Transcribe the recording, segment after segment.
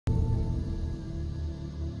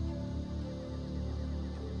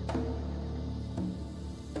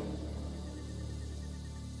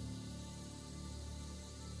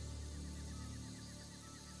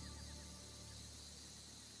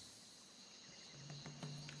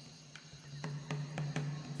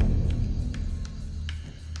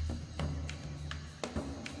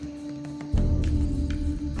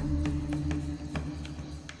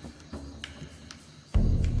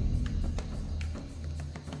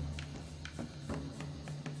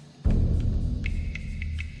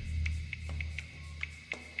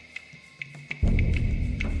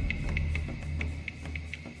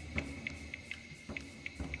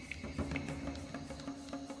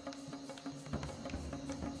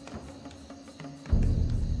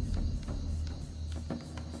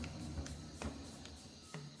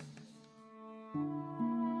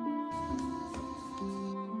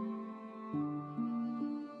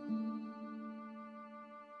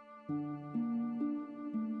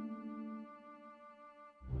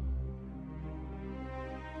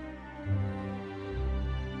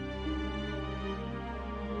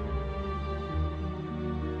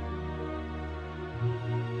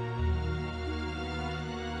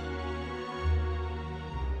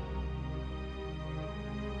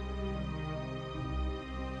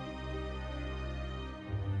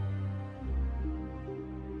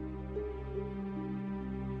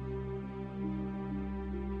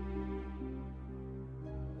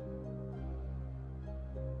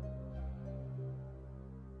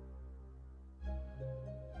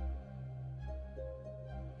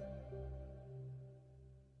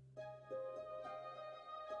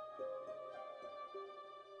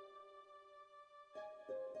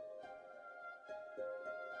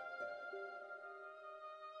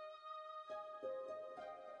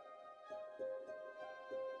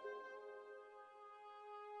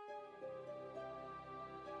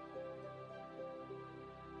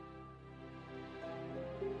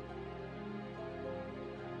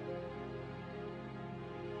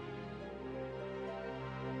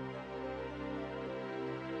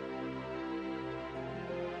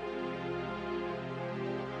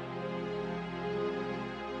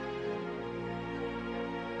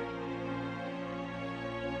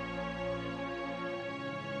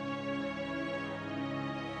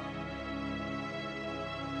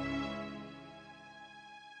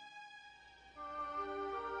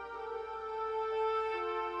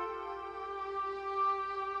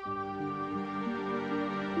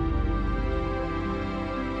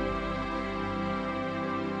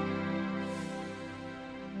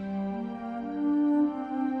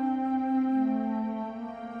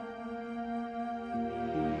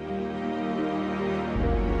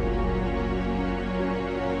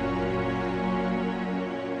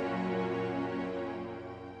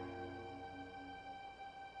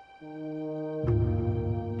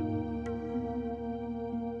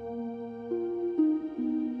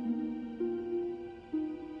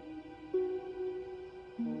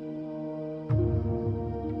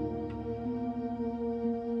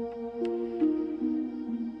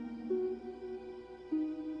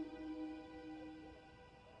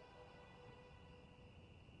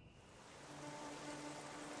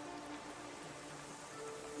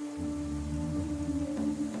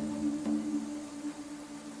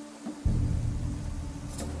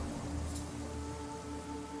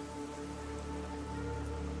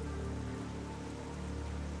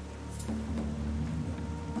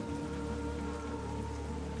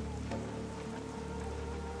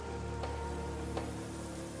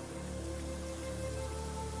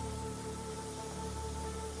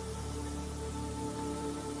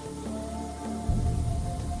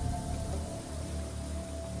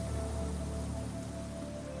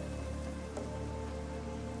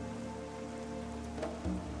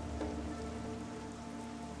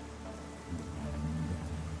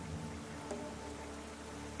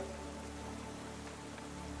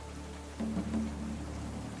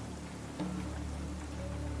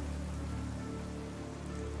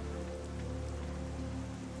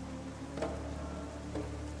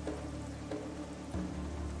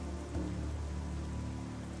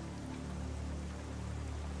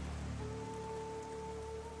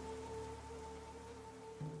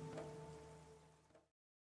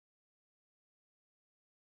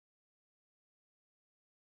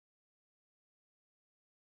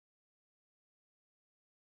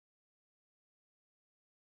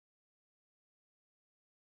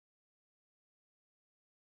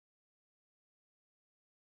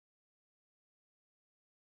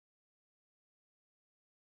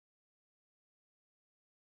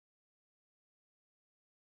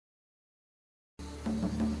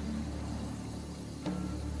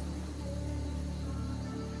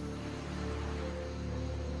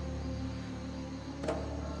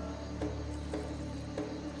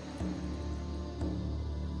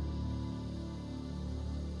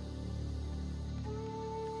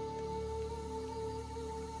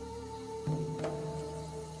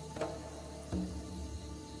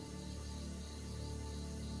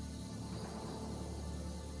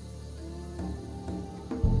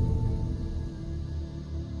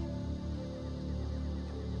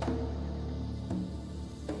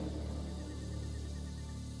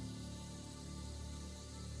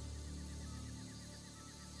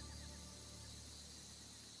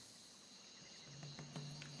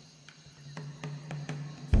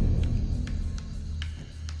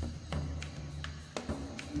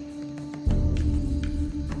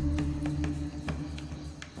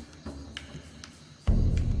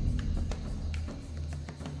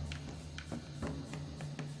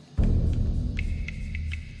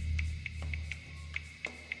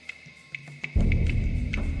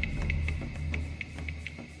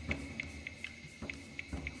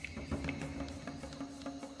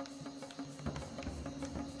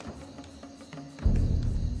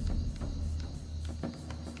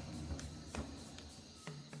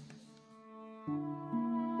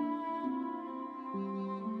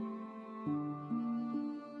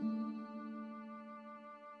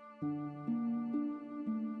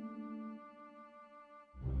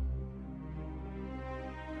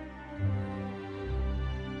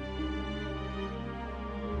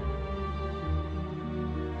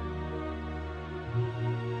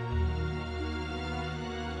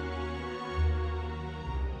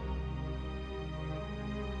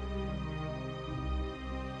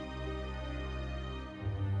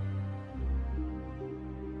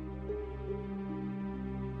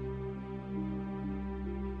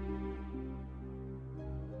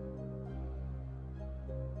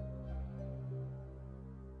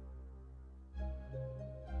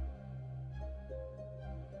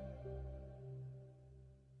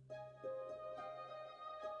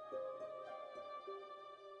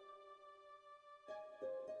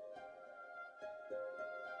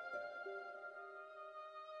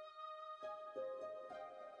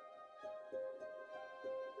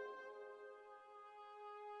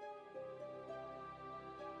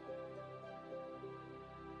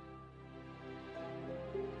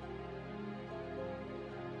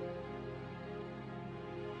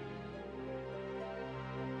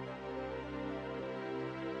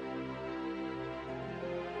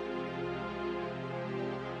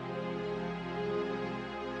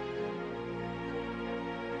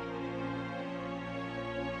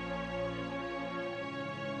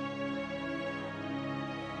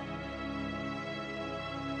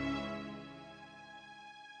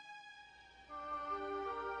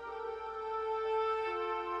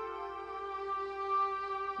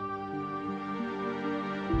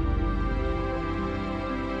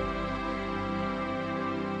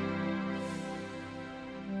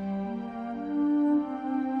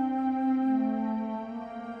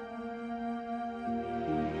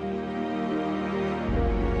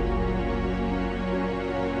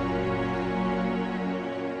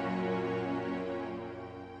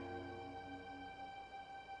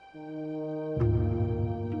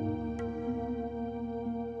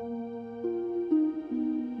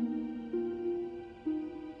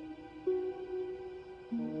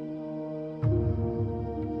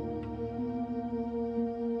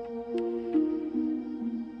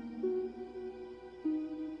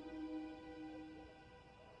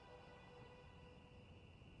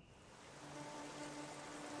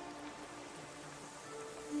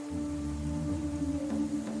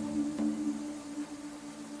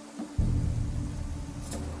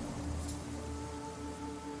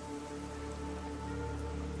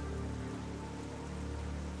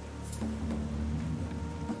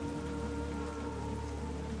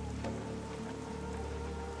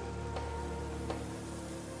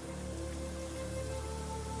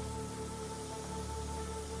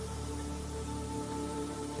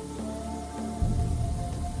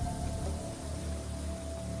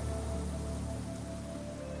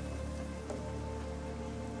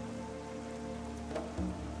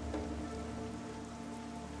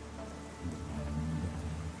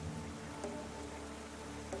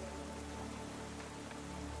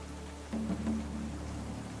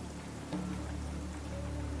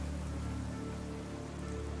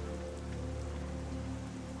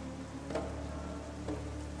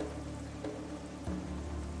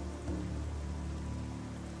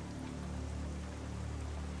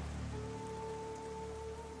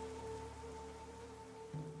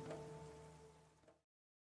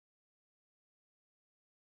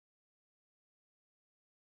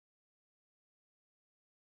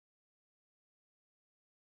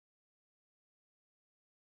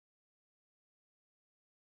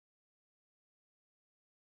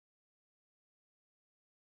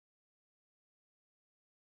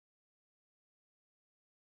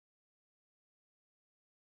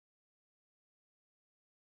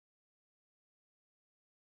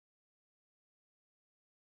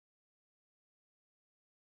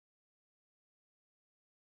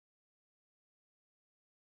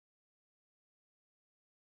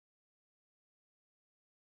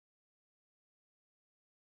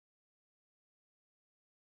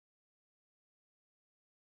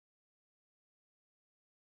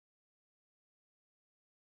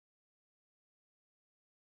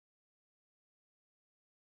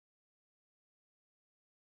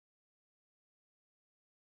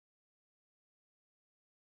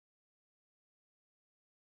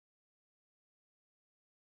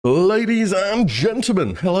Ladies and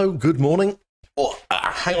gentlemen, hello, good morning, or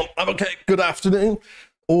hang on, I'm okay, good afternoon,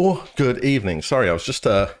 or good evening. Sorry, I was just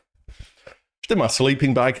in my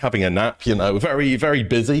sleeping bag having a nap, you know, very, very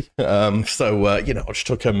busy. I just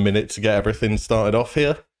took a minute to get everything started off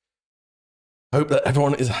here. Hope that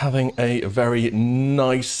everyone is having a very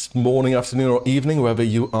nice morning, afternoon, or evening, wherever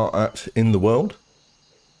you are at in the world.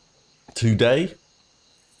 Today,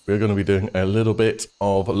 we're going to be doing a little bit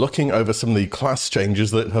of looking over some of the class changes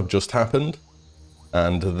that have just happened.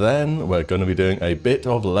 And then we're going to be doing a bit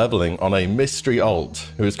of leveling on a mystery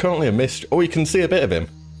alt, who is currently a mystery... Oh, you can see a bit of him.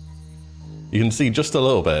 You can see just a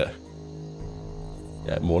little bit.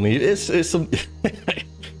 Yeah, morning. It's some...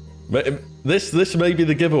 This may be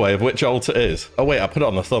the giveaway of which alt it is. Oh, wait, I put it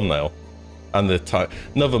on the thumbnail. And the type...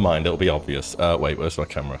 Never mind, it'll be obvious. Wait, where's my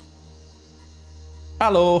camera?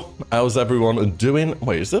 Hello, how's everyone doing?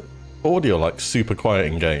 Wait, is the audio like super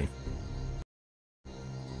quiet in game?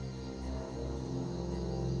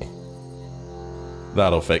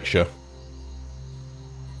 That'll fix you.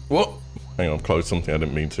 What? Hang on, close something I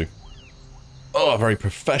didn't mean to. Oh, very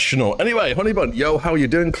professional. Anyway, Honeybun, yo, how are you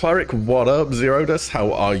doing? Cleric, what up? Zerodus,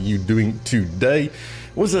 how are you doing today? It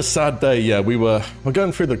was a sad day. Yeah, we're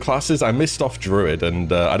going through the classes. I missed off Druid,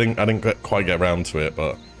 and I didn't quite get around to it,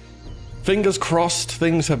 but fingers crossed,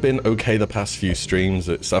 things have been okay the past few streams.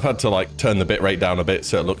 I've had to like turn the bitrate down a bit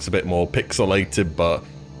so it looks a bit more pixelated, but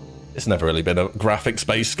it's never really been a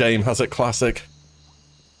graphics-based game, has it, Classic?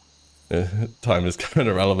 Time is kind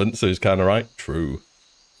of relevant, so he's kind of right. True.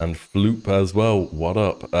 And Floop as well, what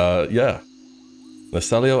up? Yeah.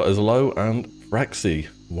 Nacelio is low, and Rexy,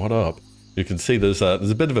 what up? You can see there's a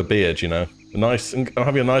bit of a beard, you know. I'm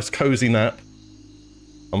having a nice cozy nap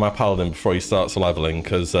on my paladin before he starts leveling,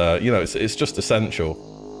 because you know, it's just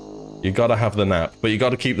essential. You gotta have the nap, but you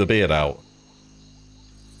gotta keep the beard out.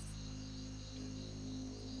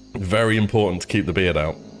 Very important to keep the beard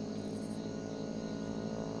out.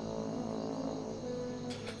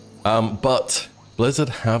 But Blizzard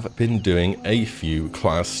have been doing a few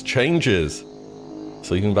class changes.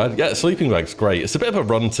 Sleeping bag, yeah, sleeping bag's great. It's a bit of a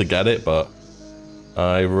run to get it, but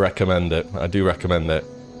I recommend it. I do recommend it.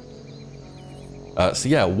 So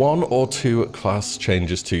yeah, 1 or 2 class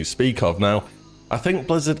changes to speak of. Now, I think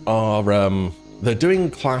Blizzard are, they're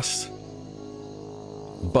doing class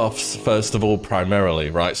buffs, first of all,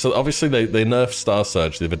 primarily, right? So obviously they nerfed Star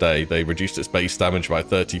Surge the other day. They reduced its base damage by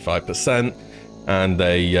 35%, and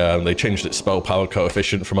they changed its spell power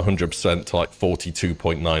coefficient from 100% to like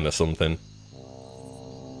 42.9 or something.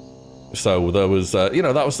 So there was, you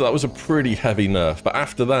know, that was a pretty heavy nerf. But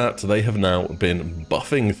after that, they have now been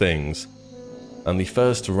buffing things. And the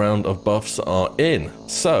first round of buffs are in.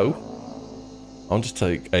 So, I'll just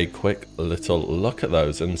take a quick little look at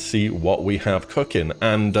those and see what we have cooking.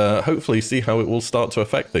 And hopefully see how it will start to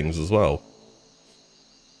affect things as well.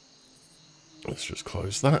 Let's just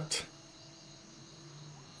close that.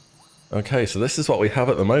 Okay, so this is what we have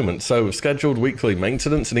at the moment. So, scheduled weekly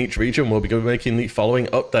maintenance in each region. We'll be making the following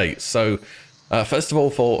updates. So, first of all,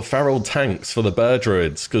 for feral tanks for the bear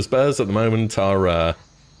druids. Because bears at the moment are...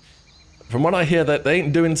 from what I hear, that they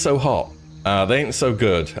ain't doing so hot. They ain't so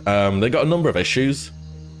good. They got a number of issues,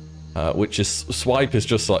 which is swipe is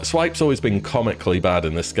just like... Swipe's always been comically bad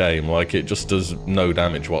in this game. Like, it just does no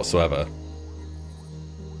damage whatsoever.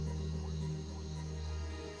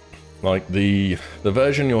 Like, the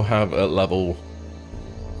version you'll have at level...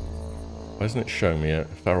 Why doesn't it show me it?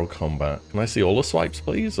 Feral combat. Can I see all the swipes,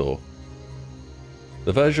 please? Or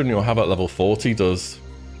the version you'll have at level 40 does...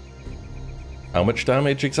 How much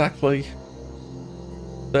damage exactly?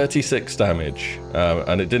 36 damage,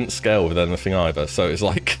 and it didn't scale with anything either, so it's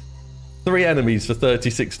like 3 enemies for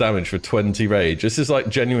 36 damage for 20 rage. This is like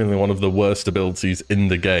genuinely one of the worst abilities in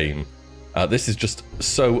the game. This is just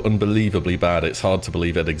so unbelievably bad, it's hard to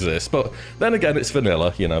believe it exists. But then again, it's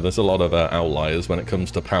vanilla, you know, there's a lot of outliers when it comes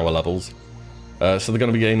to power levels. So they're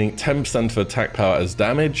going to be gaining 10% of attack power as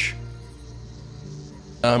damage.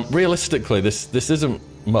 Realistically, this isn't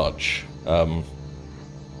much.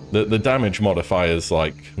 The damage modifier is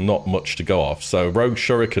like not much to go off. So Rogue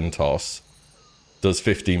Shuriken Toss does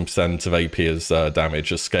 15% of AP as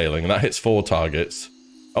damage as scaling, and that hits 4 targets.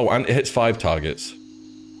 Oh, and it hits 5 targets.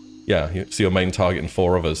 Yeah, it's your main target and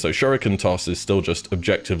 4 others. So Shuriken Toss is still just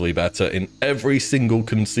objectively better in every single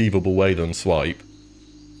conceivable way than Swipe.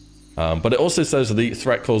 But it also says that the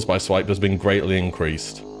threat caused by Swipe has been greatly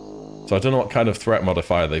increased. So I don't know what kind of threat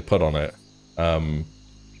modifier they put on it.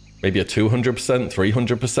 Maybe a 200%,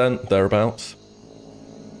 300%, thereabouts.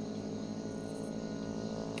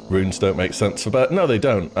 Runes don't make sense for bear. No, they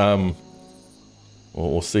don't.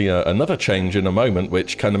 We'll see another change in a moment,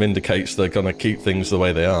 which kind of indicates they're going to keep things the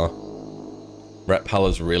way they are. Rep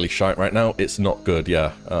Hala's really shite right now. It's not good,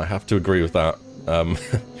 yeah. I have to agree with that. I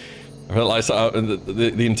feel like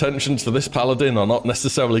the intentions for this paladin are not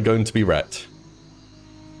necessarily going to be ret.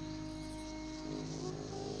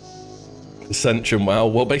 Ascension,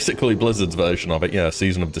 well, basically Blizzard's version of it, yeah,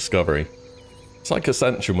 Season of Discovery. It's like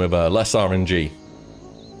Ascension with less RNG.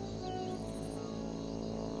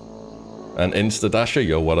 And Insta-Dasher,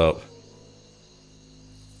 yo, what up?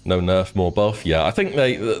 No nerf, more buff? Yeah, I think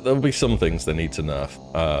there'll be some things they need to nerf.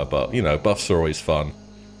 But, you know, buffs are always fun.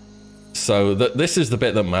 So this is the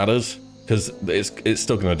bit that matters, because it's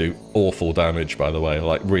still going to do awful damage, by the way,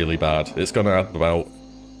 like really bad. It's going to add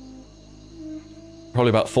probably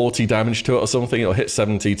about 40 damage to it or something. It'll hit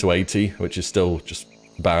 70 to 80, which is still just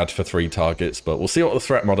bad for 3 targets, but we'll see what the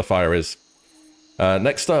threat modifier is.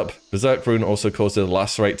 Next up, Berserk Rune also causes a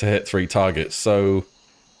lacerate to hit 3 targets. So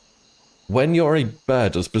when you're a bear,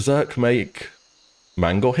 does Berserk make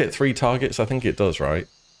Mangle hit 3 targets? I think it does, right?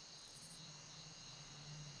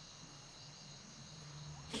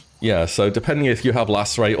 Yeah, so depending if you have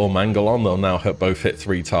Lacerate or Mangle on, they'll now both hit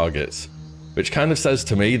 3 targets. Which kind of says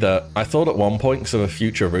to me that I thought at one point, because of a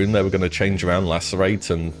future rune, they were going to change around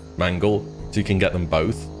Lacerate and Mangle, so you can get them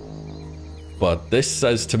both. But this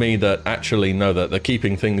says to me that actually, no, that they're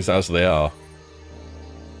keeping things as they are.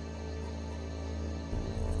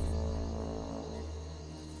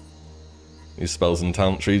 These spells and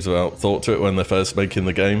talent trees without thought to it when they're first making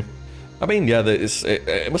the game. I mean, yeah,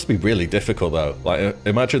 it must be really difficult though. Like,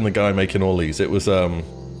 imagine the guy making all these. It was,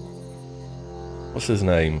 what's his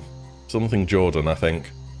name? Something Jordan, I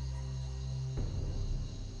think.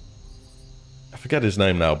 I forget his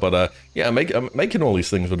name now, but yeah, making all these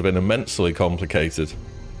things would have been immensely complicated.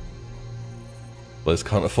 Blizz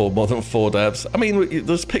can't afford more than 4 devs. I mean,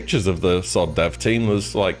 there's pictures of the SOD dev team.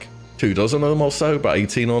 There's like 2 dozen of them or so, about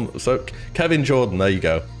 18 on. So Kevin Jordan, there you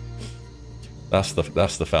go. That's the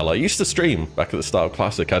fella. He used to stream back at the start of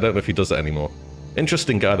Classic. I don't know if he does it anymore.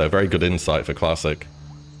 Interesting guy though. Very good insight for Classic.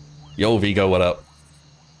 Yo, Vigo, what up?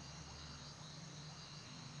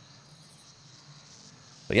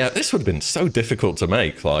 But yeah, this would have been so difficult to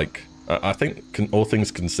make. Like, I think, all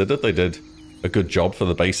things considered, they did a good job for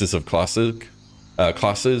the basis of classes,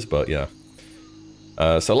 but yeah.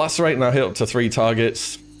 So Lacerate now hit up to 3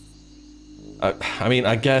 targets. I mean,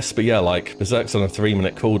 I guess, but yeah, like, Berserk's on a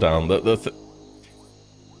 3-minute cooldown.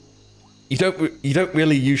 You don't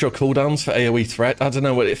really use your cooldowns for AoE threat. I don't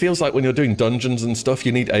know, it feels like when you're doing dungeons and stuff,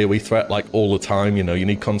 you need AoE threat like all the time, you know, you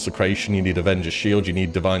need Consecration, you need Avenger's Shield, you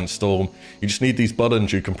need Divine Storm. You just need these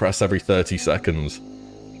buttons you can press every 30 seconds.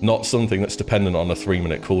 Not something that's dependent on a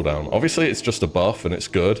 3-minute cooldown. Obviously, it's just a buff and it's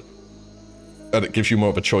good. And it gives you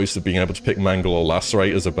more of a choice of being able to pick Mangle or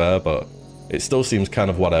Lacerate as a bear, but it still seems kind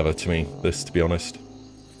of whatever to me, this, to be honest.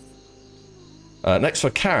 Next for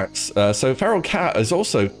cats. So Feral Cat has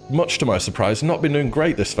also, much to my surprise, not been doing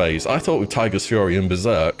great this phase. I thought with Tiger's Fury and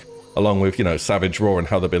Berserk, along with, you know, Savage Roar and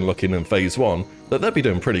how they've been looking in phase 1, that they'd be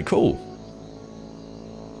doing pretty cool.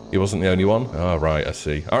 He wasn't the only one? Oh, right, I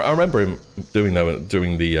see. I remember him doing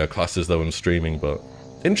the classes though and streaming, but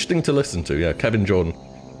interesting to listen to. Yeah, Kevin Jordan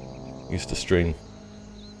used to stream.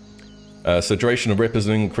 So duration of rip has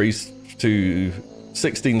increased to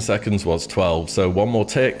 16 seconds, was 12, so 1 more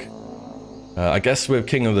tick. I guess with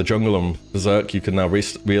King of the Jungle and Berserk, you can now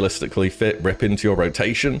realistically fit Rip into your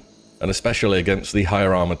rotation, and especially against the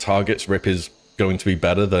higher armor targets, Rip is going to be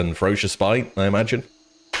better than Ferocious Bite, I imagine.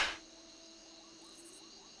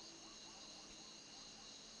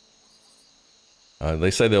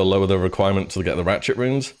 They say they'll lower the requirement to get the Ratchet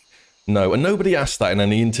runes. No, and nobody asked that in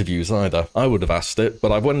any interviews either. I would have asked it,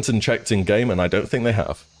 but I went and checked in-game, and I don't think they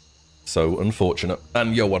have. So, unfortunate.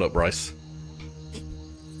 And yo, what up, Bryce?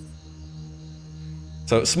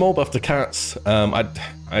 So, small buff to cats. I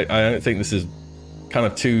don't think this is kind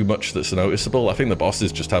of too much that's noticeable. I think the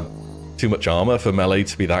bosses just have too much armor for melee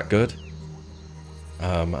to be that good.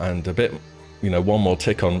 And a bit, you know, 1 more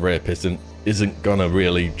tick on Rip isn't gonna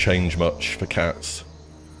really change much for cats.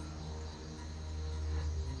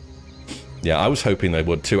 Yeah, I was hoping they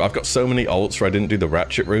would too. I've got so many ults where I didn't do the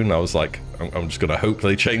Ratchet rune. I was like, I'm just gonna hope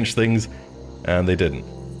they change things, and they didn't.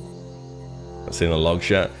 Not seen the logs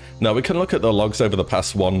yet. No, we can look at the logs over the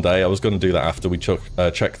past 1 day. I was going to do that after we check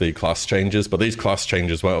the class changes, but these class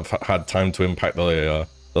changes won't have had time to impact the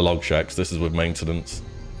log checks. This is with maintenance.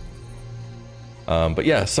 But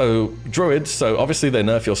yeah, so Druids, so obviously they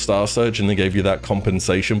nerf your Star Surge and they gave you that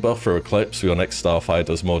compensation buff for Eclipse, so your next Starfire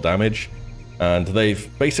does more damage. And they've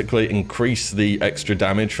basically increased the extra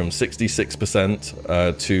damage from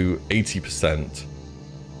 66% to 80%.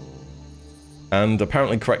 and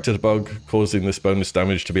apparently corrected a bug causing this bonus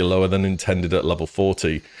damage to be lower than intended at level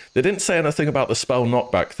 40. They didn't say anything about the spell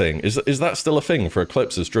knockback thing. Is that still a thing for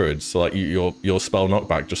Eclipse's druids? So like your spell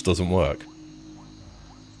knockback just doesn't work?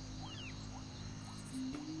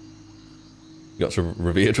 You got to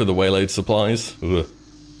revered with the waylaid supplies. Ugh.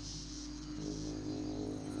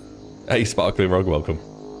 Hey, Sparkly Rug, welcome.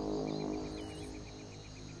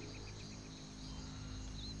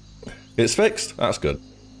 It's fixed. That's good.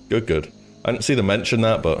 Good. I didn't see them mention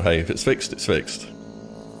that, but hey, if it's fixed, it's fixed.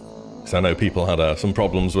 Because I know people had some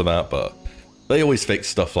problems with that, but they always fix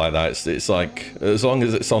stuff like that. It's like, as long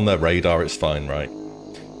as it's on their radar, it's fine, right?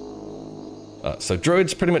 So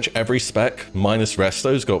Druids, pretty much every spec, minus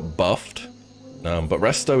Resto's, got buffed. But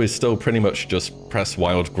Resto is still pretty much just press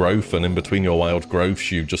Wild Growth, and in between your Wild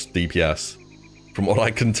Growths, you just DPS. From what I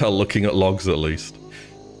can tell, looking at logs at least.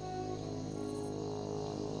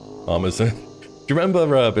 Do you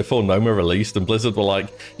remember before Noma released and Blizzard were like,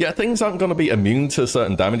 yeah, things aren't going to be immune to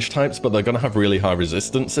certain damage types, but they're going to have really high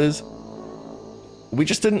resistances? We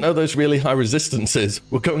just didn't know those really high resistances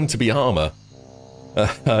were going to be armor.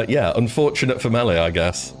 Yeah, unfortunate for melee, I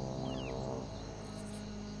guess.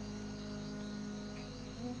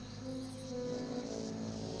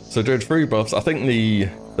 So Druid free buffs, I think the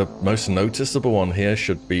most noticeable one here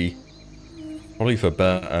should be probably for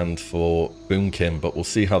Bear and for Boomkin, but we'll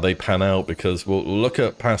see how they pan out, because we'll look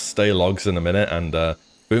at past stay logs in a minute, and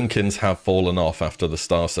Boomkins have fallen off after the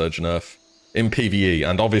Star Surge nerf in PvE,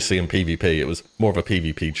 and obviously in PvP. It was more of a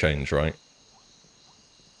PvP change, right?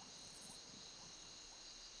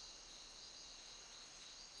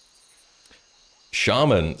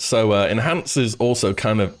 Shaman. So Enhance is also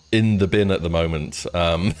kind of in the bin at the moment.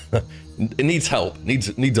 It needs help. Needs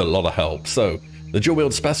a lot of help. So the Dual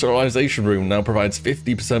Wield Specialization Room now provides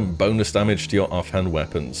 50% bonus damage to your offhand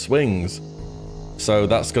weapon swings. So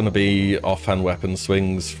that's going to be offhand weapon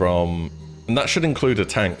swings from... And that should include a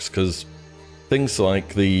tanks, because things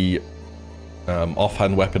like the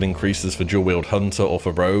offhand weapon increases for Dual Wield Hunter or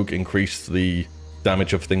for Rogue increase the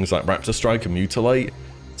damage of things like Raptor Strike and Mutilate.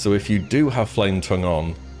 So if you do have Flame Tongue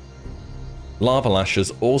on, Lava Lash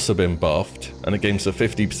has also been buffed, and it gains a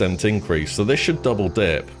 50% increase. So this should double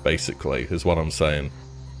dip, basically, is what I'm saying.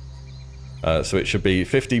 So it should be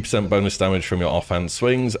 50% bonus damage from your offhand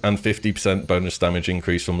swings, and 50% bonus damage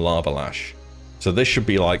increase from Lava Lash. So this should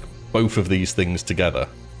be like both of these things together.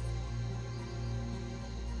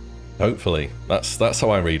 Hopefully. That's how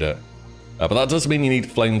I read it. But that does mean you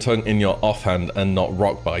need Flame Tongue in your offhand and not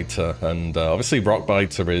Rock Biter. And obviously Rock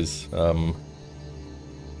Biter is...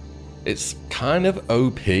 it's kind of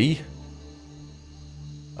OP. Is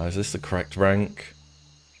this the correct rank?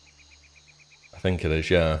 I think it is,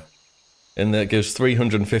 yeah. And it gives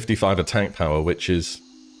 355 attack power, which is...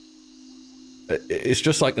 It's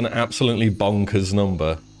just like an absolutely bonkers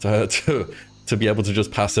number to be able to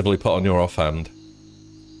just passively put on your offhand.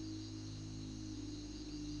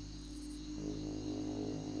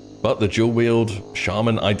 But the Dual Wield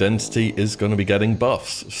Shaman identity is going to be getting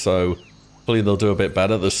buffs, so hopefully they'll do a bit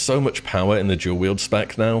better. There's so much power in the Dual Wield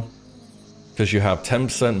spec now, because you have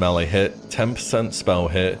 10% melee hit, 10% spell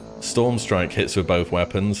hit, Storm Strike hits with both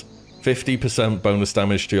weapons, 50% bonus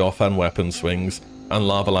damage to your offhand weapon swings, and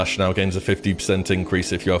Lava Lash now gains a 50%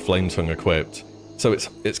 increase if you have Flame Tongue equipped. So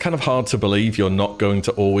it's kind of hard to believe you're not going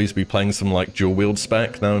to always be playing some like Dual Wield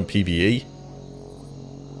spec now in PvE.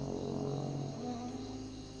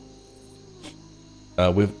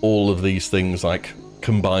 With all of these things like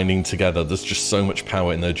combining together, there's just so much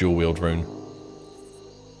power in their Dual Wield rune.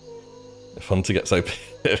 If Hunter gets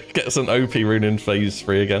an OP rune in phase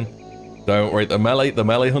 3 again. Don't worry, the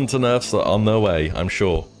melee Hunter nerfs are on their way, I'm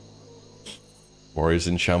sure. Warriors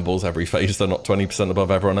in shambles every phase, they're not 20% above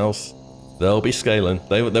everyone else. They'll be scaling.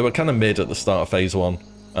 They were kind of mid at the start of phase 1,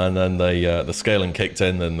 and then the scaling kicked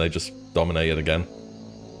in, and they just dominated again.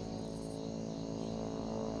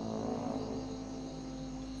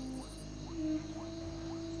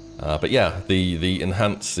 But yeah, the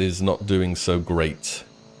Enhance is not doing so great.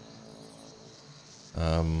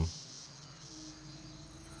 So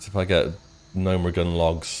if I get Gnomeregan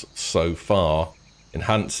logs so far,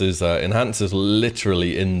 Enhance is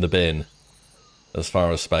literally in the bin as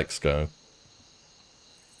far as specs go.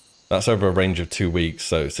 That's over a range of 2 weeks,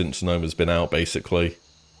 so since Noma's been out, basically.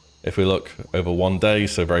 If we look over 1 day,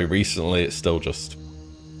 so very recently, it's still just...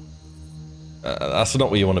 that's not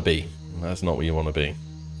where you want to be. That's not where you want to be.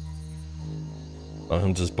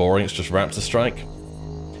 Hunter's boring, it's just Raptor Strike.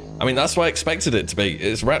 I mean, that's what I expected it to be.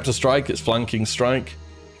 It's Raptor Strike, it's Flanking Strike.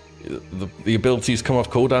 The abilities come off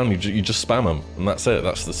cooldown, you just spam them, and that's it,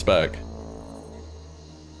 that's the spec.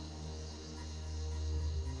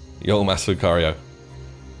 Yo, Master Lucario.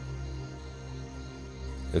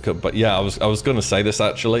 But yeah, I was going to say this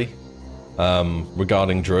actually,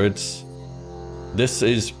 regarding druids. This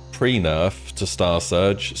is pre-nerf to Star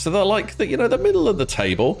Surge, so they're like the, you know, the middle of the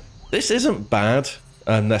table. This isn't bad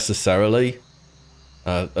necessarily.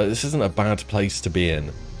 This isn't a bad place to be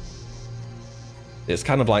in. It's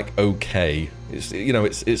kind of like okay. It's, you know,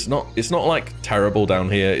 it's not like terrible down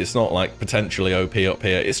here. It's not like potentially OP up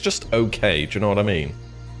here. It's just okay. Do you know what I mean?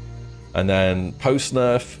 And then post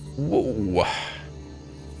nerf, whoa.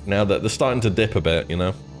 Now that they're starting to dip a bit, you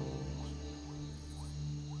know.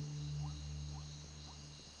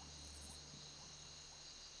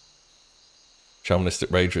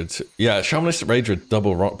 Shamanistic Rage Druid. Yeah, Shamanistic Rage Druid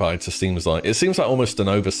double rock bite seems like almost an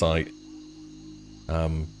oversight.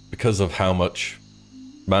 Because of how much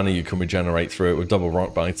mana you can regenerate through it with double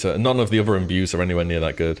rock biter. None of the other imbues are anywhere near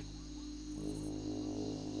that good.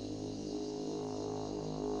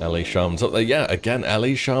 Ellie Shaman's up there. Yeah, again,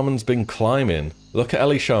 Ellie Shaman's been climbing. Look at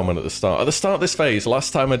Ellie Shaman at the start. At the start of this phase,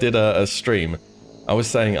 last time I did a stream, I was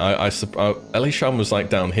saying Ellie Shaman was like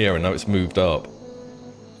down here and now it's moved up.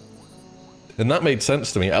 And that made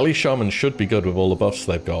sense to me. Ellie Shaman should be good with all the buffs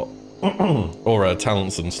they've got. Or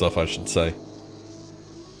talents and stuff, I should say.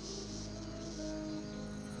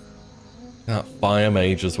 That Fire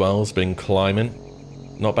Mage as well has been climbing.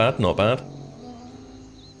 Not bad, not bad.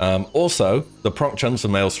 Also, the proc chance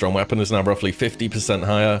of Maelstrom weapon is now roughly 50%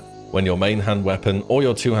 higher when your main hand weapon or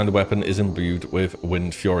your two-handed weapon is imbued with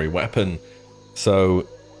Wind Fury weapon. So,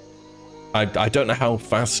 I don't know how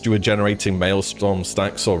fast you are generating Maelstrom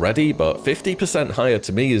stacks already, but 50% higher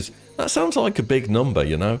to me is... That sounds like a big number,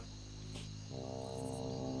 you know?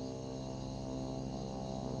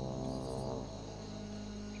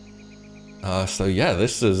 So yeah,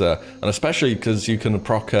 this is... and especially because you can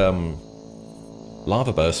proc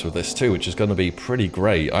Lava Burst with this too, which is going to be pretty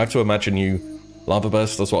great. I have to imagine you... Lava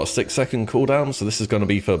Burst does what, a 6-second cooldown? So this is going to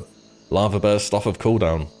be for Lava Burst off of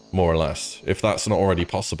cooldown, more or less, if that's not already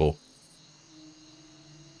possible.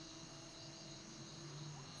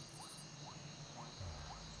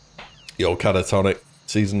 Yo, Catatonic.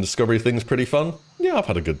 Season Discovery thing's pretty fun. Yeah, I've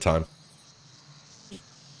had a good time.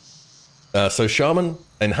 So Shaman,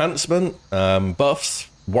 enhancement, buffs,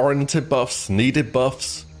 warranted buffs, needed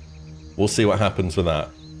buffs. We'll see what happens with that.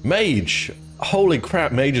 Mage. Holy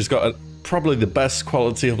crap, Mage has got probably the best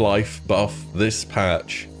quality of life buff this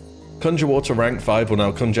patch. Conjure Water rank 5 will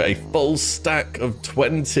now conjure a full stack of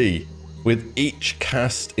 20 with each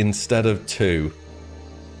cast instead of 2.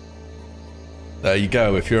 There you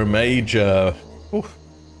go. If you're a mage,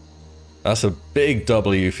 that's a big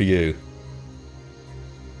W for you.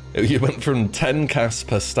 You went from 10 casts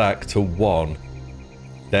per stack to 1.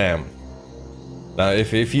 Damn. Now,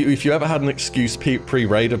 if you ever had an excuse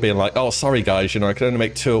pre-raid of being like, oh, sorry guys, you know, I can only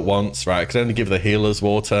make 2 at once, right? I can only give the healers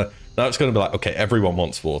water. Now it's going to be like, okay, everyone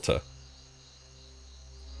wants water.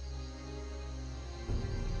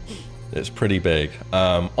 It's pretty big.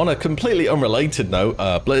 On a completely unrelated note,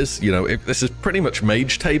 Blizz, you know, if this is pretty much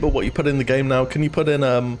mage table what you put in the game now. Can you put in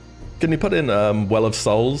Well of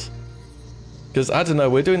Souls? Because I don't know,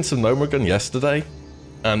 we're doing some Nomagun yesterday,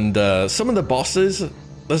 and some of the bosses,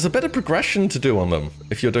 there's a bit of progression to do on them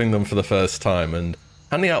if you're doing them for the first time, and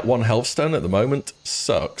handing out 1 health stone at the moment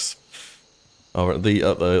sucks. Or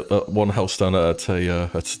the 1 health stone at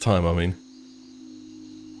a time, I mean.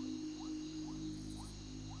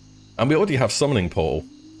 And we already have Summoning Portal.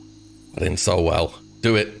 But in Soulwell.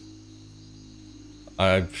 Do it.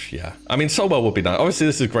 Yeah. I mean, Soulwell would be nice. Obviously,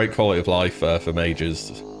 this is great quality of life for mages.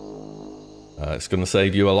 It's going to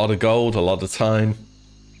save you a lot of gold, a lot of time.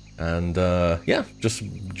 And, yeah, just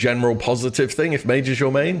general positive thing. If mage is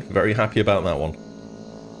your main, very happy about that one.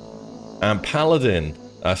 And Paladin.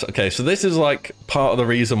 Okay, so this is like part of the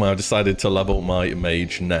reason why I decided to level my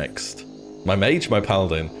mage next. My mage, my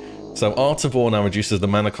Paladin. So Art of War now reduces the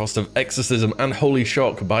mana cost of Exorcism and Holy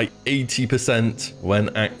Shock by 80%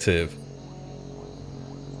 when active.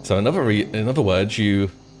 So in other words, you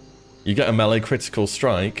get a melee critical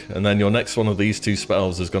strike, and then your next one of these 2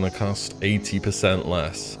 spells is going to cost 80%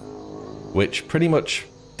 less, which pretty much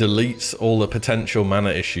deletes all the potential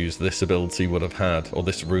mana issues this ability would have had, or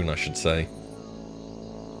this rune I should say.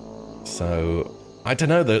 So I don't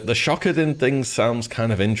know, the Shockadin thing sounds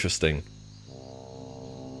kind of interesting.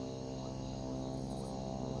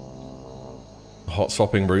 Hot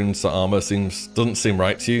swapping runes to armor doesn't seem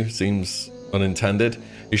right to you, seems unintended.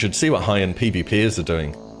 You should see what high-end PvPers are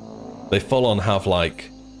doing. They full on have like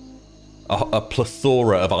a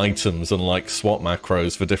plethora of items and like swap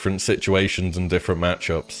macros for different situations and different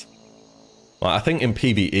matchups. Like, I think in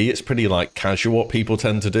PvE it's pretty like casual what people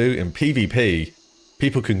tend to do. In PvP,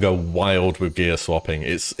 people can go wild with gear swapping.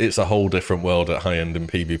 It's a whole different world at high end in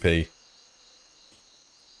PvP.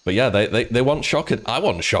 But yeah, they want Shockadin. I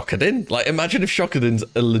want Shockadin. Like, imagine if Shockadin's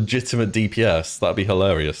a legitimate DPS. That'd be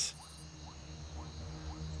hilarious.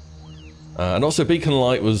 And also, Beacon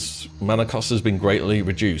Light mana cost has been greatly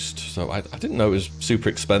reduced. So I didn't know it was super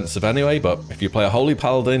expensive anyway, but if you play a Holy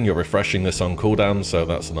Paladin, you're refreshing this on cooldown, so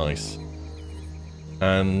that's nice.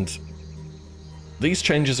 And these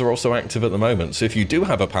changes are also active at the moment. So if you do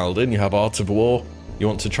have a Paladin, you have Art of War, you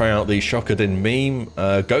want to try out the Shockadin meme,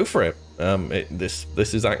 go for it.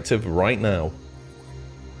 This is active right now.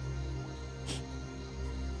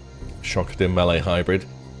 Shockadin melee hybrid.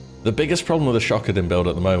 The biggest problem with the Shockadin build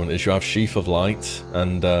at the moment is you have Sheath of Light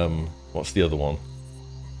and what's the other one?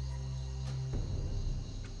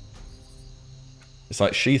 It's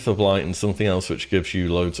like Sheath of Light and something else which gives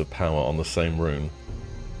you loads of power on the same rune.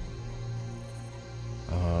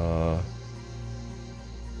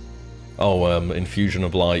 Infusion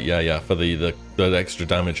of Light, yeah, for the extra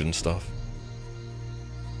damage and stuff.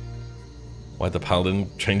 Why the Paladin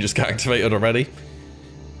changes get activated already?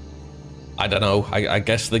 I don't know. I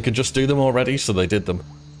guess they could just do them already, so they did them.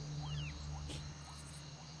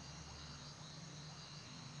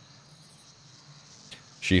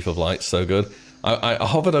 Sheath of Light, so good. I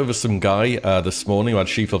hovered over some guy this morning who had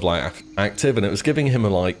Sheath of Light active, and it was giving him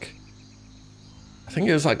I think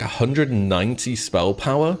it was like 190 spell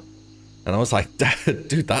power. And I was like,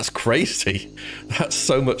 dude, that's crazy. That's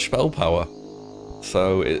so much spell power.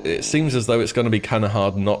 So it seems as though it's going to be kind of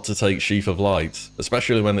hard not to take Sheath of Light,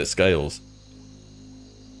 especially when it scales.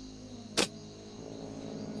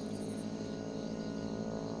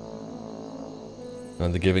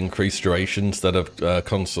 And they give increased duration instead of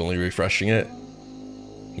constantly refreshing it.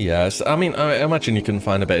 Yes, I mean, I imagine you can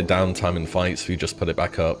find a bit of downtime in fights if you just put it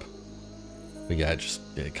back up. But yeah,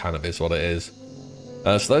 it kind of is what it is.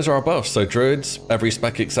 So those are our buffs. So Druids, every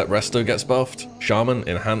spec except Resto gets buffed. Shaman,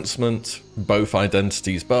 Enhancement, both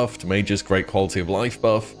identities buffed. Mages, Great Quality of Life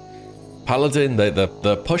buff. Paladin,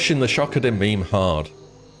 they're pushing the Shockadin meme hard.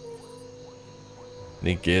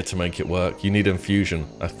 Need gear to make it work. You need infusion.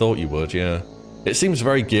 I thought you would, yeah. It seems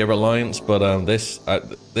very gear alliance, but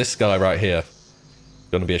this guy right here,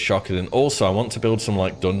 gonna be a Shockadin. Also, I want to build some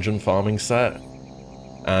like dungeon farming set.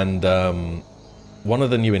 And one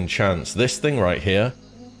of the new enchants, this thing right here,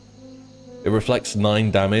 it reflects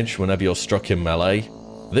 9 damage whenever you're struck in melee.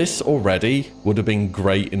 This already would have been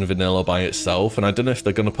great in vanilla by itself, and I don't know if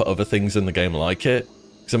they're going to put other things in the game like it.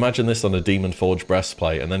 Because imagine this on a Demon Forge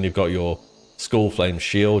breastplate, and then you've got your Skull Flame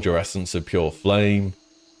shield, your Essence of Pure Flame,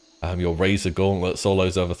 your Razor Gauntlets, all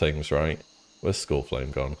those other things, right? Where's Skull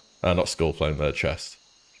Flame gone? Not Skull Flame, their chest.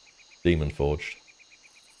 Demon Forged.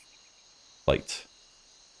 Plate.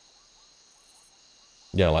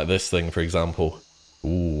 Yeah, like this thing, for example.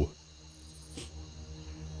 Ooh.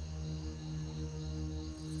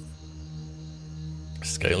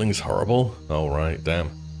 Scaling's horrible. Oh, right, damn.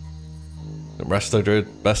 Resto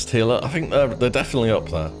Druid, best healer. I think they're definitely up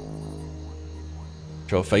there.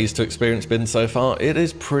 Your phase 2 experience been so far? It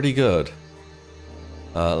is pretty good.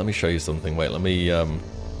 Let me show you something. Wait, let me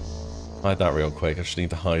hide that real quick. I just need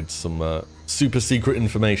to hide some super secret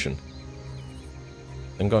information.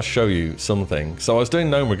 I'm going to show you something. So I was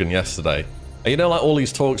doing Gnomeregan yesterday. And you know, like all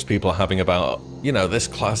these talks people are having about, you know, this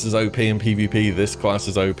class is OP in PvP, this class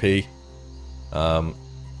is OP. So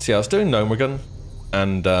yeah, I was doing Gnomeregan,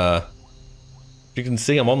 and you can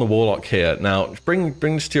see I'm on the Warlock here. Now, bring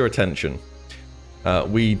this to your attention.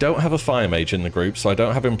 We don't have a Fire Mage in the group, so I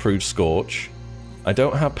don't have Improved Scorch. I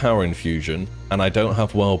don't have Power Infusion, and I don't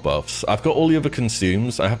have World buffs. I've got all the other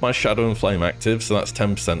consumes. I have my Shadow and Flame active, so that's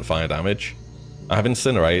 10% fire damage. I have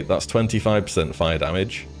Incinerate, that's 25% fire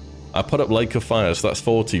damage. I put up Lake of Fire, so that's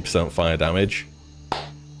 40% fire damage.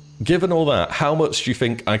 Given all that, how much do you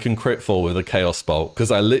think I can crit for with a Chaos Bolt?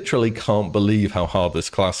 Because I literally can't believe how hard this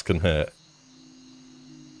class can hit.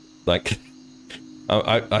 Like,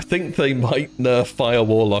 I think they might nerf Fire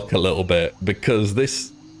Warlock a little bit, because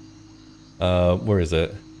this... where is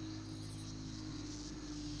it?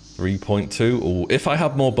 3.2? Ooh, if I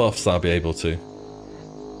have more buffs, I'll be able to.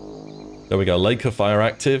 There we go, Lake of Fire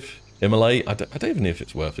active, Immolate, I don't even know if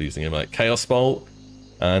it's worth using Immolate, Chaos Bolt,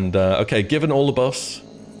 and okay, given all the buffs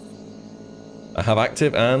I have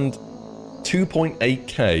active, and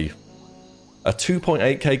 2.8k. A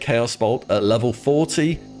 2.8k Chaos Bolt at level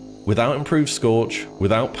 40, without Improved Scorch,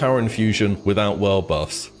 without Power Infusion, without World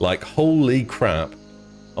buffs. Like, holy crap.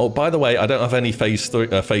 Oh, by the way, I don't have any Phase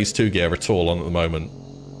 2 gear at all on at the moment.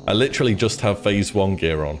 I literally just have Phase 1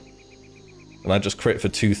 gear on. And I just crit for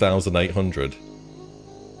 2,800.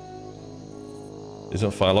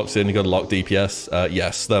 Isn't Firelocks the only good locked DPS?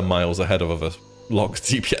 Yes, they're miles ahead of other locked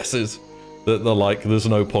DPSs. They're like, there's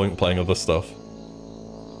no point playing other stuff.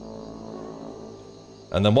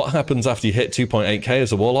 And then what happens after you hit 2.8k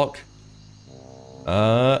as a Warlock?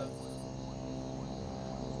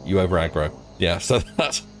 You over aggro. Yeah, so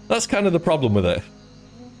that's kind of the problem with it.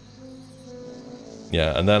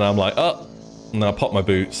 Yeah, and then I'm like, oh, and I pop my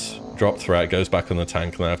boots, drop threat, goes back on the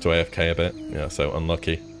tank, and then I have to AFK a bit. Yeah, so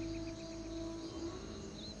unlucky.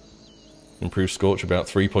 Improved Scorch about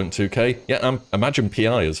 3.2k. Yeah, imagine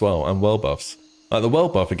PI as well, and world buffs. Like the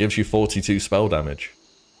world buff, it gives you 42 spell damage.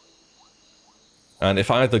 And if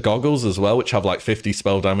I had the goggles as well, which have like 50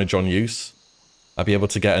 spell damage on use, I'd be able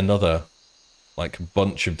to get another like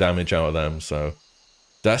bunch of damage out of them, so...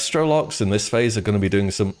 Destrolocks in this phase are going to be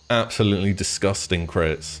doing some absolutely disgusting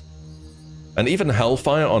crits. And even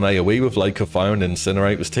Hellfire on AoE with Lake of Fire and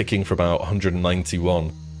Incinerate was ticking for about 191.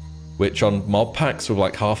 Which on mob packs with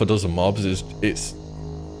like half a dozen mobs is...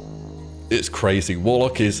 It's crazy.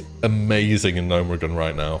 Warlock is amazing in Gnomeregan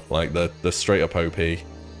right now. Like, they're straight up OP.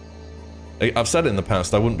 I've said it in the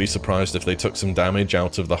past, I wouldn't be surprised if they took some damage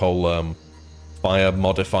out of the whole fire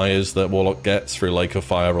modifiers that Warlock gets through Lake of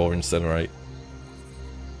Fire or Incinerate.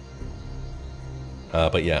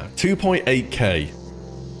 But yeah, 2.8k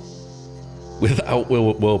without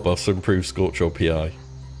world buffs to improve Scorch or PI.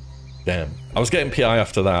 Damn. I was getting PI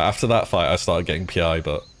after that. After that fight, I started getting PI,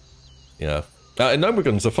 but yeah.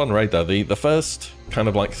 Gnomeregan's a fun raid though. The first kind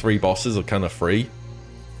of like 3 bosses are kind of free.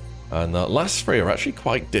 And the last 3 are actually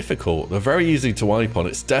quite difficult. They're very easy to wipe on.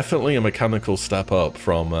 It's definitely a mechanical step up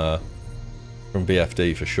from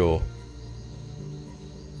BFD for sure.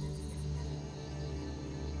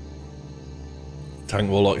 Tank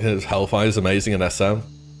Warlock his Hellfire is amazing in SM.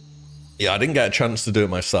 Yeah, I didn't get a chance to do it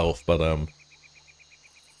myself, but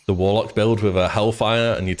the Warlock build with a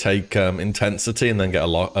Hellfire and you take Intensity and then get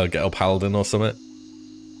a Paladin or something.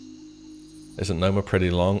 Isn't Noma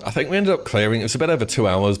pretty long? I think we ended up clearing, it's a bit over 2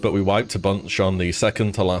 hours, but we wiped a bunch on the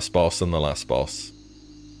second to last boss and the last boss.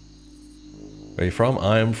 Where are you from?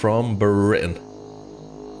 I am from Britain.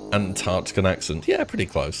 Antarctican accent. Yeah, pretty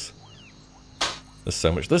close. There's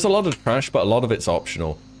so much. There's a lot of trash, but a lot of it's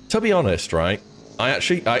optional. To be honest, right? I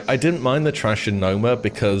didn't mind the trash in Noma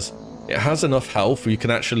because it has enough health where you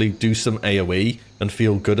can actually do some AoE and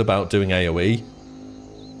feel good about doing AoE.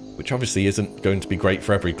 Which obviously isn't going to be great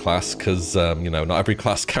for every class because, you know, not every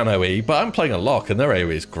class can AoE, but I'm playing a Lock and their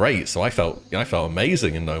AoE is great, so I felt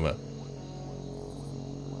amazing in Noma.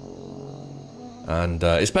 And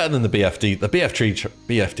it's better than the BFD. The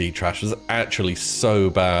BFD trash was actually so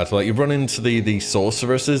bad. Like, you run into the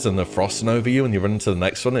Sorceresses and the Frost Nova you, and you run into the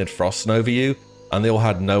next one, it'd Frost Nova you, and they all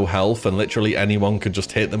had no health, and literally anyone could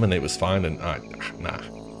just hit them and it was fine, and nah.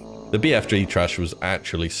 The BFD trash was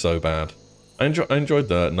actually so bad. I enjoyed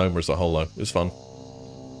the Noma as a whole, though. It was fun.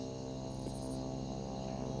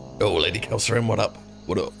 Oh, Lady Kelserin, what up?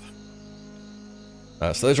 What up?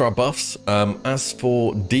 So those are our buffs. As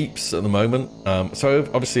for deeps at the moment, so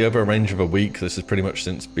obviously over a range of a week, this is pretty much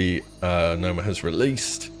since Noma has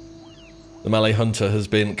released. The Melee Hunter has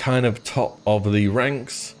been kind of top of the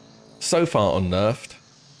ranks, so far unnerfed,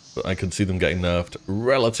 but I could see them getting nerfed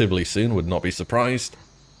relatively soon, would not be surprised.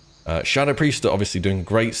 Shadow Priest are obviously doing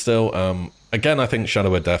great still. Again, I think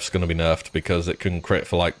Shadow of Death's going to be nerfed because it can crit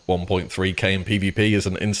for like 1.3k in PvP as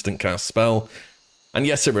an instant cast spell. And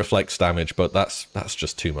yes, it reflects damage, but that's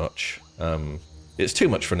just too much. It's too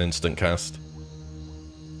much for an instant cast.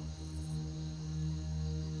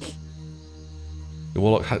 The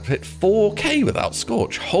Warlock hit 4k without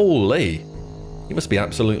Scorch. Holy! He must be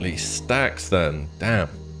absolutely stacked then. Damn.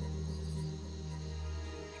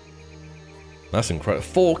 That's incredible.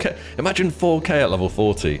 4k. Imagine 4k at level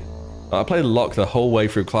 40. I played Lock the whole way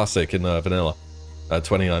through Classic in Vanilla.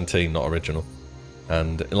 2019, not original.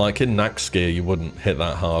 And like in Nax gear, you wouldn't hit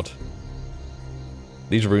that hard.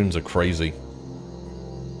 These runes are crazy.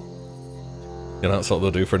 You know, that's what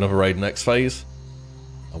they'll do for another raid next phase.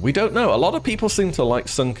 We don't know. A lot of people seem to like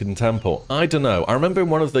Sunken Temple. I don't know. I remember in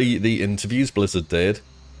one of the interviews Blizzard did,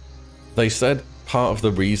 they said part of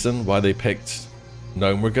the reason why they picked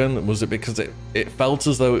Gnomeregan was it because it felt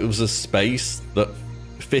as though it was a space that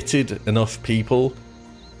fitted enough people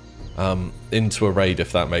into a raid,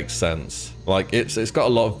 if that makes sense. Like, it's got a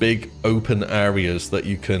lot of big open areas that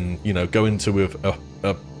you can, you know, go into with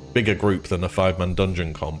a bigger group than a 5-man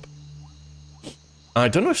dungeon comp. I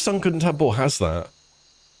don't know if Sunken Temple has that.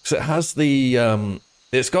 Because it has the,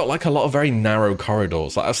 it's got like a lot of very narrow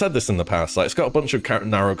corridors. Like, I've said this in the past, like, it's got a bunch of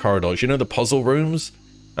narrow corridors. You know the puzzle rooms?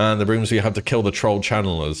 And the rooms where you have to kill the troll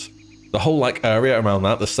channelers. The whole, like, area around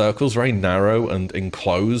that, the circle's very narrow and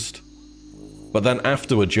enclosed. But then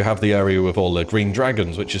afterwards you have the area with all the green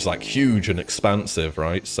dragons, which is like huge and expansive,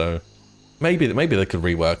 right? So maybe they could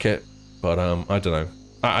rework it, but I don't know.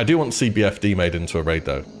 I do want to see BFD made into a raid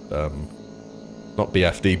though. Not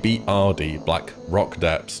BFD, BRD, Black Rock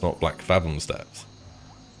Depths, not Black Fathoms Depths.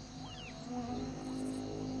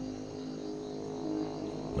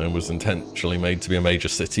 It was intentionally made to be a major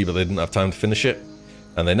city, but they didn't have time to finish it.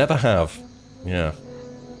 And they never have. Yeah.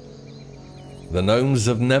 The gnomes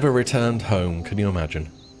have never returned home, can you imagine?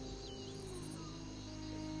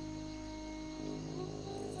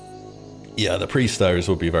 Yeah, the priest areas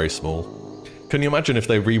would be very small. Can you imagine if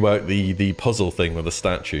they reworked the puzzle thing with the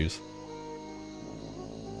statues?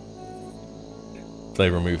 If they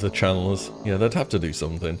remove the channels, yeah, they'd have to do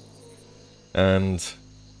something. And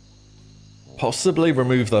possibly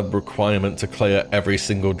remove the requirement to clear every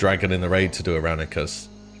single dragon in the raid to do Aranicus.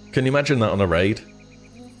 Can you imagine that on a raid?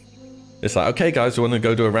 It's like, okay guys, we want to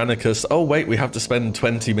go to Aranicus. Oh wait, we have to spend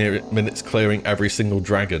 20 minutes clearing every single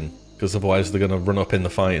dragon, because otherwise they're going to run up in the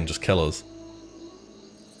fight and just kill us.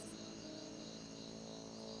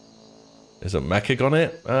 Is it Mechagon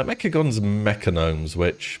it? Mechagon's Mechanomes,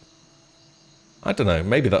 which... I don't know,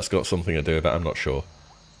 maybe that's got something to do with it, I'm not sure.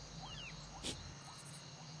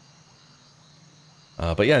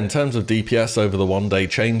 But yeah, in terms of DPS over the one-day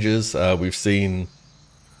changes, we've seen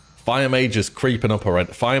Fire Mages creeping up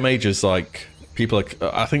already. Fire Mage is like,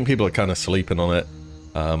 I think people are kind of sleeping on it.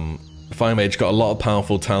 Fire Mage got a lot of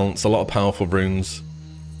powerful talents, a lot of powerful runes.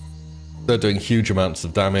 They're doing huge amounts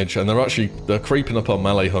of damage, and they're creeping up on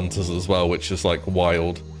melee hunters as well, which is like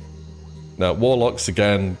wild. Now, Warlocks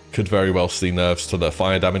again could very well see nerfs to their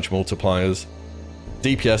fire damage multipliers.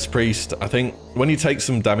 DPS Priest, I think when you take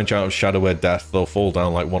some damage out of Shadow Word Death, they'll fall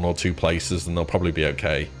down like 1 or 2 places and they'll probably be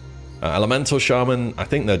okay. Elemental Shaman, I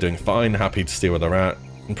think they're doing fine, happy to see where they're at.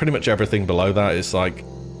 And pretty much everything below that is like,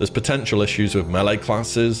 there's potential issues with melee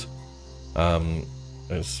classes.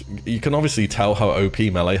 You can obviously tell how OP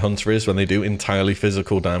Melee Hunter is when they do entirely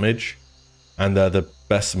physical damage. And they're the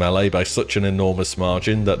best melee by such an enormous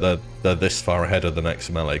margin that they're this far ahead of the next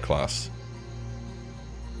melee class.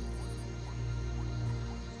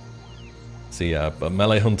 So yeah, but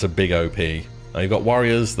Melee Hunter big OP. Now you've got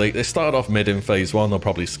Warriors, they started off mid in phase 1, they'll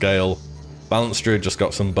probably scale. Balanced Druid just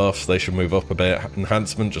got some buffs, they should move up a bit.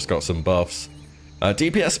 Enhancement just got some buffs.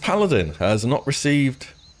 DPS Paladin has not received...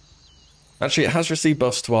 Actually, it has received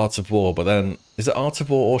buffs to Art of War, but then... Is it Art of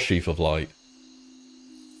War or Sheath of Light?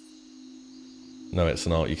 No, it's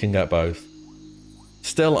not. You can get both.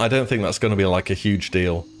 Still, I don't think that's going to be like a huge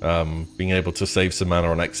deal. Being able to save some mana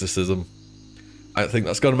on Exorcism. I don't think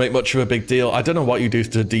that's going to make much of a big deal. I don't know what you do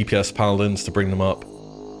to DPS Paladins to bring them up.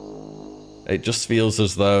 It just feels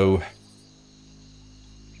as though...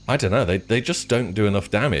 I don't know, they just don't do enough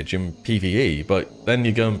damage in PvE, but then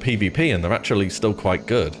you go in PvP and they're actually still quite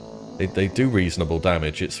good. They do reasonable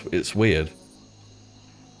damage, it's weird.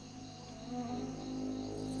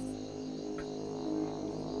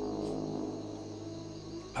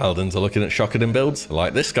 Paladins are looking at Shocking builds,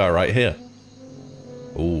 like this guy right here.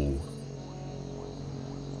 Ooh.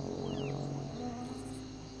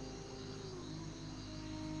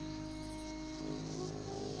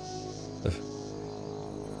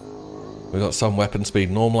 We got some weapon speed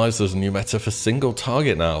normalized. There's a new meta for single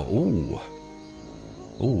target now. Ooh.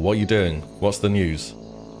 Ooh, what are you doing? What's the news?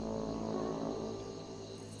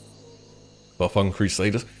 Buff on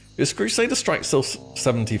Crusaders. Is Crusader Strike still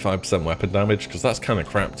 75% weapon damage? Because that's kind of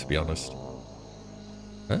crap, to be honest.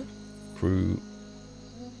 Huh?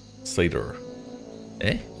 Crusader.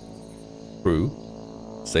 Eh?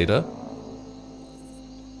 Crusader?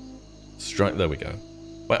 Strike, there we go.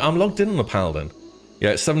 Wait, I'm logged in on the Paladin.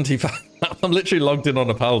 Yeah, it's 75. I'm literally logged in on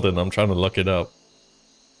a Paladin. I'm trying to look it up.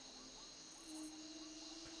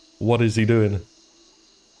 What is he doing?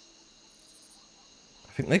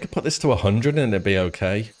 I think they could put this to 100 and it'd be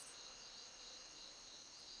okay.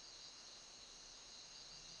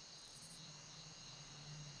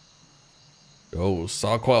 Oh,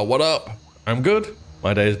 Sarquel, what up? I'm good.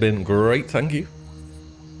 My day has been great, thank you.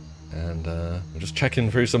 And I'm just checking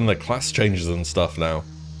through some of the class changes and stuff now.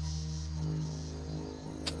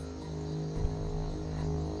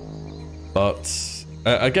 But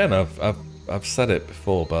again, I've said it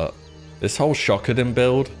before, but this whole Shocking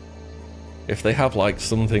build, if they have like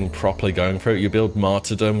something properly going for it, you build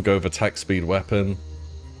Martyrdom, go with attack speed weapon,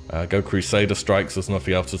 go Crusader Strikes, there's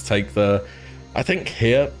nothing else to take there. I think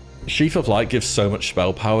here, Sheath of Light gives so much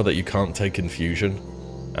spell power that you can't take Infusion,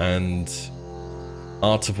 and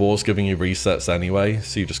Art of War's giving you resets anyway,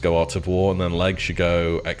 so you just go Art of War, and then legs you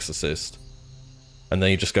go Exorcist. And then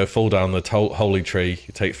you just go full down the Holy Tree,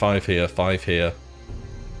 you take 5 here, 5 here.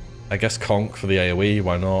 I guess Conk for the AoE,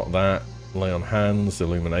 why not? That. Lay on hands,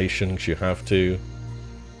 illumination, because you have to.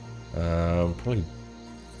 Probably...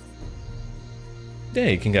 Yeah,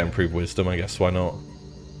 you can get improved wisdom, I guess, why not?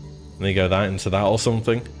 And then you go that into that or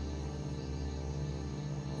something.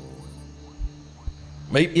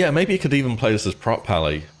 Maybe, yeah, maybe you could even play this as prop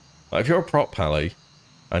pally. Like, if you're a prop pally,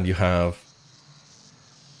 and you have...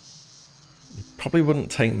 You probably wouldn't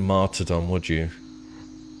take Martyrdom, would you?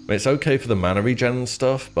 I mean, it's okay for the mana regen and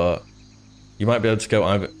stuff, but... You might be able to go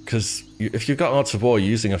either... Because if you've got Arts of War, you're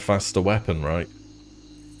using a faster weapon, right?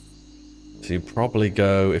 So you probably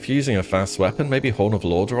go... If you're using a fast weapon, maybe Horn of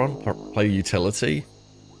Lordaeron, play utility.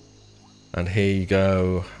 And here you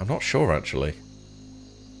go... I'm not sure, actually.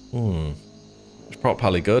 Is prop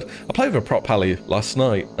pally good? I played with a prop pally last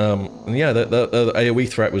night. And yeah, the AoE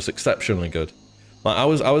threat was exceptionally good. Like, I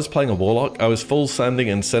was playing a Warlock. I was full sending,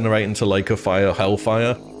 incinerating to Lake of Fire,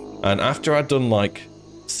 Hellfire. And after I'd done, like...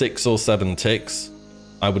 6 or 7 ticks,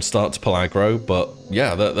 I would start to pull aggro, but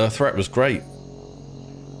yeah, the threat was great.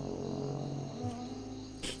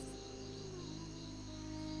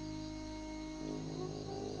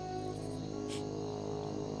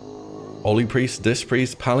 Holy Priest, Dis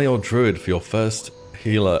Priest, Pally or Druid for your first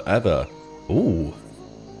healer ever. Ooh.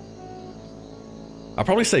 I'd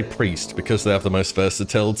probably say Priest because they have the most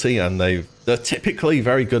versatility and they're typically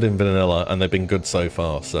very good in vanilla and they've been good so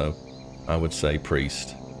far, so I would say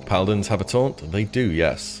Priest. Paladins have a taunt? They do,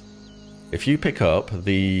 yes. If you pick up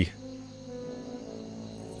the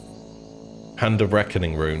Hand of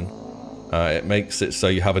Reckoning rune, it makes it so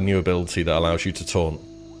you have a new ability that allows you to taunt.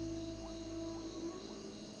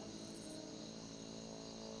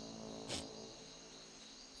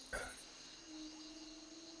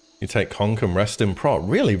 You take Conk and rest in prot.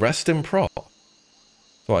 Really? Rest in prot?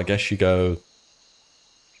 So I guess you go...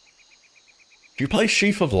 Do you play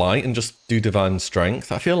Sheath of Light and just do Divine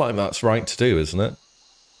Strength? I feel like that's right to do, isn't it?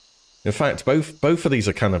 In fact, both of these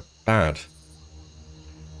are kind of bad.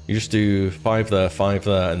 You just do 5 there,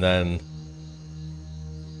 and then...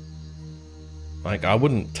 Like, I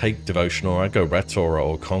wouldn't take Devotional, I'd go Rhetor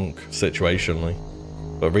or Conk situationally.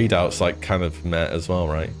 But Readout's like kind of meh as well,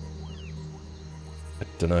 right? I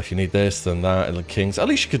don't know if you need this, then that, and the Kings. At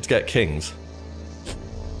least you could get Kings.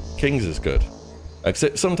 Kings is good.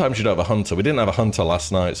 Except sometimes you don't have a Hunter. We didn't have a Hunter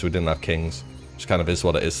last night, so we didn't have Kings. Which kind of is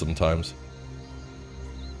what it is sometimes.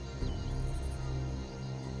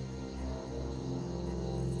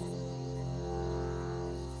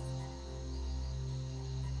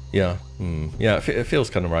 Yeah, yeah, it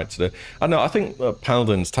feels kind of right to do. I know, I think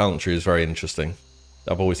Paladin's talent tree is very interesting.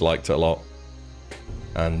 I've always liked it a lot.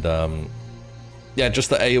 And, yeah,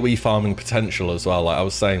 just the AoE farming potential as well. Like I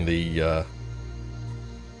was saying, the...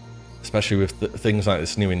 especially with things like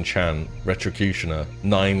this new enchant, Retrocutioner,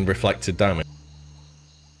 9 reflected damage.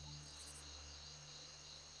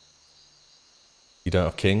 You don't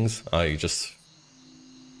have Kings? Oh, you just...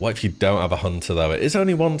 What if you don't have a Hunter, though? It is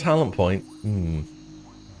only 1 talent point.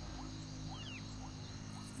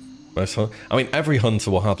 I mean, every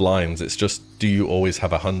Hunter will have lines. It's just, do you always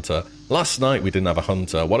have a Hunter? Last night we didn't have a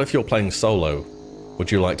Hunter. What if you're playing solo? Would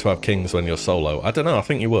you like to have Kings when you're solo? I don't know, I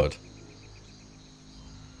think you would.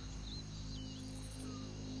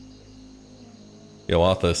 Yo,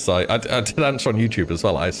 Arthur, so I did answer on YouTube as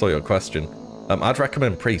well. I saw your question. I'd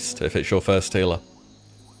recommend Priest if it's your first healer.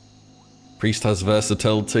 Priest has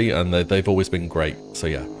versatility and they've always been great. So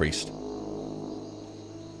yeah, Priest.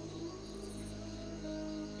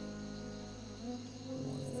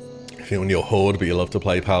 If you're on your Horde but you love to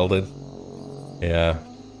play Paladin. Yeah.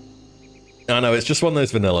 I know, it's just one of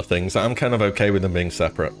those vanilla things. I'm kind of okay with them being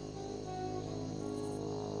separate.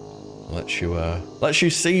 Lets you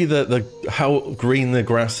see how green the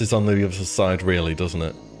grass is on the other side, really, doesn't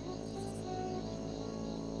it?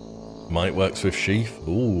 Might works with Sheath.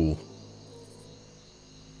 Ooh.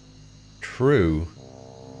 True.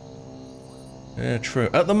 Yeah, true.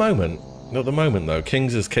 At the moment though,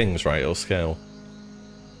 Kings is Kings, right? It'll scale.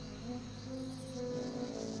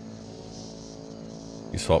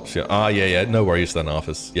 He swaps, yeah. Ah, yeah. No worries then,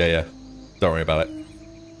 Arthas. Yeah. Don't worry about it.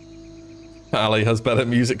 Ali has better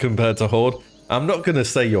music compared to Horde. I'm not going to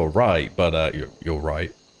say you're right, but you're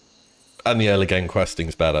right. And the early game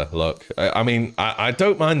questing's better. Look, I mean, I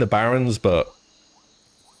don't mind the Barons, but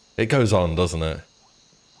it goes on, doesn't it?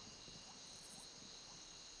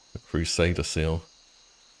 The Crusader seal.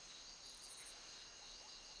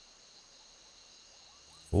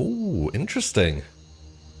 Ooh, interesting.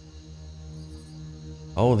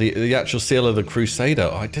 Oh, the actual seal of the Crusader.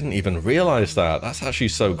 Oh, I didn't even realize that. That's actually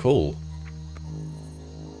so cool.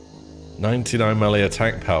 99 melee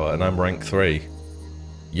attack power, and I'm rank 3.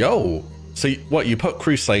 Yo! So, what, you put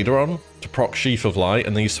Crusader on to proc Sheath of Light,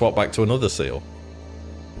 and then you swap back to another seal?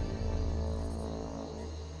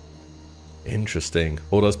 Interesting.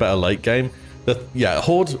 Horde does better late game. Yeah,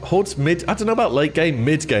 Horde's mid... I don't know about late game.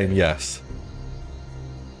 Mid game, yes.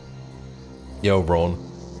 Yo, Ron.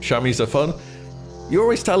 Chamois are fun. You're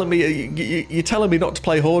always telling me... You're telling me not to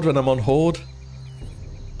play Horde when I'm on Horde.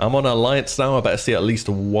 I'm on Alliance now. I better see at least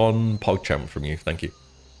one PogChamp from you. Thank you.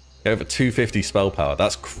 Over 250 spell power.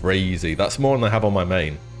 That's crazy. That's more than I have on my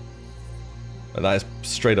main. That is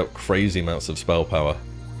straight up crazy amounts of spell power.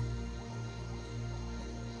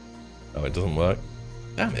 Oh, it doesn't work?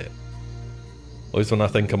 Damn it. Always when I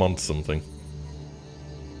think I'm onto something.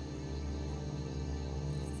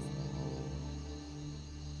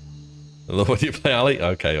 I love when you play Ali.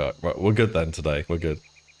 Okay, right, we're good then today. We're good.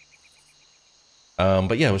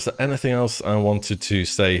 But yeah, was there anything else I wanted to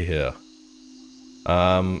say here?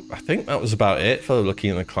 I think that was about it for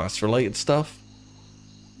looking at the class-related stuff.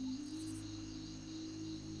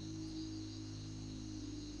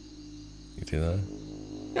 You do that?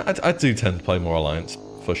 Yeah, I do tend to play more Alliance,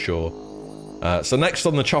 for sure. So next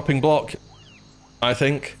on the chopping block, I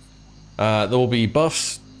think, there will be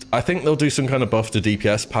buffs. I think they'll do some kind of buff to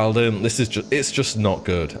DPS Paladin. This is just, it's just not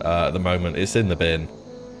good at the moment. It's in the bin.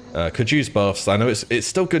 Could use buffs. I know it's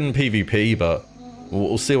still good in PvP, but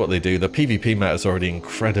we'll see what they do. The PvP meta is already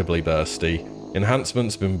incredibly bursty.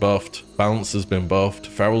 Enhancement's been buffed. Bounce has been buffed.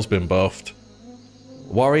 Feral's been buffed.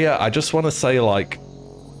 Warrior, I just want to say, like,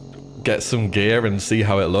 get some gear and see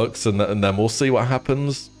how it looks, and then we'll see what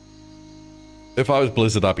happens. If I was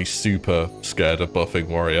Blizzard, I'd be super scared of buffing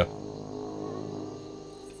Warrior.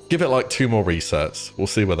 Give it like 2 more resets. We'll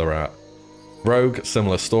see where they're at. Rogue,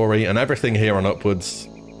 similar story, and everything here on upwards.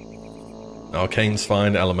 Arcane's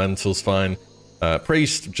fine, Elemental's fine.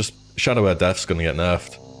 Priest, just Shadow Air Death's gonna get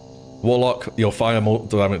nerfed. Warlock, your fire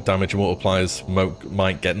damage multipliers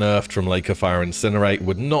might get nerfed from Lake of Fire Incinerate.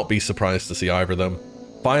 Would not be surprised to see either of them.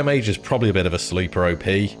 Fire Mage is probably a bit of a sleeper OP.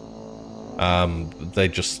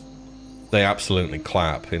 They absolutely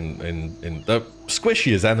clap in they're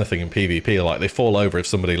squishy as anything in PvP. Like, they fall over if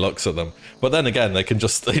somebody looks at them. But then again, they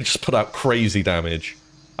just put out crazy damage.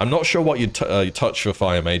 I'm not sure what you'd touch for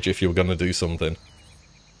Fire Mage if you were going to do something.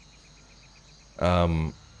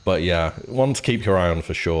 But yeah, one to keep your eye on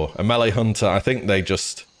for sure. A Melee Hunter, I think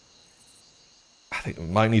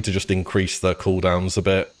might need to just increase their cooldowns a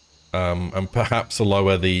bit. And perhaps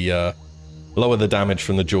lower the damage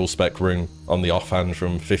from the dual spec rune on the offhand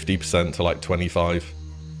from 50% to like 25.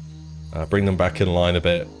 Bring them back in line a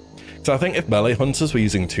bit. So I think if melee hunters were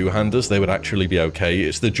using two-handers, they would actually be okay.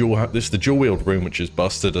 It's the dual wield rune which is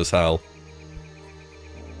busted as hell.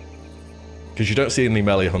 Because you don't see any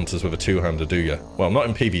melee hunters with a two-hander, do you? Well, not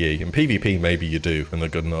in PvE. In PvP, maybe you do, and they're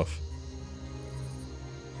good enough.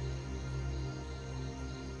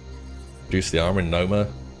 Reduce the armor in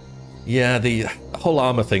Noma. Yeah, the whole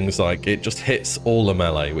armor thing's like, it just hits all the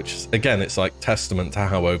melee, which is, again, it's like testament to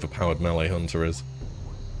how overpowered melee hunter is.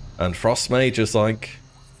 And Frost Mage is like...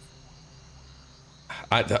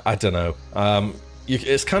 I don't know.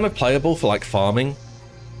 It's kind of playable for like farming.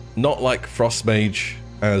 Not like Frost Mage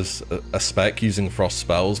as a spec using frost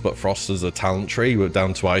spells, but Frost as a talent tree with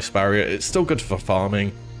down to Ice Barrier. It's still good for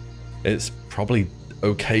farming. It's probably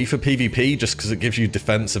okay for PvP just because it gives you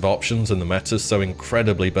defensive options and the meta's so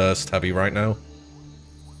incredibly burst heavy right now.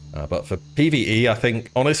 But for PvE, I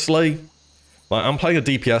think, honestly, like I'm playing a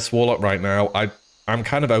DPS Warlock right now. I'm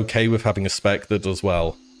kind of okay with having a spec that does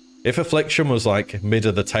well. If Affliction was like mid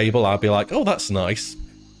of the table, I'd be like, oh, that's nice.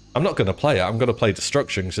 I'm not going to play it. I'm going to play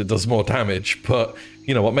Destruction because it does more damage. But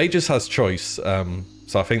you know what? Mages has choice. So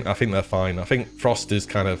I think they're fine. I think Frost is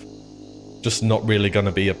kind of just not really going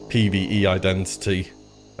to be a PvE identity,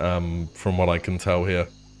 from what I can tell here.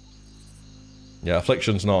 Yeah,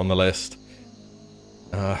 Affliction's not on the list.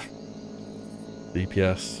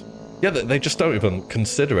 DPS. Yeah, they just don't even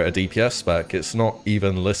consider it a DPS spec. It's not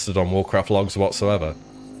even listed on Warcraft logs whatsoever.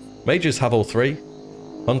 Mages have all three.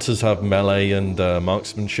 Hunters have melee and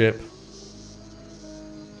marksmanship.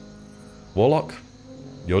 Warlock?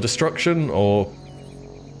 Your Destruction, or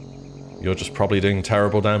you're just probably doing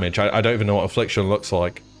terrible damage. I don't even know what Affliction looks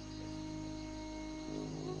like.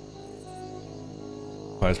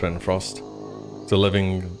 Fire Spent and Frost. It's a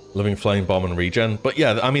living flame bomb and regen. But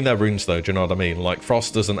yeah, I mean, they're runes though, do you know what I mean? Like,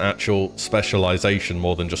 Frost is an actual specialization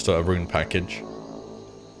more than just a rune package.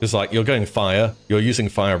 It's like, you're going fire, you're using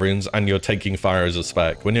fire runes, and you're taking fire as a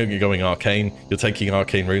spec. When you're going arcane, you're taking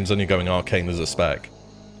arcane runes, and you're going arcane as a spec.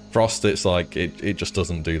 Frost, it's like, it just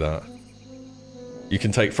doesn't do that. You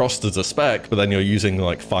can take Frost as a spec, but then you're using,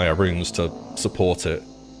 like, fire runes to support it.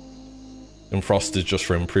 And Frost is just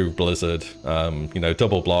for improved Blizzard. You know,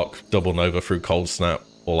 double block, double Nova through Cold Snap,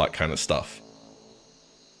 all that kind of stuff.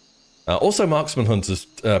 Also, Marksman Hunter's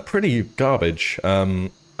pretty garbage.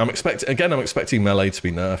 I'm expecting melee to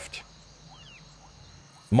be nerfed.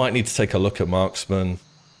 Might need to take a look at Marksman.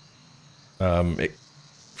 I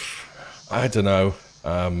don't know.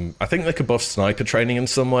 I think they could buff sniper training in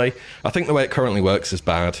some way. I think the way it currently works is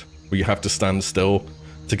bad, where you have to stand still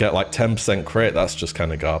to get like 10% crit. That's just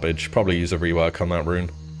kind of garbage. Probably use a rework on that rune.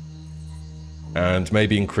 And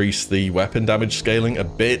maybe increase the weapon damage scaling a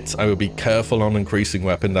bit. I would be careful on increasing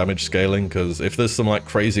weapon damage scaling, because if there's some like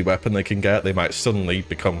crazy weapon they can get, they might suddenly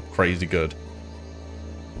become crazy good.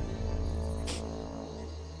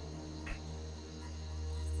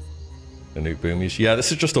 The new boomies. Yeah,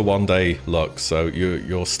 this is just a one-day look, so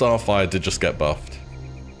your Starfire did just get buffed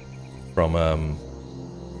from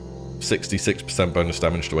 66% bonus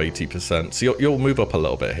damage to 80%. So you'll move up a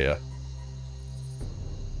little bit here.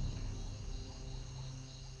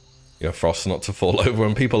 Your Frost not to fall over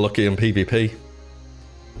when people look in PvP.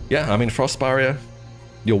 Yeah, I mean, Frost Barrier,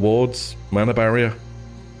 your wards, Mana Barrier,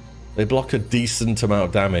 they block a decent amount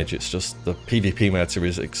of damage. It's just the PvP meta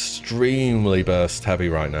is extremely burst heavy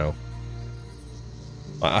right now.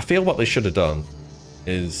 I feel what they should have done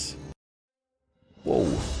is...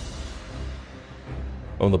 Whoa.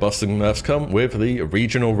 Oh, the busting nerfs come with the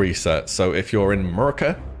regional reset. So if you're in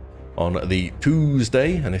America on the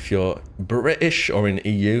Tuesday, and if you're British or in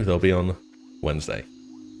EU, they'll be on Wednesday.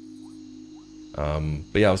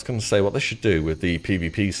 But yeah, I was going to say what they should do with the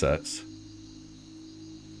PvP sets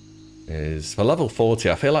is for level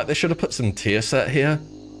 40, I feel like they should have put some tier set here.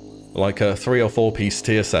 Like a 3 or 4 piece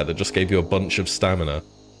tier set that just gave you a bunch of stamina.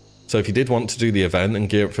 So if you did want to do the event and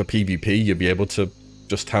gear up for PvP, you'd be able to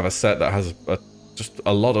just have a set that has just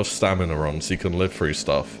a lot of stamina on, so you can live through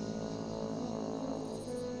stuff.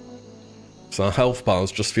 So our health bars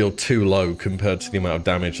just feel too low compared to the amount of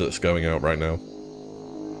damage that's going out right now.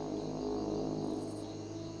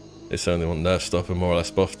 They certainly want nerf stuff and more or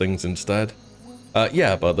less buff things instead.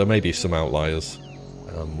 Yeah, but there may be some outliers,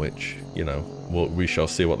 which, you know, we shall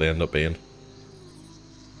see what they end up being.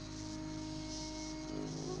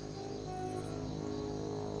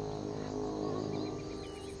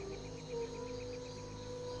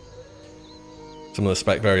 Some of the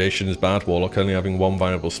spec variation is bad. Warlock only having one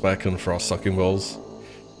viable spec and Frost sucking rolls.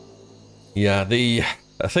 Yeah, the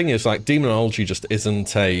thing is, like, Demonology just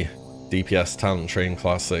isn't a DPS talent tree in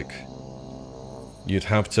Classic. You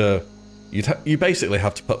basically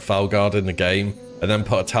have to put Felguard in the game, and then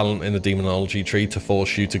put a talent in the Demonology tree to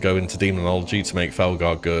force you to go into Demonology to make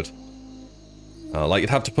Felguard good. Like, you'd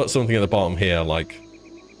have to put something at the bottom here, like,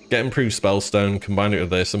 get improved Spellstone, combine it with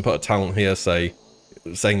this, and put a talent here,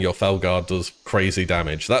 saying your Felguard does crazy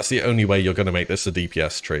damage. That's the only way you're going to make this a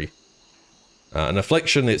DPS tree. An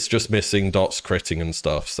Affliction, it's just missing dots, critting and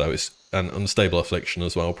stuff, so it's an unstable Affliction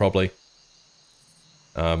as well, probably.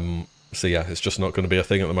 So yeah, it's just not going to be a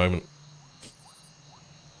thing at the moment.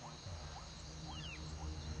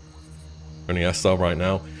 Only SR right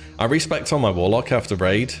now. I respect on my Warlock after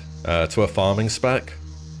raid to a farming spec.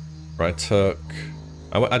 Where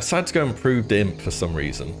I decided to go improved Imp for some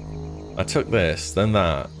reason. I took this, then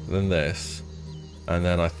that, then this, and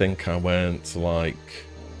then I think I went like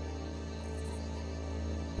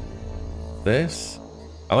this.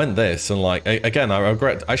 I went this, and like again, I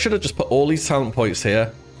regret. I should have just put all these talent points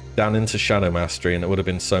here down into Shadow Mastery, and it would have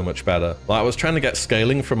been so much better. Like, I was trying to get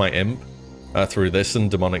scaling for my Imp through this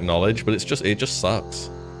and Demonic Knowledge, but it just sucks.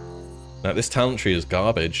 Like, this talent tree is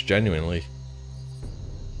garbage, genuinely.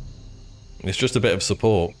 It's just a bit of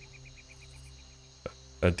support.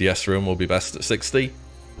 A DS Ruin will be best at 60.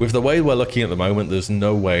 With the way we're looking at the moment, there's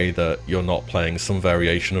no way that you're not playing some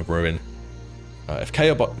variation of Ruin. If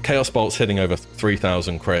Chaos Bolt's hitting over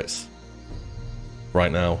 3,000 crits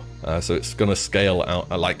right now, so it's going to scale out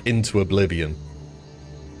like into oblivion.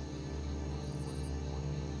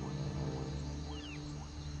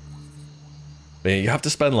 But you have to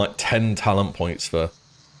spend like 10 talent points for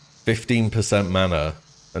 15% mana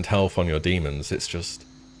and health on your demons. It's just...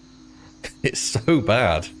 it's so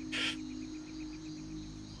bad.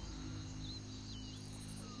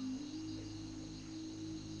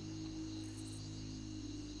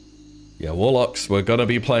 Yeah, Warlocks, we're gonna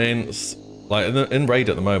be playing... like, in Raid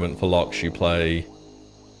at the moment, for Locks, you play...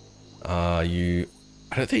 I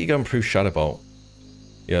don't think you go improve Shadow Bolt.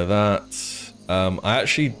 Yeah, that... I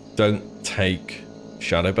actually don't take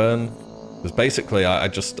Shadowburn. Because basically, I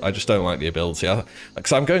just don't like the ability.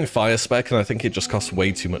 Because I'm going Fire Spec, and I think it just costs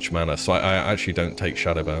way too much mana, so I actually don't take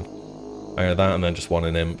Shadowburn. I go that, and then just one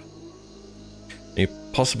in Imp. You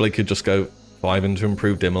possibly could just go 5 into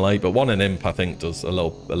improved immolate, but 1 in imp I think does a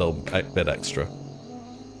little bit extra.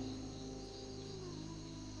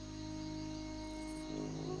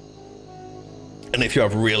 And if you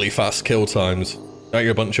have really fast kill times, like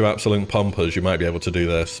you're a bunch of absolute pumpers, you might be able to do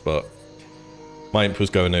this, but my imp was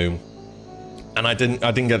Gonum. And I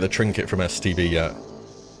didn't get the trinket from STB yet.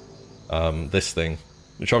 This thing.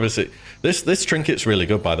 Which obviously, this trinket's really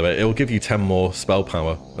good, by the way. It will give you 10 more spell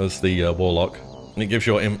power as the warlock. And it gives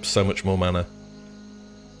your imp so much more mana.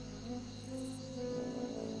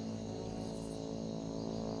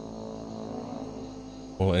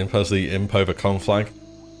 Well, imp has the imp over conflag.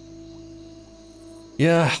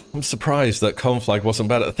 Yeah, I'm surprised that conflag wasn't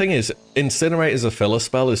better. The thing is, Incinerate as a filler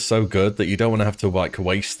spell is so good that you don't want to have to like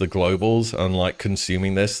waste the globals and like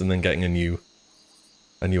consuming this and then getting a new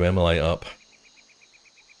immolate up.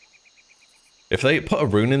 If they put a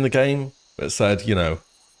rune in the game that said, you know,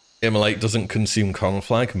 immolate doesn't consume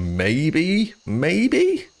conflag, maybe?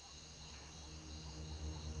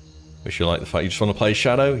 Wish you like the fact you just want to play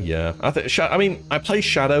Shadow? Yeah. I mean, I play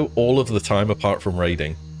Shadow all of the time apart from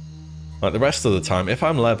raiding. Like the rest of the time, if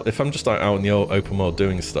I'm just like out in the open world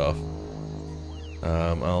doing stuff,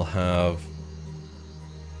 I'll have.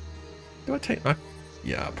 Do I take?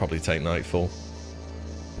 Yeah, I'll probably take Nightfall.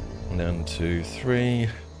 1, 2, 3,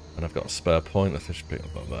 and I've got a spare point. I think I should pick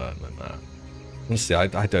up that and then that. Honestly, I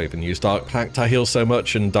don't even use Dark Pact. I heal so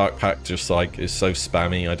much, and Dark Pact just like is so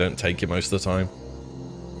spammy. I don't take it most of the time.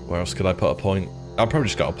 Where else could I put a point? I've probably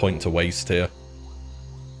just got a point to waste here.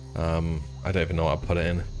 I don't even know what I'd put it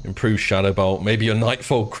in. Improve Shadow Bolt. Maybe your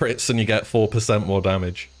Nightfall crits and you get 4% more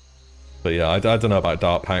damage. But yeah, I don't know about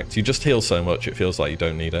Dark Pact. You just heal so much, it feels like you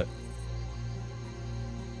don't need it.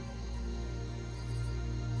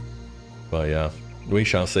 But yeah, we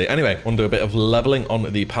shall see. Anyway, I want to do a bit of leveling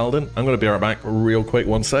on the Paladin. I'm going to be right back real quick,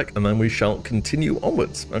 1 sec, and then we shall continue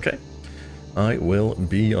onwards, okay? I will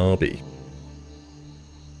BRB.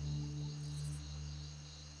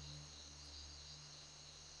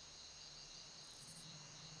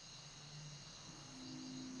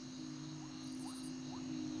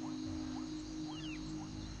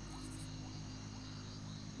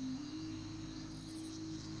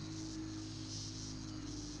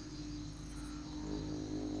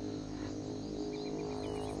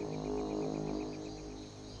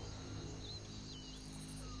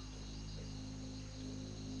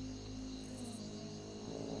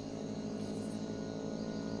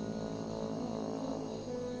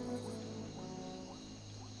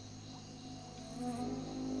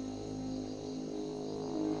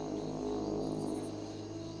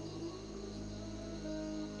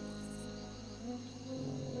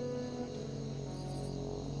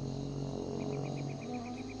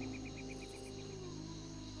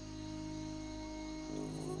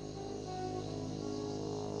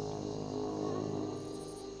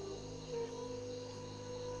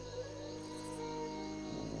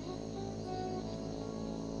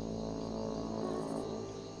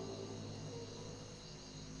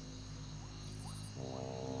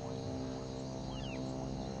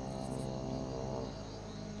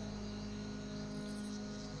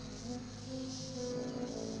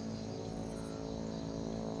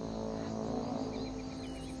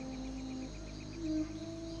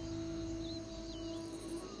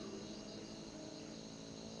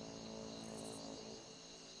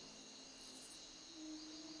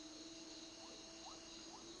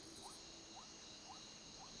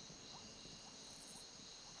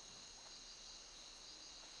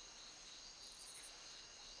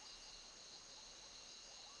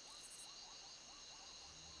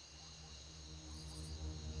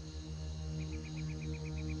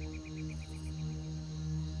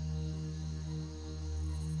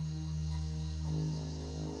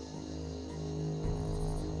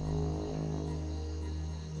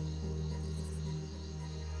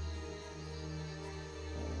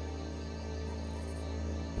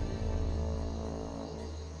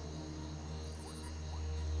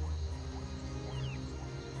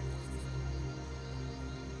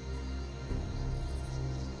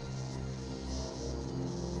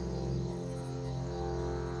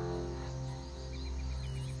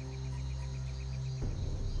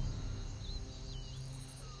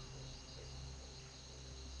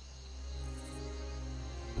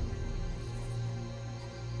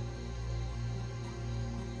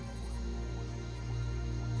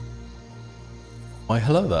 Why,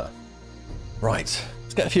 hello there. Right,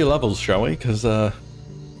 let's get a few levels, shall we? Because, as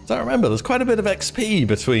I remember, there's quite a bit of XP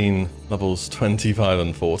between levels 25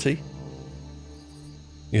 and 40.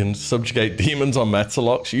 You can subjugate demons on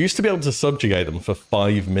Metalocks. You used to be able to subjugate them for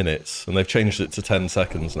 5 minutes, and they've changed it to 10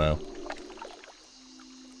 seconds now.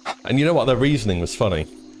 And you know what? Their reasoning was funny.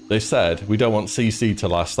 They said, we don't want CC to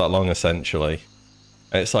last that long, essentially.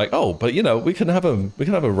 And it's like, oh, but you know, we can have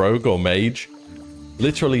a rogue or mage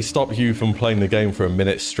literally stop you from playing the game for a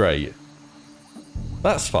minute straight.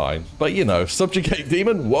 That's fine. But you know, subjugate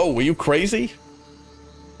demon? Whoa, were you crazy?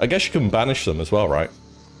 I guess you can banish them as well, right?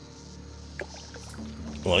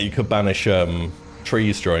 Well, you could banish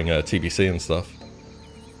trees during TBC and stuff.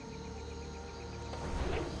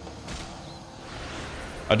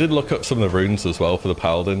 I did look up some of the runes as well for the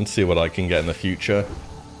paladin, see what I can get in the future.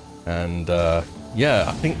 And yeah,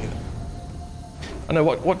 I think... I know,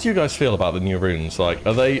 what do you guys feel about the new runes? Like,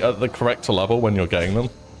 are they at the correct level when you're getting them?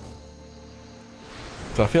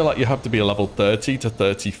 So I feel like you have to be a level 30 to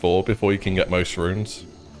 34 before you can get most runes.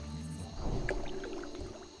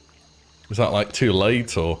 Is that like too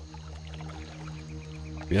late, or...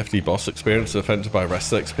 The FD boss experience affected by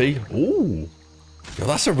rest XP? Ooh! Yo,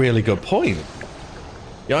 that's a really good point.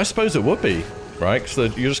 Yeah, I suppose it would be, right?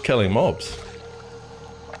 Because you're just killing mobs.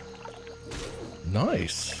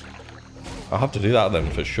 Nice. I'll have to do that then,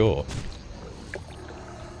 for sure.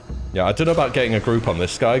 Yeah, I don't know about getting a group on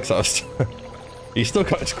this guy, because I was... He's still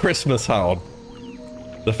got his Christmas hound.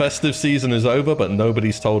 The festive season is over, but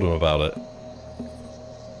nobody's told him about it.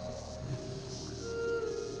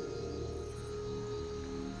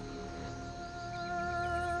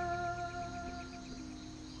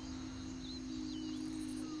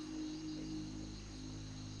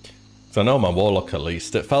 So I know my Warlock, at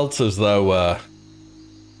least. It felt as though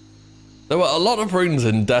there were a lot of runes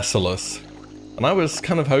in Desolus. And I was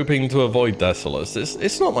kind of hoping to avoid Desolus.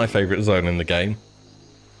 It's not my favourite zone in the game.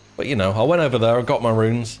 But you know, I went over there, I got my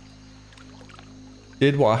runes.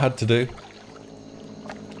 Did what I had to do.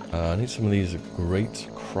 I need some of these great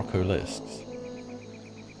crocolisks.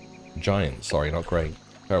 Giant, sorry, not great.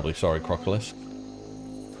 Terribly sorry, crocolisks.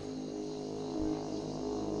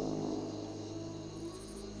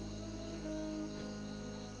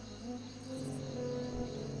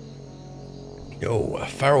 Yo, a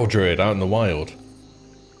feral druid out in the wild.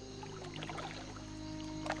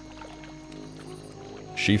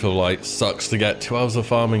 Sheaf of Light sucks to get 2 hours of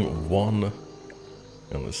farming, 1... And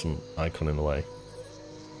there's some icon in the way.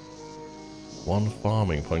 1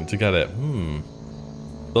 farming point to get it.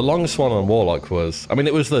 The longest one on Warlock was... I mean,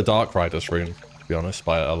 it was the Dark Riders rune, to be honest,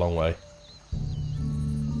 by a long way.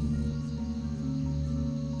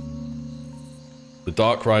 The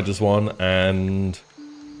Dark Riders one, and...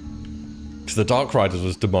 Because the Dark Riders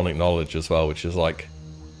was Demonic Knowledge as well, which is like...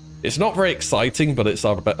 It's not very exciting, but it's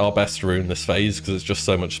our best rune this phase, because it's just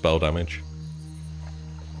so much spell damage.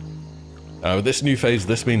 With this new phase,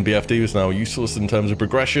 this mean BFD is now useless in terms of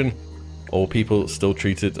progression, or people still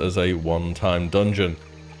treat it as a one-time dungeon.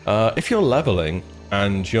 If you're leveling,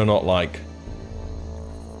 and you're not like...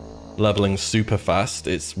 leveling super fast,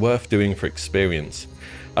 it's worth doing for experience.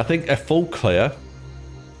 I think a full clear...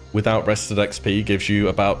 without rested XP gives you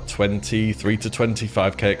about 23 to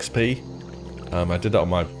 25k XP. I did that on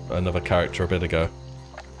my another character a bit ago.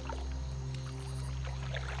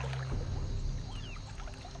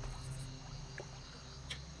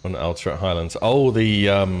 On Alterate Highlands. Oh, the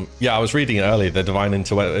yeah, I was reading it earlier. The Divine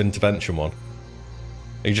Intervention one.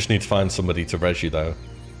 You just need to find somebody to res you though.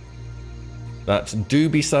 That do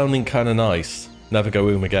be sounding kind of nice. Never go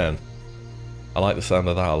again. I like the sound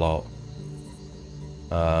of that a lot.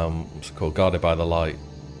 What's it called? Guarded by the Light.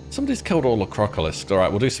 Somebody's killed all the crocolisks.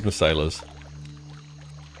 Alright, we'll do some sailors.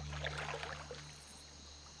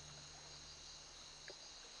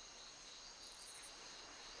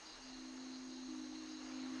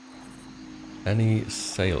 Any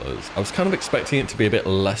sailors? I was kind of expecting it to be a bit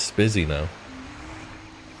less busy now.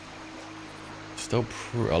 Still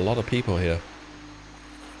a lot of people here.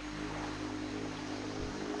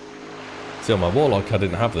 See, on my Warlock, I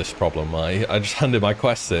didn't have this problem. I just handed my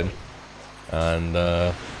quests in, and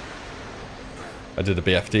I did a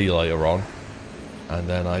BFD later on, and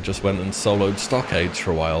then I just went and soloed Stockades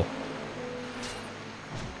for a while.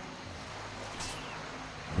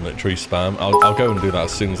 Literally spam. I'll go and do that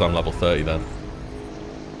as soon as I'm level 30 then.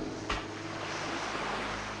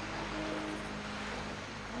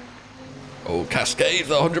 Oh, Cascade,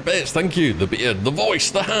 the 100 bits, thank you. The beard, the voice,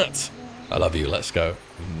 the hat. I love you, let's go.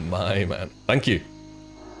 My man. Thank you.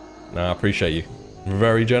 No, I appreciate you.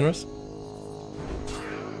 Very generous.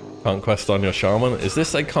 Can't quest on your shaman. Is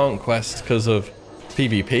this a can't quest because of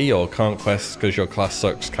PvP or can't quest because your class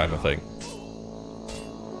sucks kind of thing?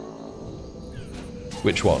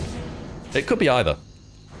 Which one? It could be either.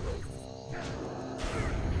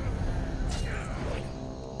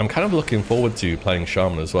 I'm kind of looking forward to playing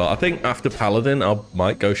Shaman as well. I think after Paladin, I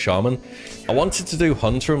might go Shaman. I wanted to do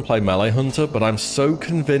Hunter and play Melee Hunter, but I'm so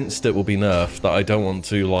convinced it will be nerfed that I don't want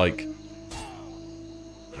to, like...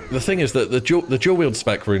 The thing is that the dual wield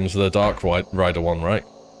spec runes are the Dark Rider one, right?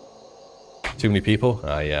 Too many people?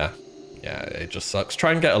 Ah, yeah. Yeah, it just sucks.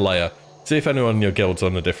 Try and get a layer. See if anyone in your guild's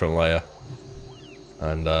on a different layer.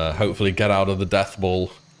 And hopefully get out of the death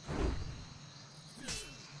ball.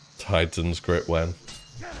 Titan's Grip when?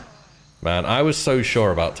 Man, I was so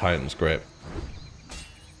sure about Titan's Grip.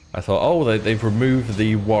 I thought, oh, they've removed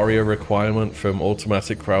the warrior requirement from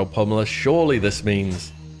automatic crowd pummeler. Surely this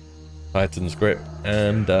means Titan's Grip.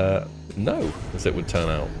 And no, as it would turn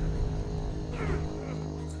out.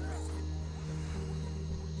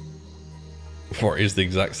 For it is the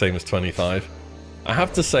exact same as 25. I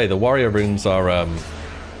have to say, the warrior runes are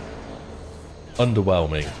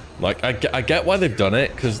underwhelming. Like, I get why they've done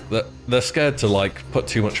it, because they're scared to, like, put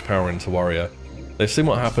too much power into warrior. They've seen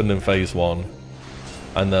what happened in phase 1,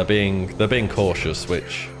 and they're being cautious,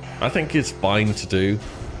 which I think is fine to do.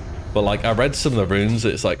 But, like, I read some of the runes,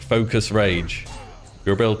 it's like, focus rage.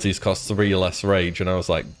 Your abilities cost 3 less rage, and I was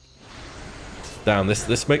like, damn,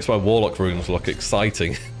 this makes my warlock runes look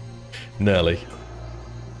exciting. Nearly.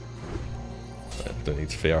 I don't need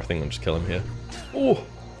to fear, I think I'll just kill him here. Oh!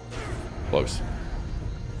 Close.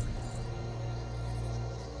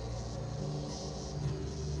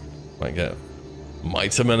 Might get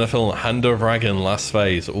Mighty Menethil, Hand of Dragon, last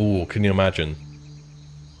phase. Ooh, can you imagine?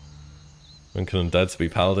 When can undeads be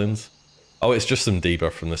paladins? Oh, it's just some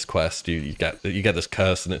debuff from this quest. You get this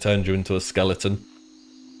curse and it turns you into a skeleton.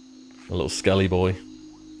 A little skelly boy.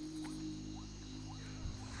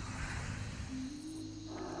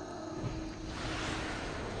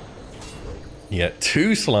 You get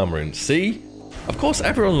 2 slam runes. See? Of course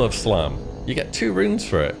everyone loves slam. You get 2 runes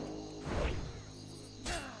for it.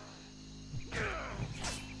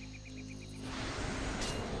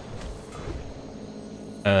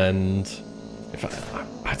 And if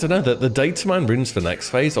I don't know, the data mine runes for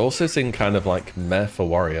next phase also seem kind of like meh for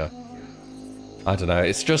warrior. I don't know,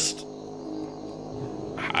 it's just,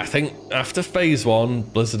 I think after phase 1,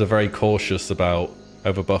 Blizzard are very cautious about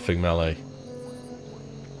overbuffing melee.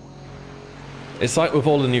 It's like with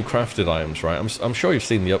all the new crafted items, right? I'm sure you've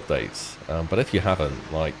seen the updates, but if you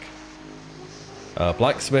haven't, like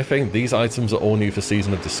blacksmithing, these items are all new for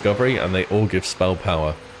Season of Discovery, and they all give spell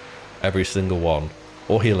power, every single one.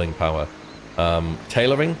 Or healing power.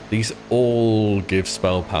 Tailoring, these all give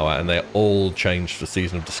spell power, and they're all changed for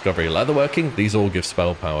Season of Discovery. Leatherworking, these all give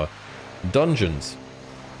spell power. Dungeons.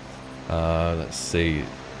 Let's see.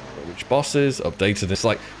 Which bosses? Updated. It's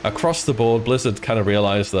like, across the board, Blizzard kind of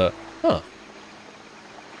realized that, huh,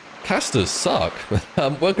 casters suck.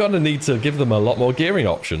 We're going to need to give them a lot more gearing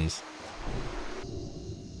options.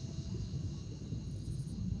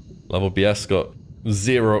 Level BS got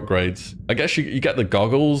 0 upgrades. I guess you get the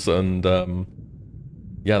goggles and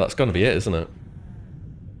yeah, that's gonna be it, isn't it?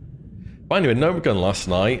 But anyway, Nomagun last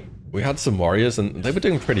night, we had some warriors and they were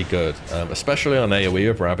doing pretty good, especially on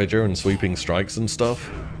AoE of Ravager and sweeping strikes and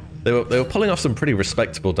stuff. They were pulling off some pretty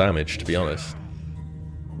respectable damage, to be honest.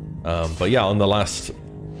 But yeah, on the last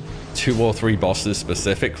 2 or 3 bosses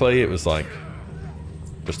specifically, it was like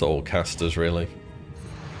just all casters really.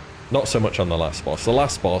 Not so much on the last boss. The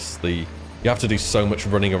last boss, you have to do so much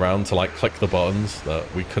running around to like click the buttons that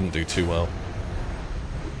we couldn't do too well.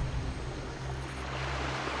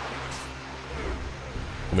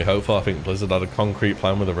 Can we hopeful? I think Blizzard had a concrete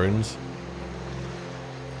plan with the runes.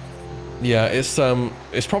 Yeah,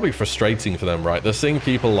 it's probably frustrating for them, right? They're seeing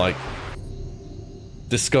people like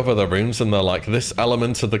discover the runes and they're like, this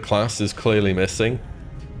element of the class is clearly missing.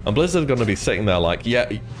 And Blizzard are going to be sitting there like,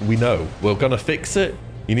 yeah, we know, we're going to fix it.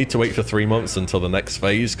 You need to wait for 3 months until the next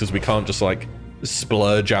phase because we can't just like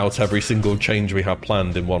splurge out every single change we have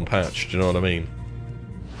planned in one patch. Do you know what I mean?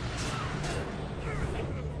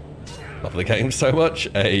 Love the game so much.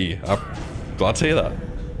 Hey, I'm glad to hear that.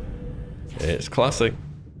 It's classic.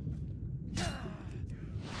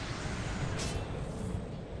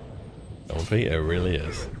 Comfy, it really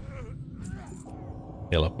is.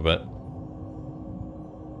 Heal up a bit.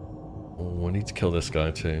 Oh, I need to kill this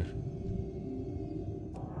guy too.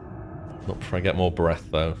 Not before I get more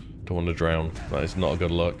breath though. Don't want to drown. That is not a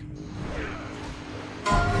good look.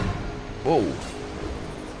 Whoa.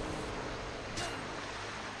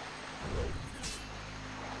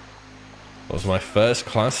 That was my first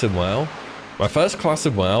class in WoW. My first class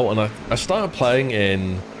in WoW, and I started playing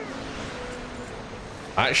in...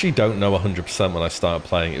 I actually don't know 100% when I started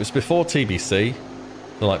playing. It was before TBC.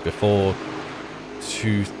 Like before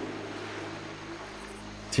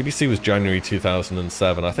TBC was January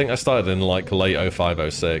 2007. I think I started in like late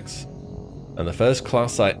 05, 06. And the first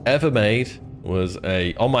class I ever made was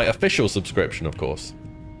on my official subscription, of course.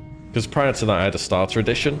 Because prior to that, I had a starter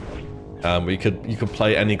edition. Where you could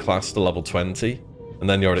play any class to level 20, and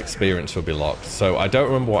then your experience would be locked. So I don't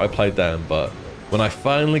remember what I played then, but when I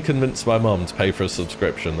finally convinced my mom to pay for a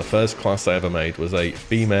subscription, the first class I ever made was a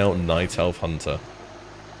female Night Elf Hunter.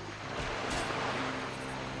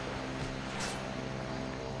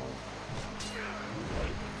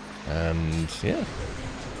 And yeah,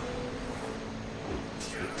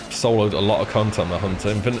 soloed a lot of content on the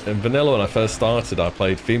Hunter. In vanilla, when I first started, I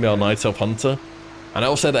played female Night Elf Hunter, and I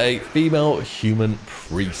also had a female human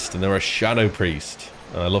priest, and they were a shadow priest.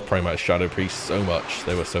 And I love playing my shadow priest so much.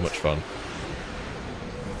 They were so much fun.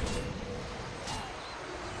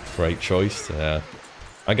 Great choice. Yeah.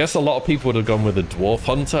 I guess a lot of people would have gone with the dwarf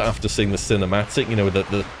hunter after seeing the cinematic, you know, with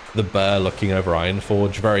the bear looking over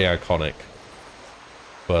Ironforge. Very iconic.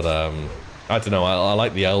 But I don't know, I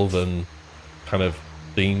like the elven kind of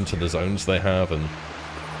theme to the zones they have and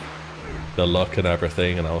the look and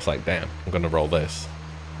everything, and I was like, damn, I'm gonna roll this.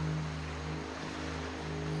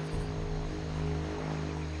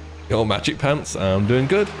 Yo, Magic Pants, I'm doing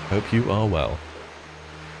good. Hope you are well.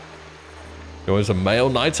 You're always a male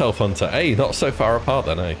Night Elf Hunter. Hey, not so far apart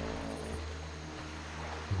then, eh?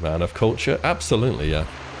 Man of culture? Absolutely, yeah.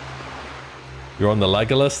 You're on the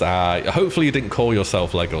Legolas? Hopefully you didn't call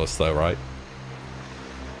yourself Legolas though, right?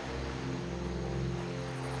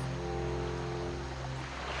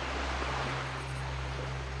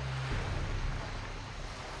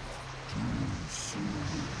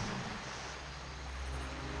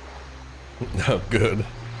 Oh, good.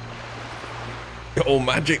 Oh,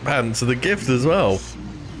 Magic Pants, the gift as well.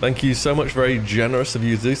 Thank you so much, very generous of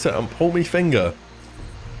you to do so. And pull me finger.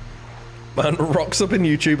 Man rocks up in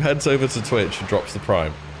YouTube, heads over to Twitch, and drops the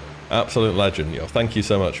Prime. Absolute legend, yo. Thank you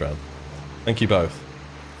so much, man. Thank you both.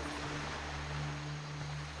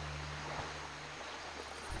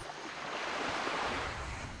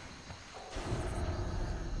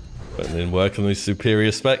 Putting in work on the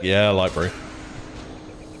superior spec, yeah, library.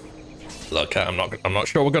 Look, I'm not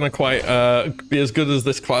sure we're gonna quite be as good as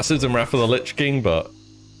this class is in Wrath of the Lich King, but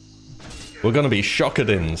we're gonna be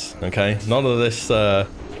shockadins, okay? None of this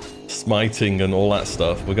smiting and all that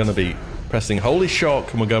stuff. We're gonna be pressing holy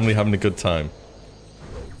shock, and we're gonna be having a good time.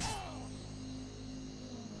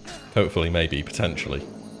 Hopefully, maybe, potentially.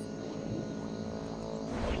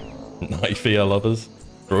 Knifey lovers,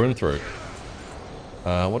 through and through.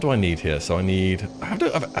 What do I need here? So I need... I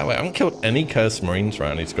haven't killed any Cursed Marines,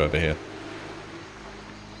 right? I need to go over here.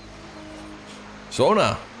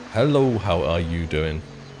 Sona, hello, how are you doing?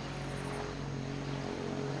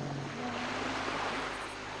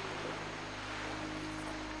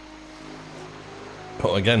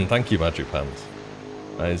 Oh, again, thank you, Magic Pants.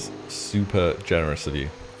 That is super generous of you.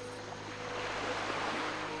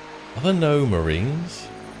 Are there no Marines?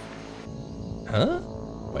 Huh?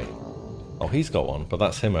 Wait. Oh, he's got one, but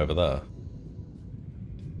that's him over there.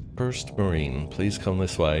 First Marine, please come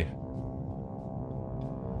this way.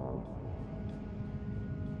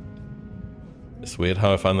 It's weird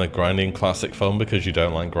how I find the grinding classic fun because you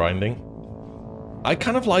don't like grinding. I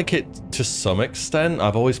kind of like it to some extent.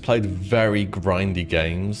 I've always played very grindy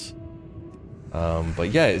games. But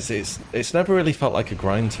yeah, it's never really felt like a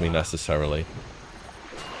grind to me necessarily.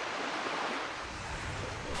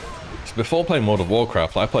 So before playing World of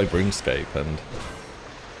Warcraft, I played RuneScape, and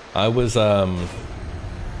I was,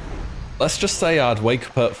 let's just say I'd wake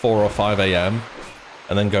up at 4 or 5 AM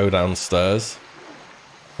and then go downstairs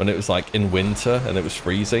when it was like in winter and it was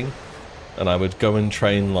freezing, and I would go and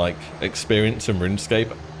train like experience in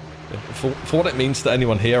RuneScape. For what it means to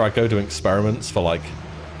anyone here, I go to experiments for like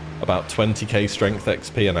about 20k strength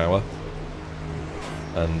XP an hour,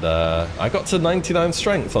 and I got to 99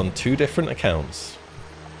 strength on 2 different accounts.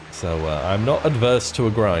 So I'm not adverse to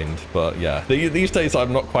a grind, but yeah, these days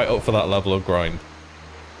I'm not quite up for that level of grind.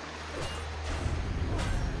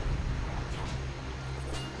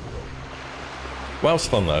 WoW's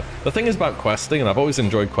fun though. The thing is about questing, and I've always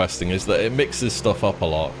enjoyed questing, is that it mixes stuff up a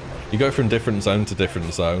lot. You go from different zone to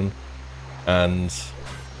different zone, and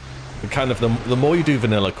kind of the more you do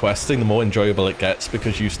vanilla questing, the more enjoyable it gets,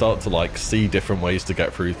 because you start to like see different ways to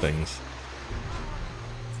get through things.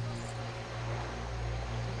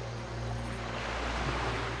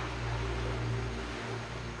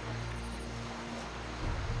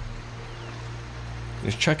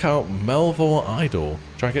 Just check out Melvor Idol.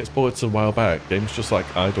 Try to get sports a while back. Game's just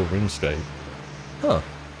like Idol RuneScape. Huh.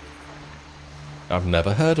 I've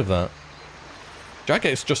never heard of that.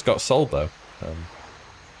 Jacket's just got sold though.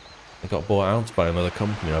 It got bought out by another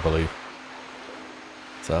company, I believe.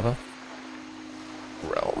 Server.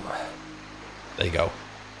 Realm. There you go.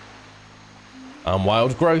 And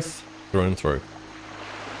wild growth through and through.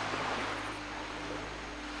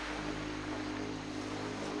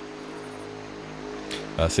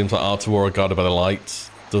 Seems like Art of War, guarded by the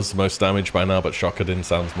lights, does the most damage by now, but Shockadin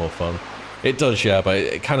sounds more fun. It does, yeah, but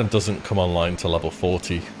it kind of doesn't come online to level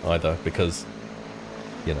 40 either, because,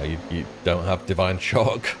 you know, you don't have Divine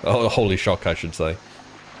Shock. Oh, Holy Shock, I should say.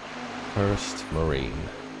 First Marine.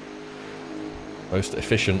 Most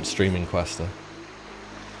efficient streaming quester.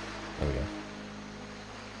 There we go.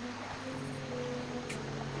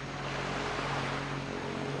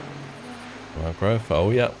 Wild growth,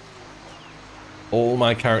 oh yeah. All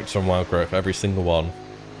my characters on wild growth, every single one.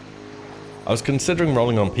 I was considering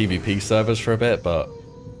rolling on PvP servers for a bit, but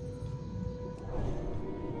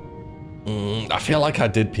I feel like I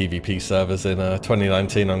did PvP servers in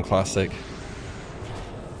 2019 on Classic.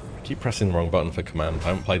 I keep pressing the wrong button for command. I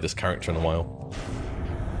haven't played this character in a while.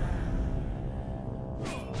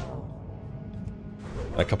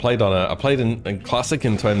 Like I played in Classic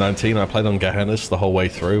in 2019. I played on Gehenna's the whole way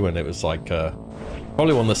through, and it was like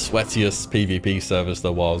probably one of the sweatiest PvP servers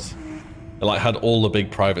there was. It like had all the big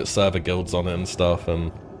private server guilds on it and stuff,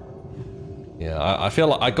 and yeah, I feel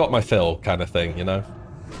like I got my fill kind of thing, you know?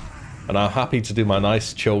 And I'm happy to do my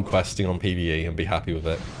nice chill questing on PvE and be happy with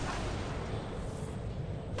it.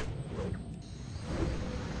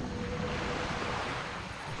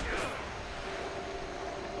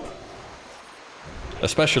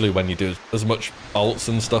 Especially when you do as much alts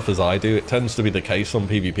and stuff as I do, it tends to be the case on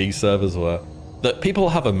PvP servers where that people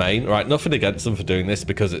have a main, right? Nothing against them for doing this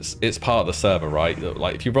because it's part of the server, right?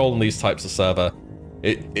 Like if you roll on these types of server,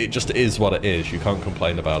 it just is what it is. You can't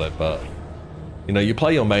complain about it, but you know, you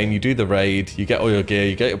play your main, you do the raid, you get all your gear,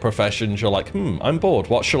 you get your professions, you're like, I'm bored,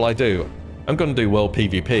 what shall I do? I'm gonna do world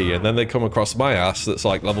PvP, and then they come across my ass that's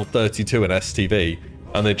like level 32 in STV,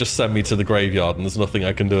 and they just send me to the graveyard and there's nothing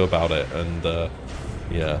I can do about it, and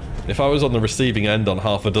yeah. If I was on the receiving end on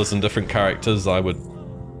half a dozen different characters,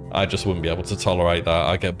 I just wouldn't be able to tolerate that.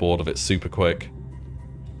 I get bored of it super quick.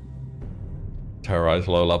 Terrorize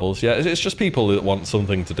low levels. Yeah, it's just people that want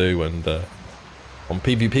something to do, and on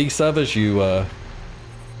PvP servers, you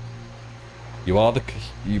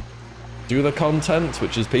do the content,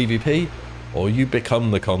 which is PvP, or you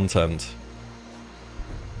become the content.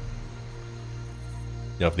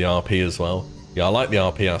 You have the RP as well. Yeah, I like the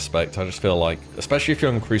RP aspect. I just feel like, especially if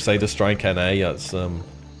you're on Crusader Strike NA, that's a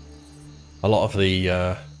lot of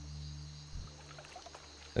the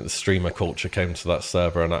streamer culture came to that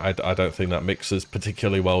server, and I don't think that mixes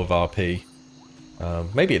particularly well with RP.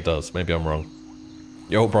 Maybe it does. Maybe I'm wrong.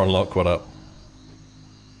 Yo, Bronlock, what up?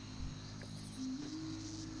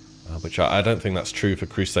 Which I don't think that's true for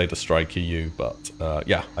Crusader Strike EU, but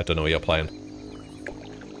yeah, I don't know what you're playing.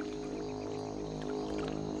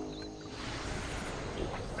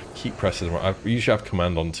 Keep pressing. I usually have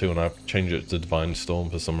command on too, and I've changed it to Divine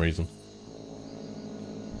Storm for some reason.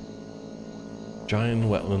 Giant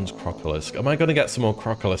wetlands crocolisk. Am I going to get some more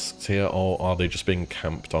crocolisks here, or are they just being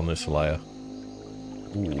camped on this layer?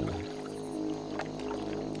 Ooh.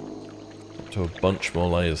 Up to a bunch more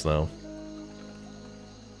layers now.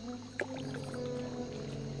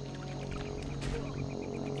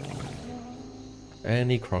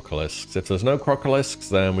 Any crocolisks? If there's no crocolisks,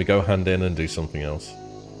 then we go hand in and do something else.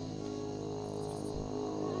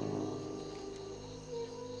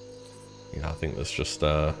 Yeah, I think that's just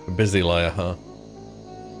a busy layer, huh?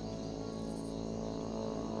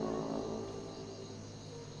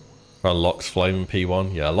 Locks Flame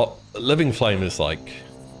P1. Yeah, Living Flame is like...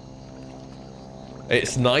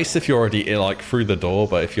 It's nice if you're already like through the door,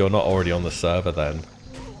 but if you're not already on the server, then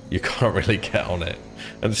you can't really get on it.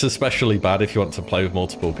 And it's especially bad if you want to play with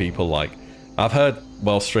multiple people. Like, I've heard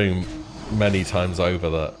while stream many times over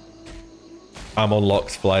that I'm on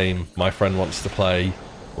Locked Flame, my friend wants to play,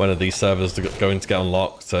 one of these servers are going to get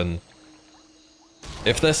unlocked, and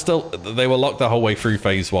if they're still... They were locked the whole way through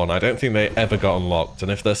phase 1. I don't think they ever got unlocked, and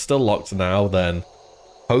if they're still locked now, then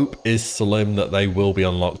hope is slim that they will be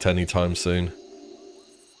unlocked anytime soon.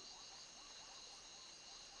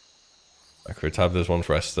 I could have this one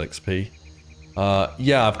for S6P.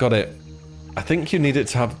 Yeah, I've got it. I think you need it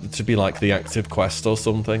to be like the active quest or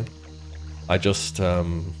something. I just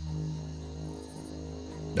kind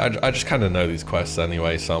of know these quests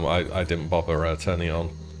anyway, so I didn't bother turning it on.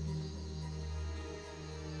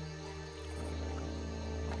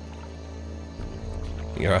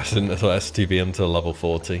 You're asking the STV until level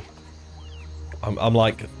 40. I'm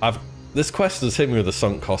like, this quest has hit me with a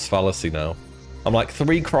sunk cost fallacy now. I'm like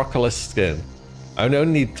 3 Crocolisk skin, I only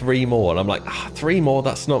need 3 more, and I'm like, 3 more?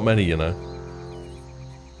 That's not many, you know.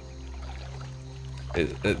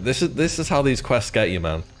 This is how these quests get you,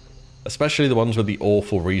 man. Especially the ones with the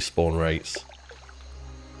awful respawn rates.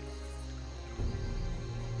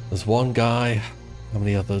 There's one guy. How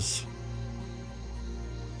many others?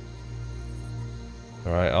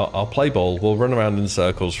 Alright, I'll play ball. We'll run around in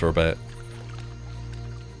circles for a bit.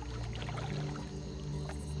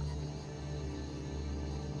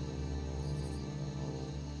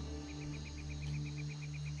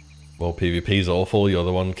 Well, PvP's awful. You're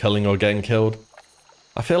the one killing or getting killed.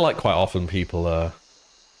 I feel like quite often people have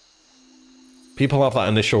that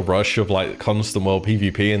initial rush of like constant world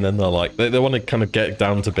PvP, and then they're like, they want to kind of get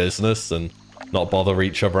down to business and not bother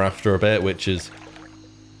each other after a bit, which is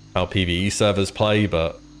how PvE servers play.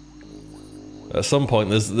 But at some point,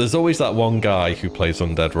 there's always that one guy who plays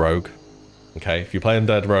Undead Rogue. Okay, if you play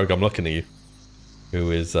Undead Rogue, I'm looking at you.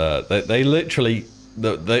 Who is they literally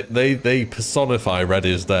they personify Red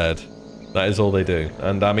is Dead. That is all they do.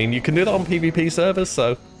 And I mean, you can do that on PvP servers,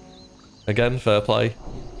 so again, fair play.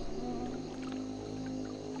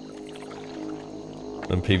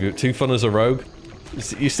 And PvP, too fun as a rogue.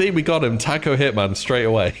 You see, we got him, Taco Hitman, straight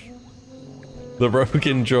away. The rogue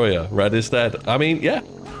enjoyer, Red is Dead. I mean, yeah,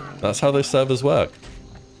 that's how those servers work.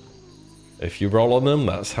 If you roll on them,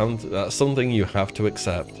 that's something you have to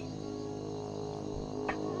accept.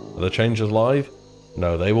 Are the changes live?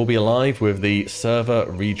 No, they will be live with the server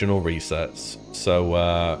regional resets.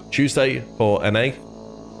 So Tuesday for NA,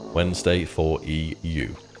 Wednesday for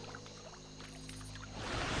EU.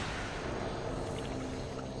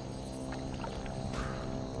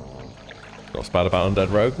 What's bad about Undead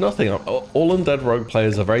Rogue? Nothing. All Undead Rogue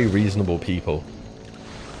players are very reasonable people.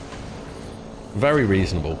 Very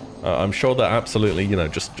reasonable. I'm sure they're absolutely, you know,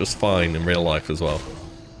 just fine in real life as well.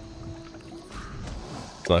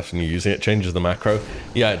 It's nice when you're using it. Changes the macro.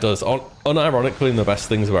 Yeah, it does. Unironically, the best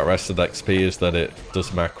things about Rested XP is that it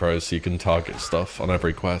does macros, so you can target stuff on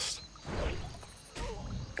every quest.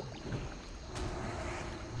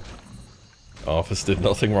 Arthas did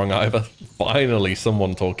nothing wrong either. Finally,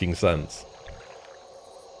 someone talking sense.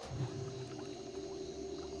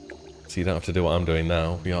 So you don't have to do what I'm doing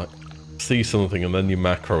now. You like, see something and then you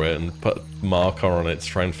macro it and put marker on it to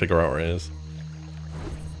try and figure out where it is.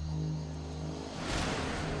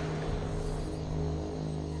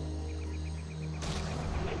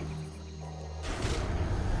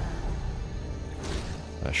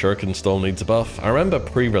 Shuriken Storm needs a buff. I remember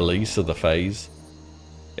pre-release of the phase,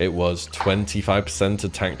 it was 25%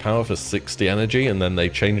 attack power for 60 energy, and then they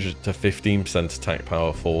changed it to 15% attack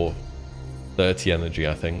power for 30 energy,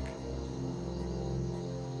 I think.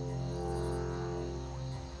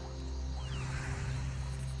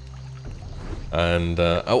 And,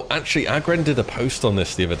 oh, actually, Agren did a post on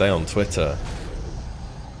this the other day on Twitter.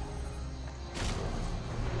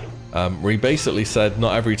 Where he basically said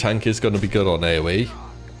not every tank is going to be good on AoE.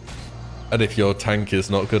 And if your tank is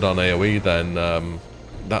not good on AoE, then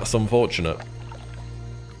that's unfortunate.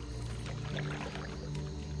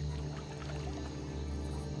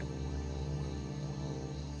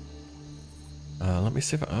 Let me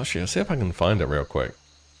see if actually, I'll see if I can find it real quick.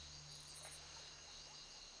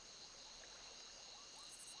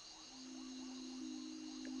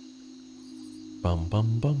 Bum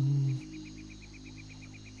bum bum.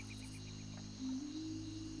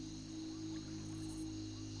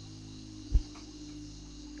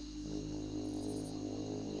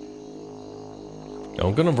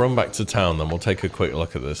 I'm gonna run back to town, then we'll take a quick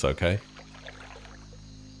look at this, okay?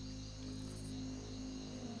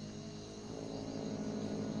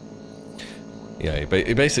 Yeah,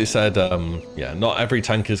 he basically said, yeah, not every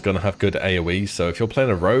tank is gonna have good AoE, so if you're playing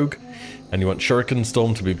a rogue and you want Shuriken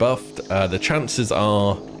Storm to be buffed, the chances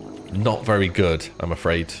are not very good, I'm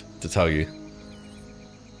afraid to tell you.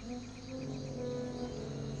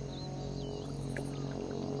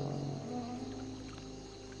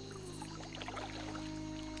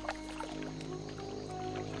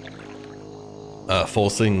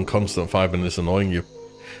 Forcing constant 5 minutes is annoying. You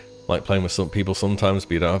like playing with some people sometimes,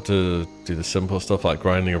 but you don't have to do the simple stuff like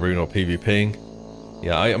grinding a rune or PvPing.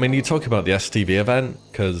 Yeah, I mean, you talk about the STV event,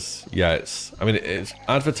 because, yeah, it's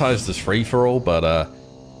advertised as free-for-all, but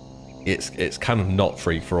it's kind of not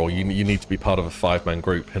free-for-all. You need to be part of a 5-man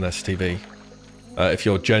group in STV if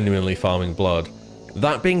you're genuinely farming blood.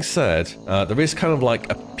 That being said, there is kind of like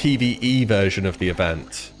a PvE version of the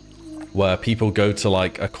event, where people go to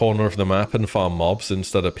like a corner of the map and farm mobs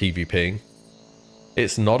instead of PvPing.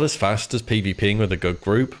 It's not as fast as PvPing with a good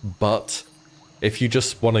group, but if you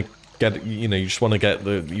just want to get, you know, you just want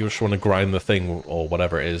to grind the thing or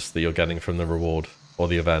whatever it is that you're getting from the reward, or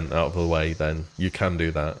the event out of the way, then you can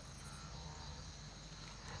do that.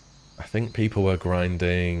 I think people were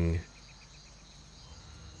grinding...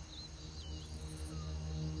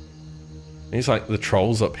 It's like the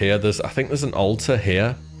trolls up here. I think there's an altar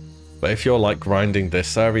here. But if you're like grinding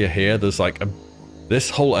this area here, there's like this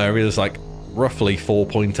whole area is like roughly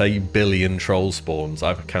 4.8 billion troll spawns.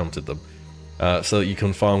 I've counted them. So that you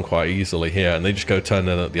can farm quite easily here. And they just go turn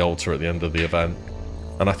in at the altar at the end of the event.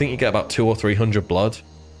 And I think you get about 200 or 300 blood.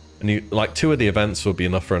 And you like 2 of the events would be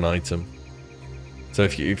enough for an item. So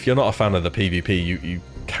if you're not a fan of the PvP, you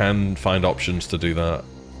can find options to do that.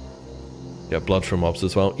 Get blood from mobs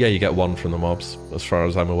as well. Yeah, you get 1 from the mobs, as far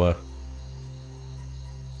as I'm aware.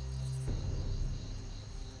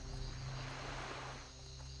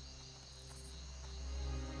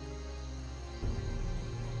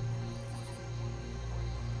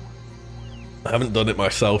 I haven't done it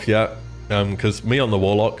myself yet, because me on the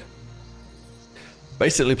Warlock,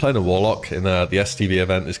 basically playing a Warlock in the STV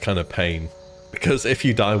event is kind of pain, because if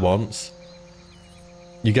you die once,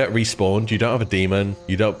 you get respawned, you don't have a demon,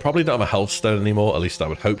 you probably don't have a health stone anymore, at least I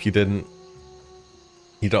would hope you didn't.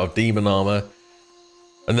 You don't have demon armor,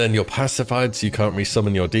 and then you're pacified, so you can't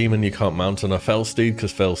resummon your demon, you can't mount on a fell steed,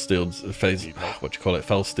 because fell steed's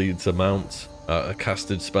a mount, a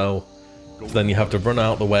casted spell. So then you have to run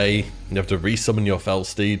out the way, you have to resummon your fell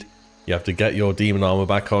steed, you have to get your demon armor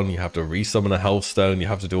back on, you have to resummon a health stone, you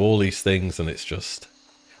have to do all these things, and it's just...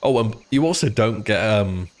 Oh, and you also don't get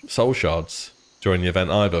soul shards during the event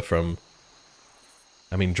either from...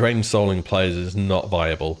 I mean, drain souling players is not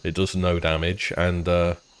viable, it does no damage, and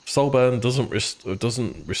soulburn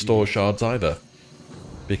doesn't restore shards either,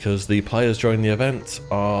 because the players during the event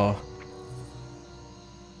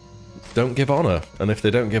don't give honor, and if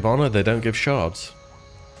they don't give honor, they don't give shards.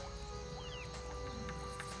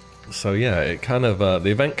 So yeah, it kind of the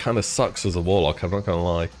event kind of sucks as a warlock. I'm not gonna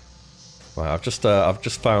lie. Right, I've just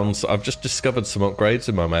discovered some upgrades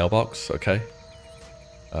in my mailbox. Okay,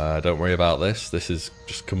 don't worry about this. This is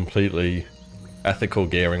just completely ethical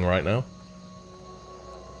gearing right now.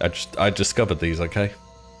 I discovered these. Okay,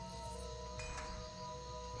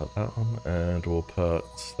 put that on, and we'll put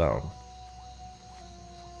that on.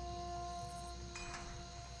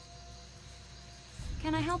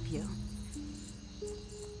 Can I help you?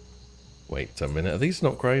 Wait a minute, are these an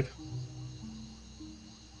upgrade?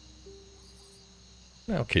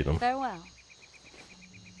 No, I'll keep them. Farewell.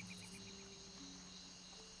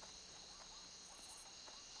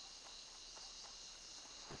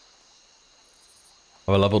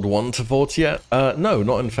 Have I leveled 1 to 40 yet? No,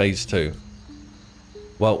 not in phase 2.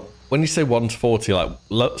 Well, when you say 1 to 40,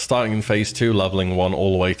 like starting in phase 2, leveling 1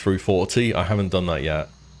 all the way through 40, I haven't done that yet.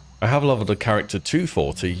 I have leveled a character to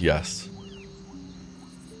 40, yes.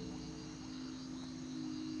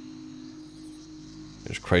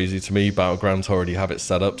 It's crazy to me, Battlegrounds already have it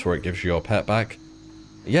set up to where it gives you your pet back.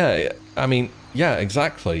 Yeah, I mean, yeah,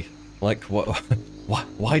 exactly. Like, what?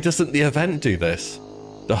 Why doesn't the event do this?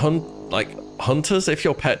 Hunters, if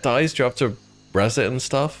your pet dies, do you have to res it and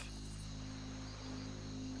stuff?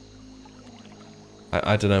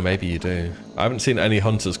 I don't know, maybe you do. I haven't seen any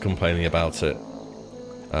hunters complaining about it.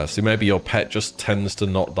 So maybe your pet just tends to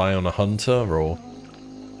not die on a hunter, or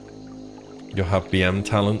you'll have BM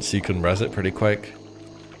talent so you can res it pretty quick.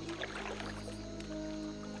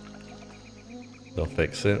 They'll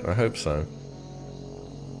fix it, I hope so.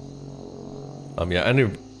 Yeah,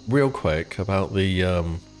 and real quick about the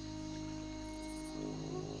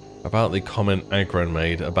comment Agron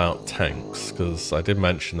made about tanks, because I did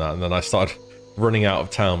mention that and then I started running out of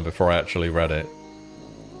town before I actually read it.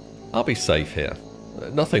 I'll be safe here.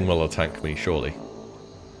 Nothing will attack me, surely.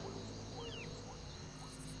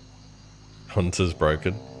 Hunters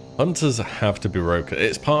broken. Hunters have to be broken.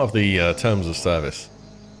 It's part of the terms of service.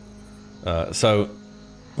 So,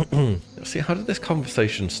 let's see, how did this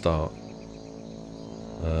conversation start?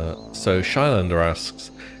 So Shylander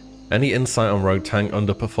asks, any insight on rogue tank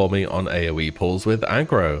underperforming on AoE pulls with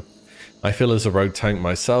aggro? I feel as a rogue tank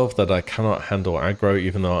myself that I cannot handle aggro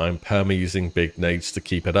even though I'm perma using big nades to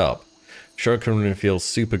keep it up. Shuriken feels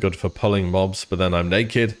super good for pulling mobs, but then I'm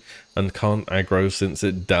naked and can't aggro since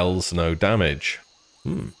it deals no damage.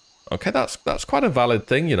 Okay, that's quite a valid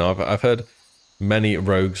thing, you know. I've heard many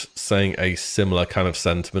rogues saying a similar kind of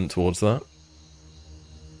sentiment towards that.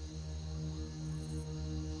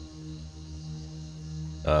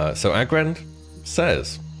 So Agrend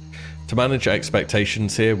says, to manage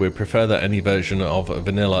expectations here, we prefer that any version of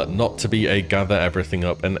vanilla not to be a gather everything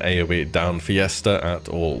up and AoE it down fiesta at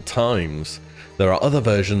all times. There are other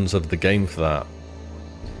versions of the game for that.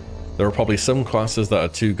 There are probably some classes that are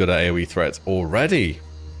too good at AoE threats already.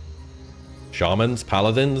 Shamans,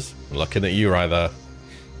 paladins, looking at you right there.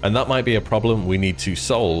 And that might be a problem we need to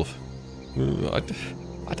solve.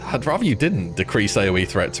 I'd rather you didn't decrease AoE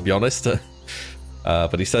threat, to be honest.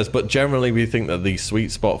 But he says, but generally we think that the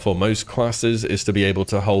sweet spot for most classes is to be able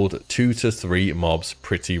to hold 2 to 3 mobs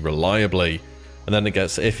pretty reliably. And then it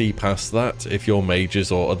gets iffy past that if your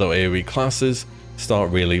mages or other AoE classes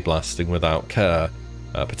start really blasting without care.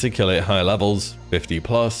 Particularly at high levels, 50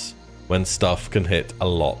 plus, when stuff can hit a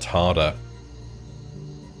lot harder.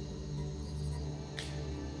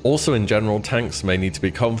 Also in general, tanks may need to be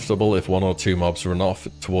comfortable if 1 or 2 mobs run off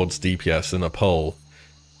towards DPS in a pull.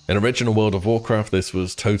 In original World of Warcraft, this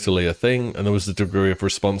was totally a thing, and there was a degree of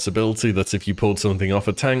responsibility that if you pulled something off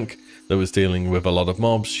a tank that was dealing with a lot of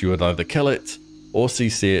mobs, you would either kill it, or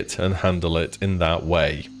CC it and handle it in that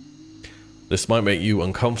way. This might make you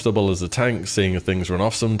uncomfortable as a tank, seeing things run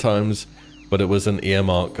off sometimes, but it was an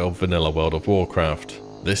earmark of vanilla World of Warcraft.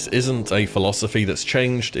 This isn't a philosophy that's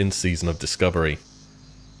changed in Season of Discovery.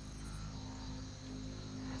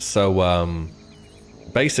 So,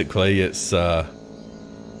 basically it's,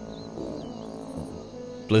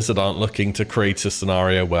 Blizzard aren't looking to create a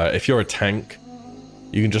scenario where if you're a tank,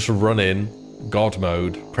 you can just run in, God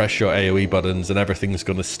mode, press your AoE buttons, and everything's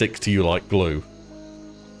going to stick to you like glue.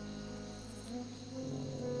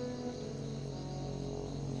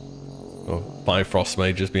 Oh, 5 Frost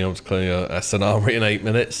Mages being able to clear a SNR in 8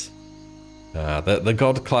 minutes. The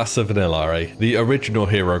God class of vanilla, eh? The original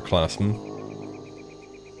hero class,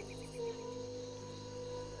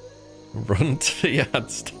 Run to the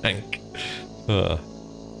ads tank.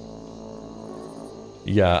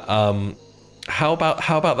 Yeah, how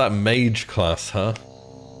about that mage class, huh?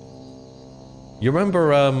 You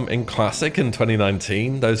remember in Classic in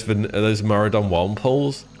 2019, those Maradon 1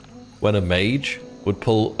 pulls, when a mage would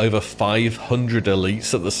pull over 500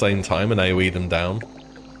 elites at the same time and AoE them down?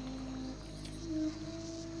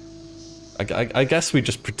 I guess we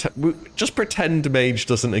just pretend mage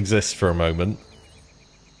doesn't exist for a moment.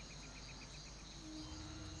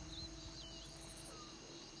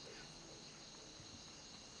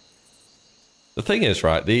 The thing is,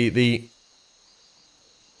 right,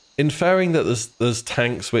 inferring that there's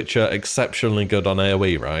tanks which are exceptionally good on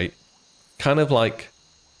AoE, right? Kind of like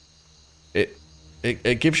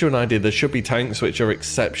it gives you an idea there should be tanks which are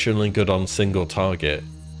exceptionally good on single target.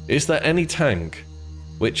 Is there any tank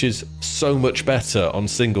which is so much better on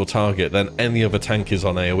single target than any other tank is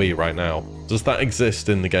on AoE right now? Does that exist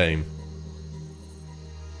in the game?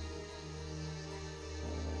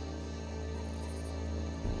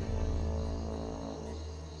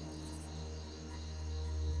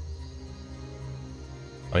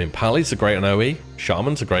 I mean, Pallies are great on AoE,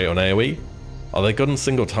 Shamans are great on AoE. Are they good on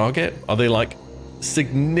single target? Are they, like,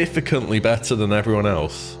 significantly better than everyone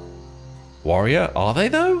else? Warrior? Are they,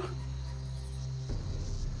 though?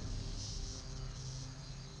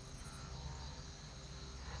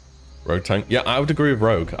 Rogue tank? Yeah, I would agree with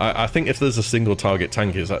Rogue. I think if there's a single target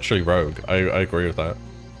tank, it's actually Rogue. I agree with that.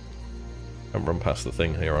 Haven't run past the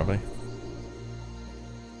thing here, have I?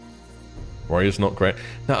 Warrior's not great.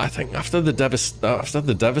 No, I think after the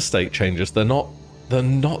Devastate changes, they're not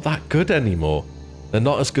that good anymore. They're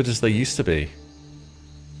not as good as they used to be.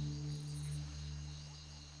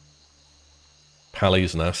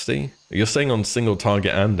 Pally's nasty. You're saying on single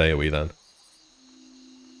target and AoE then?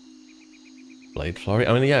 Blade Flurry.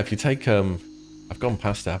 I mean, yeah. If you take I've gone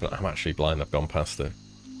past it. I'm actually blind. I've gone past it.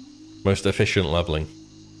 Most efficient leveling.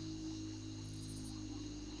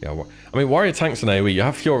 Yeah, I mean, warrior tanks in AoE, you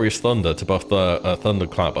have Furious Thunder to buff the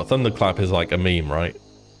Thunderclap, but Thunderclap is like a meme, right?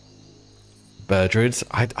 Bear Druids,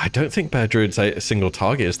 I don't think Bear Druids a single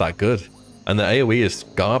target is that good. And the AoE is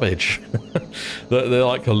garbage. they're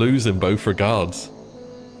like a lose in both regards.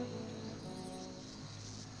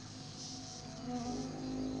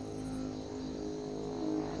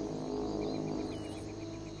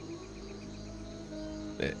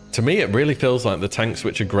 To me, it really feels like the tanks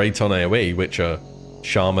which are great on AoE, which are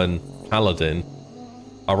Shaman, Paladin,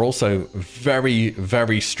 are also very,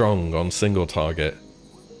 very strong on single target.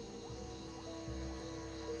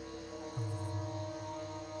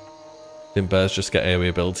 Didn't bears just get AoE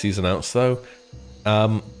abilities announced though?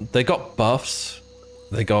 They got buffs.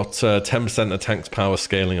 They got 10% attack power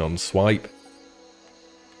scaling on Swipe.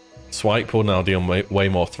 Swipe will now deal way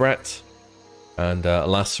more threat. And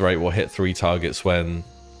Lacerate will hit 3 targets when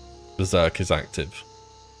Berserk is active.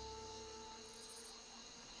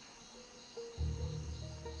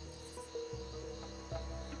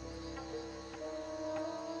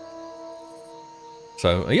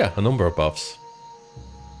 So, yeah, a number of buffs.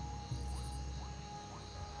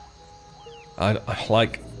 I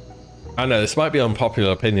like... I know this might be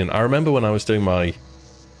unpopular opinion. I remember when I was doing my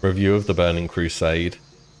review of the Burning Crusade,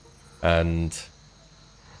 and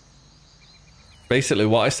basically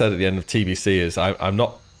what I said at the end of TBC is I'm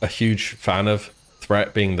not a huge fan of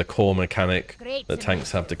threat being the core mechanic that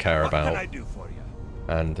tanks have to care about. What can I do for you?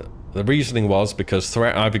 And the reasoning was because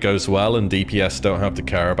threat either goes well and DPS don't have to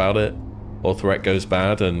care about it, or threat goes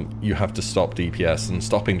bad and you have to stop DPS, and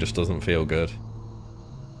stopping just doesn't feel good.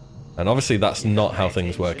 And obviously that's not how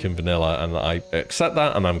things work in vanilla, and I accept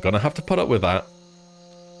that, and I'm gonna have to put up with that.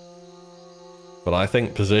 But I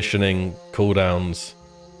think positioning, cooldowns,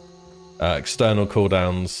 external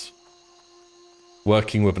cooldowns,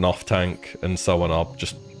 working with an off tank, and so on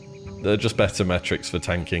they're just better metrics for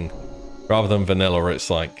tanking. Rather than vanilla, where it's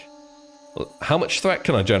like, how much threat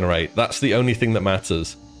can I generate? That's the only thing that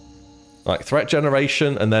matters. Like, threat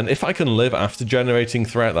generation, and then if I can live after generating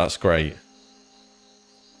threat, that's great.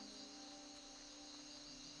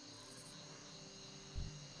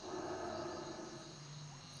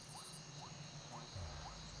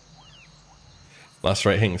 Last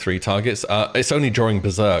rate hitting 3 targets. It's only during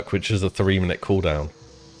Berserk, which is a 3-minute cooldown.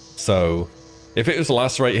 So, if it was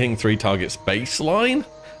last rate hitting 3 targets baseline,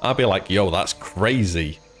 I'd be like, yo, that's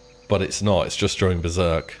crazy. But it's not, it's just during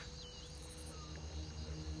Berserk.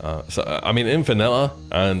 I mean, in vanilla,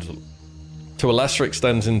 and to a lesser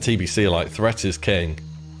extent in TBC, like, threat is king.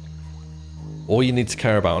 All you need to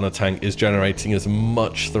care about on a tank is generating as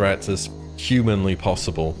much threat as humanly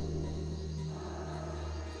possible.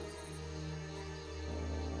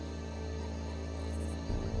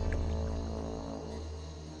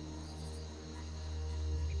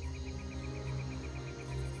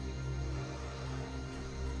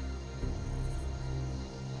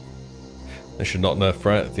 They should not nerf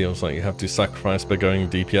threat. It feels like you have to sacrifice by going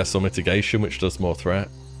DPS or mitigation, which does more threat.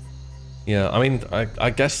 Yeah, I mean,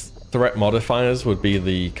 I guess threat modifiers would be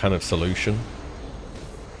the kind of solution.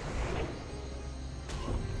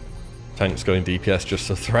 Tanks going DPS just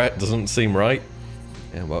for threat doesn't seem right.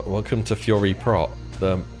 Yeah, well, welcome to Fury Prot.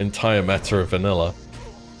 The entire meta of vanilla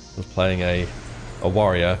was playing a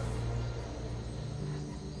warrior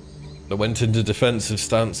that went into defensive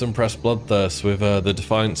stance and pressed Bloodthirst with the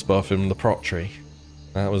Defiance buff in the prot tree.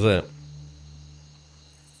 That was it.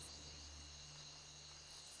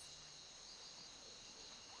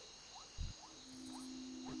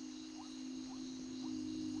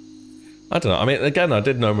 I don't know. I mean, again, I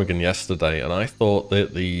did Nomagan yesterday, and I thought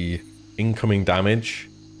that the incoming damage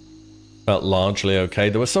felt largely okay.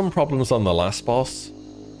 There were some problems on the last boss,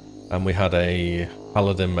 and we had a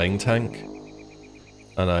Paladin main tank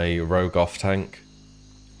and a rogue off tank.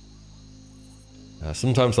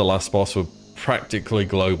 Sometimes the last boss would practically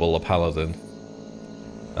global a Paladin.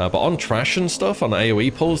 But on trash and stuff, on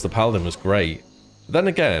AoE pulls, the Paladin was great. But then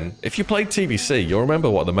again, if you played TBC, you'll remember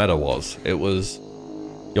what the meta was. It was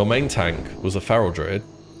your main tank was a Feral Druid,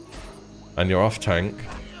 and your off tank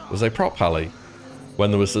was a prop Pally.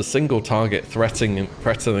 When there was a single target threatening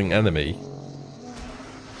enemy,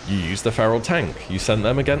 you used the Feral tank. You sent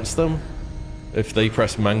them against them. If they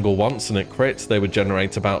pressed Mangle once and it crits, they would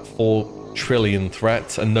generate about 4 trillion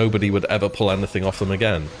threats, and nobody would ever pull anything off them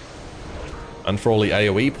again. And for all the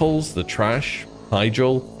AoE pulls, the trash,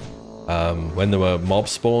 Hyjal, when there were mob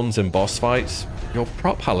spawns in boss fights, your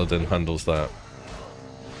prop Paladin handles that.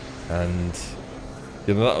 And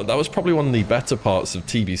you know, that was probably one of the better parts of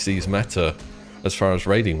TBC's meta as far as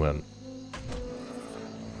raiding went.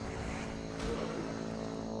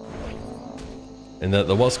 In that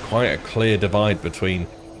there was quite a clear divide between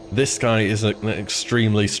this guy is an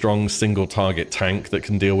extremely strong single target tank that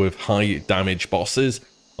can deal with high damage bosses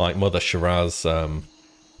like Mother Shiraz. I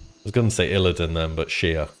was going to say Illidan then, but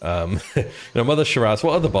Shia. You know, Mother Shiraz,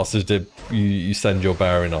 what other bosses did you send your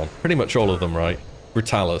bearing on? Pretty much all of them, right?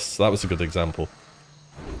 Brutalis, that was a good example.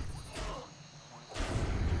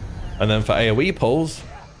 And then for AoE pulls,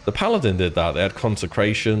 the Paladin did that. They had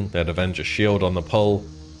Consecration, they had Avenger Shield on the pull,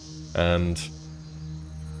 and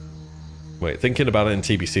wait, thinking about it in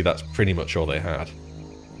TBC, that's pretty much all they had.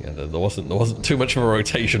 Yeah, there wasn't too much of a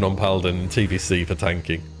rotation on Paladin in TBC for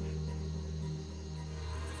tanking.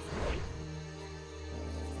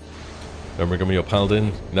 Remember your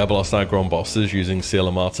Paladin, never lost aggro on bosses using Seal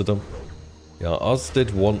of Martyrdom. Yeah, Oz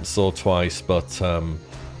did once or twice, but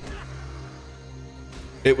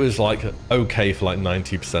it was like okay for like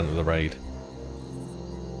 90% of the raid.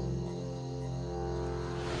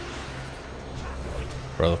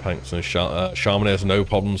 Brother Panks and Shaman has no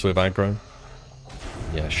problems with aggro.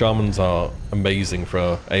 Yeah, Shamans are amazing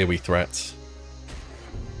for AoE threats.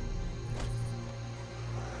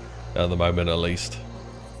 At the moment, at least.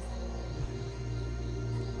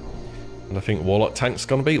 And I think Warlock Tank's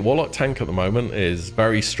gonna be. Warlock Tank at the moment is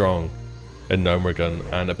very strong in Gnomeregan,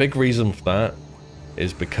 and a big reason for that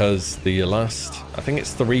is because the last, I think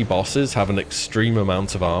it's 3 bosses have an extreme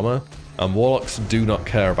amount of armor, and Warlocks do not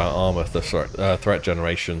care about armor threat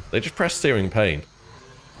generation. They just press Searing Pain.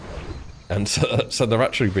 And so they're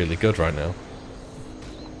actually really good right now.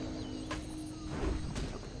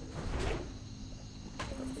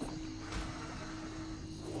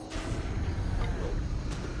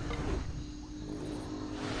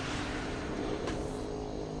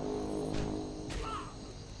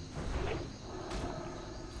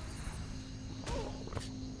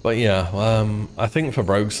 But yeah, I think for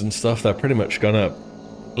rogues and stuff, they're pretty much gonna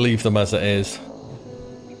leave them as it is.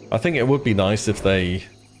 I think it would be nice if they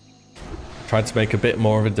tried to make a bit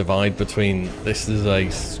more of a divide between this is a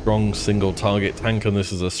strong single target tank and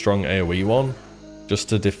this is a strong AoE one, just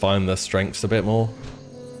to define their strengths a bit more.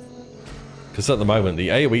 Because at the moment, the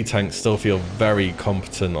AoE tanks still feel very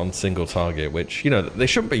competent on single target, which, you know, they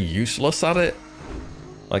shouldn't be useless at it.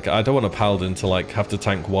 Like, I don't want a paladin to, like, have to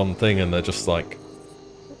tank one thing and they're just, like,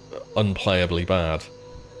 unplayably bad.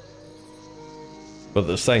 But at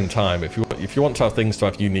the same time, if you want to have things to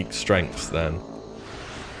have unique strengths, then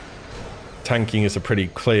tanking is a pretty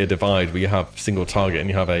clear divide where you have single target and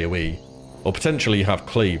you have AoE. Or potentially you have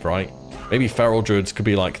cleave, right? Maybe Feral Druids could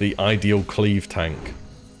be like the ideal cleave tank,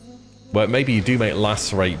 where maybe you do make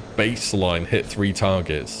Lacerate baseline hit 3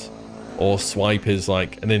 targets, or Swipe is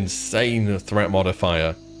like an insane threat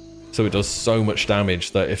modifier, so it does so much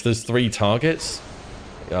damage that if there's 3 targets,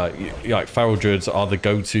 like Feral Druids are the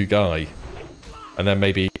go-to guy, and then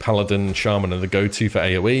maybe Paladin and Shaman are the go-to for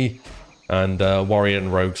AoE, and Warrior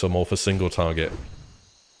and Rogues are more for single target.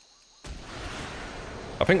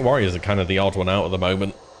 I think Warriors are kind of the odd one out at the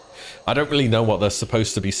moment. I don't really know what they're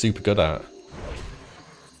supposed to be super good at.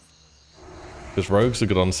 Because Rogues are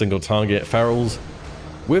good on single target, Ferals,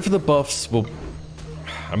 with the buffs, will...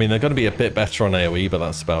 I mean, they're going to be a bit better on AoE, but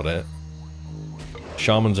that's about it.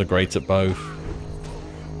 Shamans are great at both.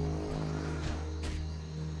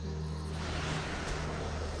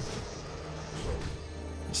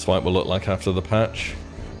 Swipe will look like after the patch.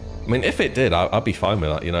 I mean, if it did, I'd be fine with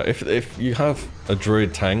that, you know. If you have a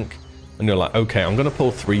druid tank and you're like, okay, I'm gonna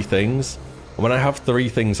pull 3 things, and when I have 3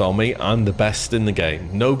 things on me, I'm the best in the game.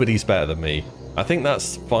 Nobody's better than me. I think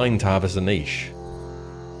that's fine to have as a niche.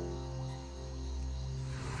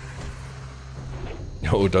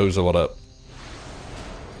 Oh, Dozer, what up?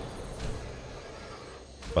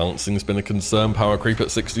 Balancing's been a concern. Power creep at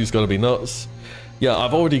 60's gotta be nuts. Yeah,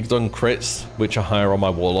 I've already done crits, which are higher on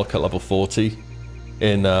my Warlock at level 40.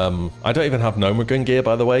 In, I don't even have Gnomeregan gear,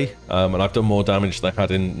 by the way, and I've done more damage than I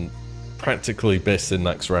had in practically Biss in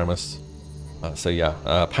Naxxramas. So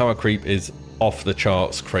yeah, power creep is off the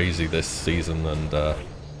charts crazy this season, and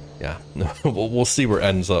yeah, we'll see where it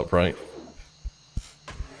ends up, right?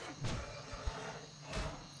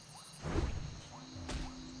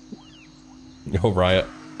 You're right.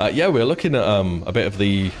 Yeah, we're looking at a bit of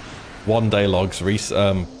the one-day logs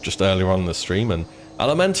just earlier on in the stream, and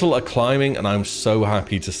Elemental are climbing, and I'm so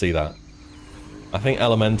happy to see that. I think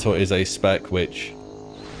Elemental is a spec which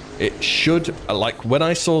it should, like, when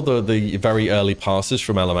I saw the very early passes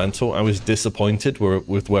from Elemental, I was disappointed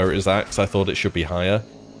with where it is at, because I thought it should be higher,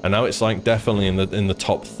 and now it's like definitely in the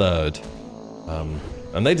top third,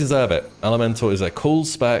 and they deserve it. Elemental is a cool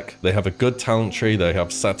spec, they have a good talent tree, they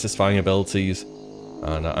have satisfying abilities,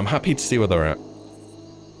 and I'm happy to see where they're at.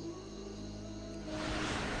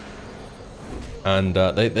 And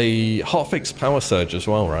they hotfix Power Surge as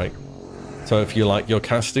well, right? So if you're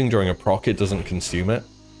casting during a proc, it doesn't consume it.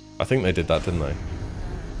 I think they did that, didn't they?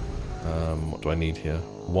 What do I need here?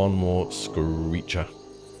 One more Screecher.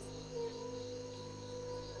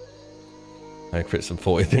 I crits in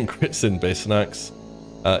 40, then crits in Bisnax.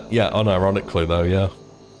 Yeah, unironically though, yeah.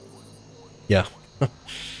 Yeah.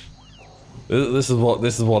 This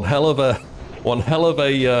is one hell of a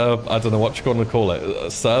I don't know what you're gonna call it, a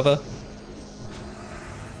server.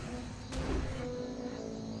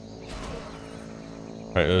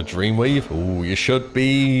 Right, Dreamweave. Ooh, you should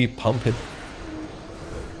be pumping.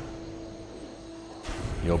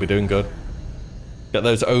 You'll be doing good. Get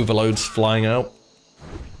those overloads flying out.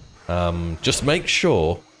 Just make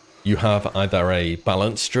sure you have either a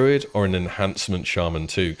Balance Druid or an Enhancement Shaman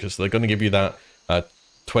too, because they're going to give you that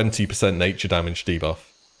 20% nature damage debuff,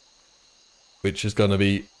 which is going to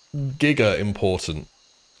be giga important.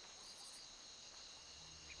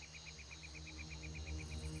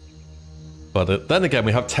 But then again,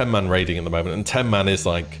 we have 10-man raiding at the moment, and 10-man is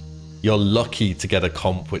like, you're lucky to get a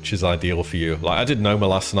comp which is ideal for you. Like, I did Noma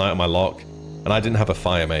last night on my lock, and I didn't have a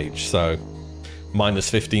Fire Mage, so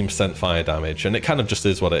minus 15% fire damage, and it kind of just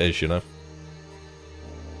is what it is, you know?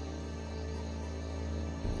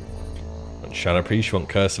 And Shadow Priest, you want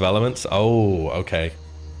Curse of Elements? Oh, okay.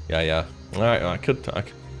 Yeah. Alright, I could...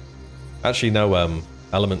 Actually, no,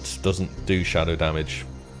 Elements doesn't do shadow damage.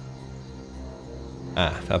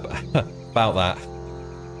 About that.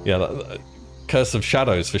 Yeah, Curse of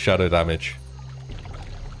Shadows for shadow damage.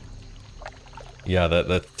 Yeah,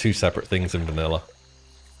 they're two separate things in vanilla.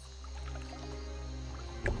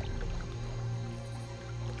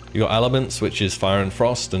 You got Elements, which is Fire and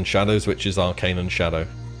Frost, and Shadows, which is Arcane and Shadow.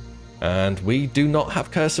 And we do not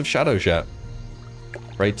have Curse of Shadows yet.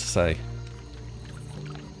 Afraid to say.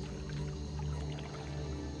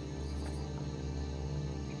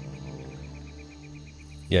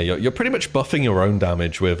 Yeah, you're pretty much buffing your own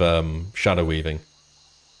damage with Shadow Weaving.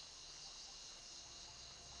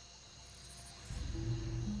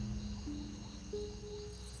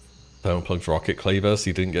 Totem plugs Rocket Cleaver, so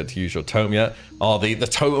you didn't get to use your totem yet. Oh, the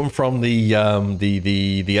totem from the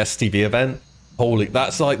STV event. Holy,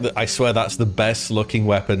 that's like I swear that's the best looking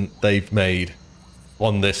weapon they've made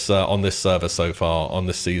on this server so far, on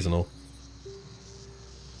this seasonal.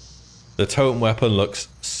 The totem weapon looks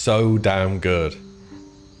so damn good.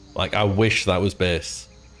 Like, I wish that was base.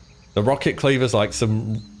 The Rocket Cleaver's like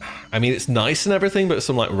some... I mean, it's nice and everything, but it's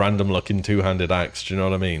some, like, random-looking two-handed axe. Do you know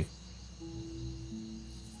what I mean?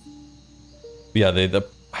 Yeah,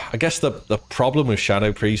 I guess the problem with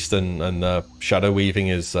Shadow Priest and Shadow Weaving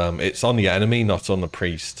is it's on the enemy, not on the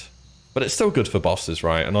Priest. But it's still good for bosses,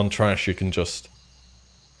 right? And on Trash, you can just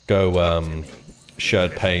go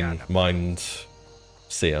Shared Pain, Mind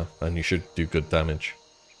Seer, and you should do good damage.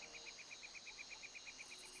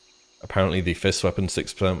 Apparently the fist weapon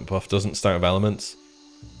 6% buff doesn't start with elements.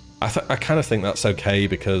 I kind of think that's okay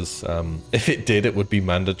because if it did, it would be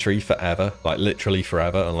mandatory forever. Like literally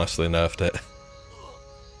forever, unless they nerfed it.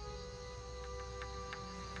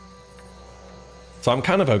 So I'm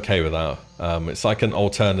kind of okay with that. It's like an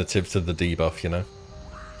alternative to the debuff, you know?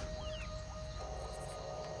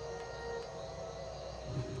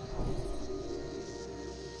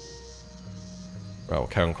 Right, we'll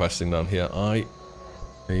carry on questing down here.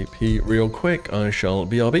 AP real quick, I shall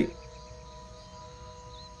BRB.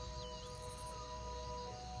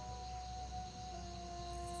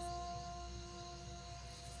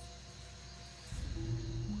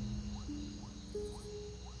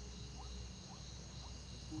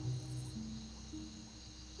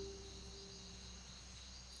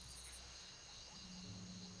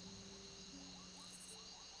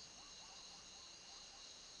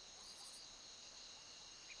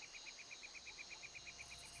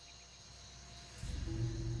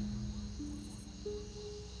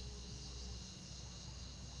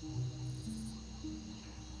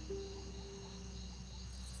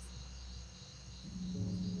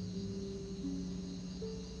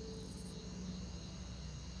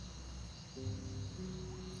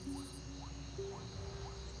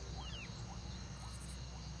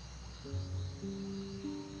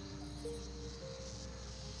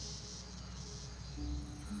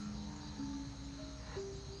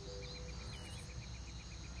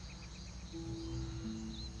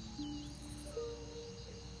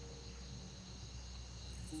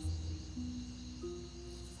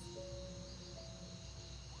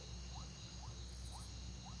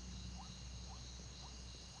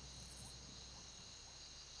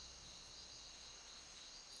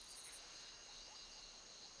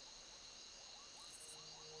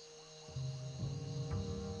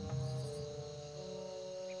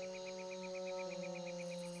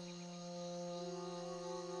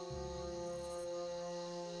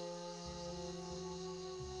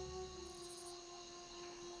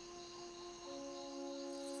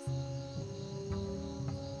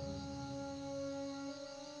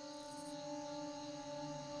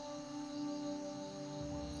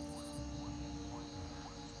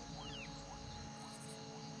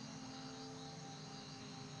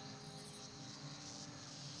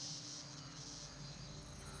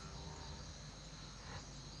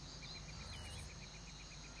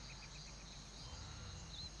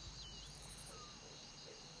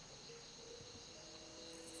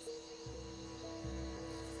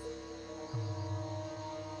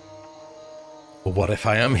 But what if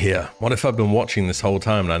I am here? What if I've been watching this whole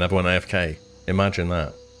time and I never went AFK? Imagine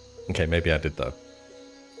that. Okay, maybe I did though.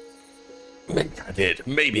 Maybe I did.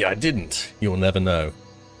 Maybe I didn't. You'll never know.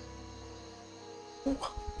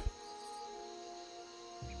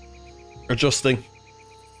 Adjusting.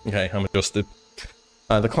 Okay, I'm adjusted.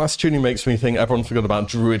 The class tuning makes me think everyone forgot about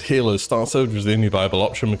Druid Healers. Star Soldier was the only viable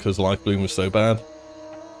option because Life Bloom was so bad.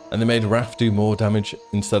 and they made Wrath do more damage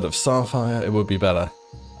instead of Starfire, it would be better.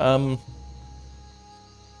 I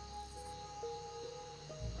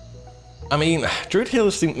mean, Druid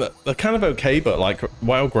Healers think that they're kind of okay, but like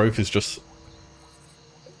Wild Growth is just...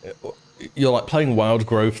 You're like playing Wild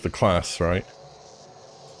Growth, the class, right?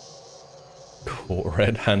 Caught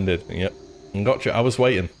red-handed, yep. Gotcha, I was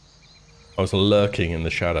waiting. I was lurking in the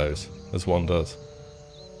shadows, as one does.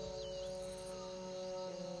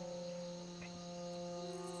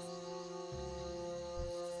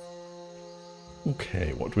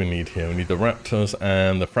 Okay, what do we need here? We need the raptors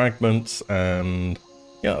and the fragments, and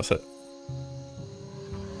yeah, that's it.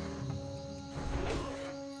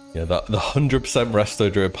 Yeah, the 100%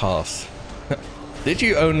 Resto Druid pass. Did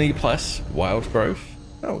you only plus Wild Growth?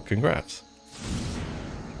 Oh, congrats.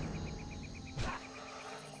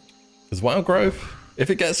 Because Wild Growth, if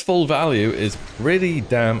it gets full value, is pretty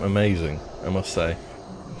damn amazing, I must say.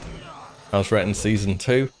 How's Ret in Season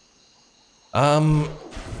 2?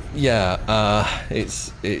 Yeah,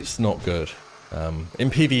 it's not good. In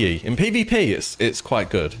PvE. In PvP, it's quite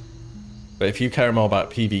good. But if you care more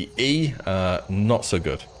about PvE, not so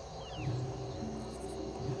good.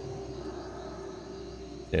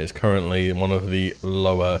 It's currently one of the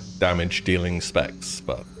lower damage dealing specs,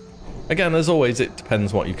 but again, as always, it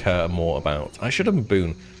depends what you care more about. I should have a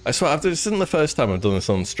boon. I swear, this isn't the first time I've done this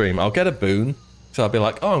on stream. I'll get a boon, so I'll be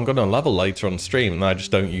like, oh, I'm going to level later on stream, and I just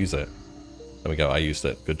don't use it. There we go, I used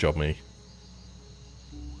it. Good job, me.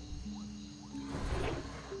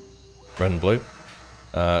 Red and blue.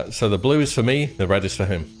 So the blue is for me, the red is for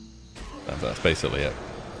him. That's basically it.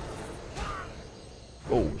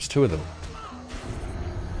 Oh, there's two of them.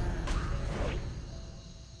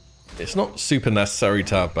 It's not super necessary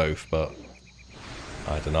to have both, but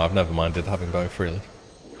I don't know, I've never minded having both, really.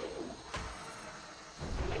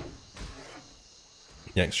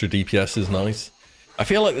 The extra DPS is nice. I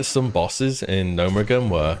feel like there's some bosses in Gnomeregan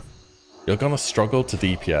where you're gonna struggle to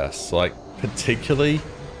DPS, like particularly...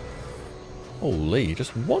 Holy,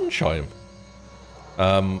 just one-shot him.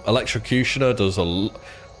 Electrocutioner does a...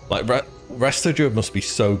 Like, Resto Druid must be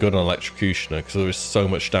so good on Electrocutioner because there is so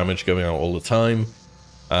much damage going out all the time.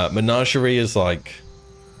 Menagerie is like...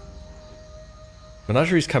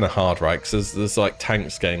 Menagerie's kind of hard, right? Because there's like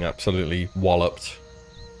tanks getting absolutely walloped.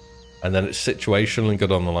 And then it's situationally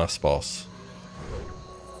good on the last boss.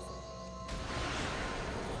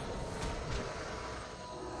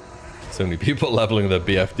 So many people leveling their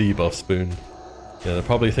BFD buff spoon. Yeah, they're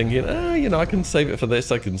probably thinking, you know, I can save it for this,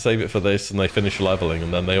 I can save it for this, and they finish leveling,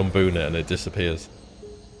 and then they unboon it, and it disappears.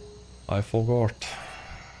 I forgot.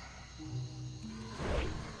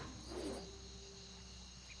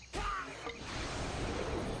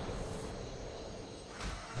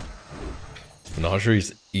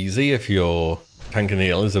 Menagerie's easy if your tank and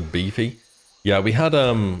healers are beefy. Yeah, we had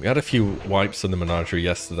a few wipes in the Menagerie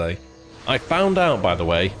yesterday. I found out, by the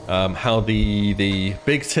way, how the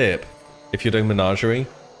big tip, if you're doing Menagerie,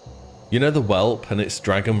 you know the whelp and its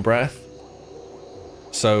dragon breath?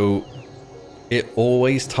 So it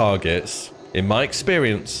always targets, in my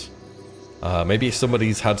experience, maybe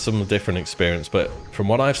somebody's had some different experience, but from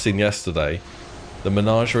what I've seen yesterday, the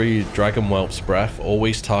Menagerie Dragon Whelp's breath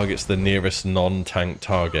always targets the nearest non-tank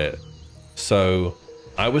target. So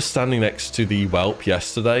I was standing next to the whelp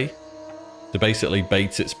yesterday to basically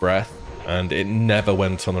bait its breath, and it never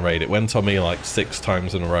went on the raid. It went on me like 6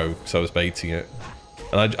 times in a row because I was baiting it.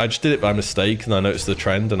 And I just did it by mistake, and I noticed the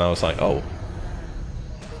trend, and I was like, oh,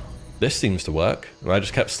 this seems to work. And I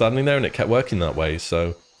just kept standing there, and it kept working that way.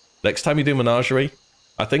 So next time you do Menagerie,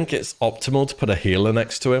 I think it's optimal to put a healer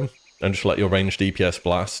next to him and just let your ranged DPS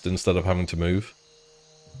blast instead of having to move.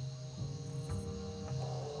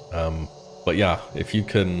 But yeah, if you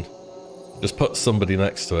can just put somebody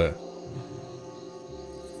next to it,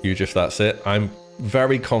 huge if that's it. I'm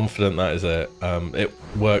very confident that is it. It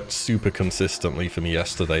worked super consistently for me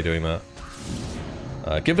yesterday doing that.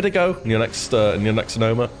 Give it a go in your next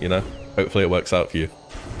Noma, you know. Hopefully it works out for you.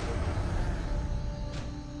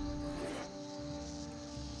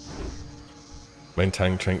 Main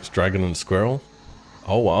tank tanks dragon and squirrel.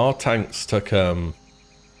 Oh, our tanks took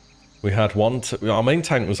we had one our main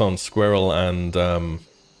tank was on squirrel and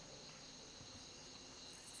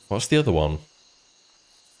what's the other one?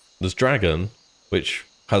 There's dragon, which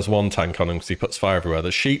has one tank on him because he puts fire everywhere.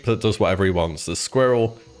 There's sheep that does whatever he wants. There's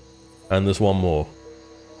squirrel, and there's one more.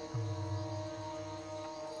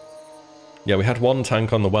 Yeah, we had one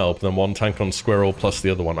tank on the whelp, and then one tank on squirrel plus the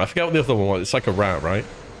other one. I forget what the other one was. It's like a rat, right?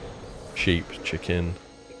 Sheep, chicken.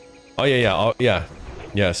 Oh yeah,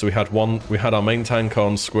 yeah. So we had our main tank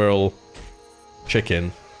on squirrel,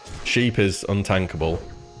 chicken. Sheep is untankable,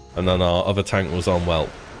 and then our other tank was on whelp.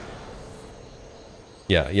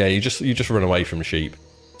 Yeah, you just run away from sheep.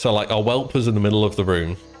 So like our whelp was in the middle of the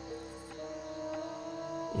room.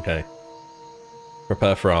 Okay.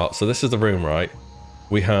 Prepare for art. So this is the room, right?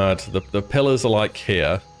 We had the pillars are like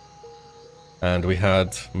here. And we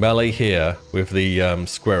had Melee here with the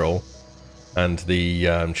squirrel and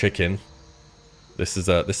the chicken. This is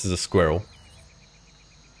a squirrel.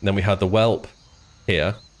 And then we had the whelp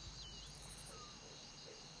here.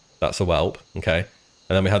 That's a whelp, okay.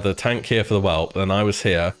 And then we had the tank here for the whelp, and I was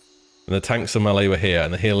here, and the tanks and melee were here,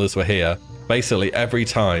 and the healers were here. Basically, every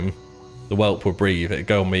time the whelp would breathe, it'd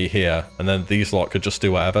go me here, and then these lot could just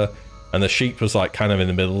do whatever. And the sheep was like kind of in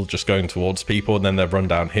the middle, just going towards people, and then they'd run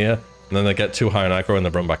down here, and then they'd get too high on aggro, and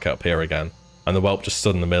they'd run back up here again. And the whelp just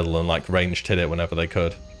stood in the middle and like ranged hit it whenever they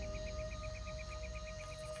could.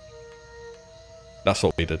 That's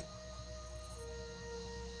what we did.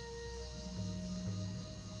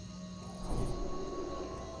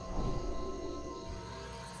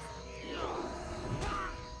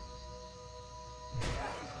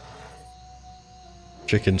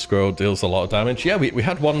 Chicken squirrel deals a lot of damage. Yeah, we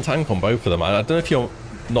had one tank on both of them. I don't know if you're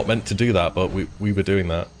not meant to do that, but we were doing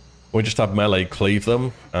that. We just had melee cleave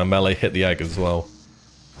them, and melee hit the egg as well.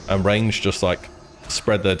 And range just like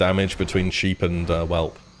spread their damage between sheep and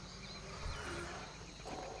whelp.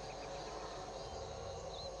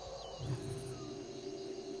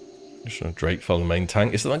 Just a Drake for the main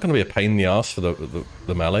tank. Isn't that going to be a pain in the ass for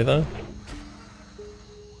the melee though?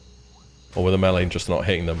 Or with the melee just not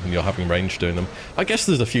hitting them and you're having range doing them? I guess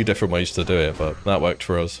there's a few different ways to do it, but that worked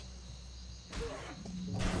for us.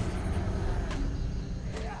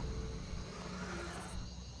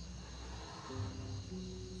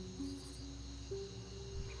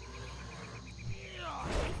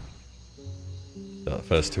 Got the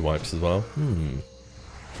first two wipes as well. You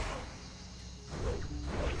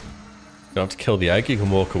don't have to kill the egg, you can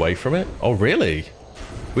walk away from it. Oh really?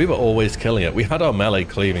 We were always killing it. We had our melee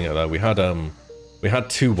cleaving it though. We had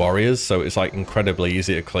two warriors, so it's like incredibly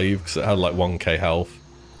easy to cleave because it had like 1k health.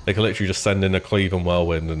 They could literally just send in a cleave and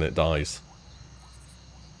whirlwind and it dies.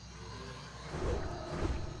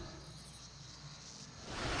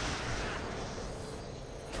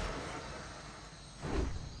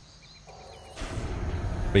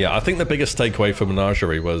 But yeah, I think the biggest takeaway from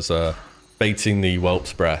Menagerie was baiting the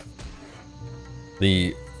whelp's breath.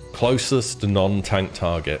 The closest non-tank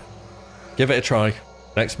target. Give it a try.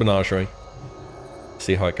 Next Menagerie.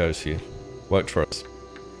 See how it goes for you. Worked for us.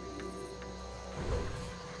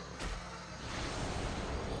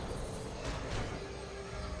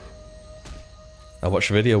 I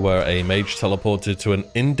watched a video where a mage teleported to an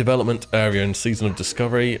in-development area in Season of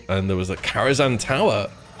Discovery, and there was a Karazhan Tower.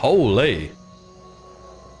 Holy!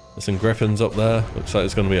 There's some griffins up there. Looks like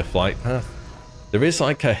it's going to be a flight path. There is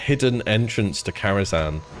like a hidden entrance to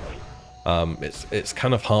Karazhan. It's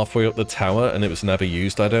kind of halfway up the tower, and it was never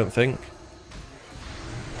used, I don't think.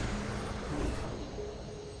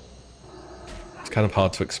 It's kind of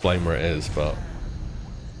hard to explain where it is, but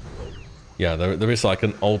yeah, there is like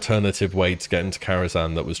an alternative way to get into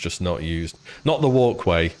Karazhan that was just not used. Not the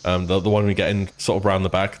walkway, the one we get in sort of around the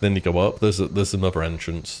back, then you go up. There's another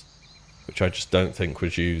entrance, which I just don't think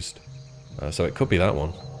was used. So it could be that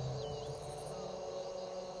one.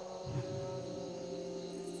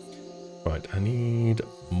 Right, I need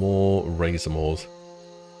more Razor Maws.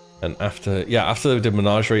 And after we did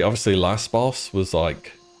Menagerie, obviously last boss was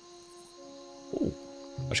like... Ooh,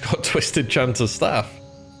 I just got a Twisted Chanter's Staff.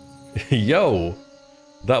 Yo!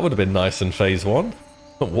 That would have been nice in phase 1.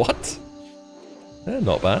 What? Yeah,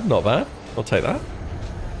 not bad, not bad. I'll take that.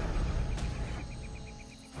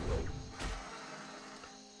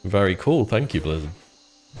 Very cool, thank you, Blizzard.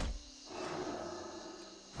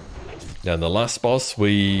 Yeah, and the last boss,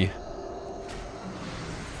 we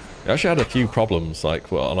actually had a few problems,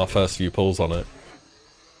 like on our first few pulls on it.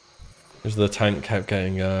 Because the tank kept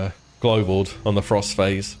getting globaled on the frost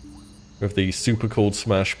phase with the super cooled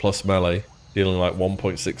smash plus melee, dealing like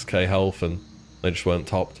 1.6k health, and they just weren't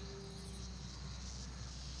topped.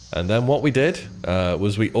 And then what we did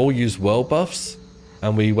was we all used world buffs,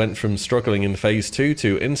 and we went from struggling in phase 2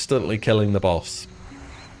 to instantly killing the boss.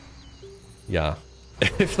 Yeah.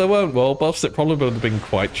 If there weren't world buffs, it probably would have been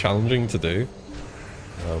quite challenging to do.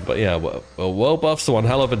 But yeah, well, world buffs are one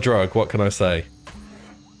hell of a drug, what can I say?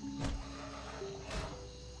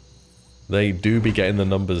 They do be getting the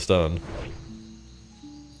numbers done.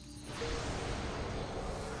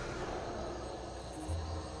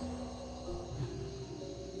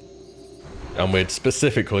 And we'd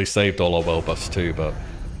specifically saved all our world buffs too, but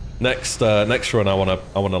next run I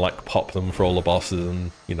wanna like pop them for all the bosses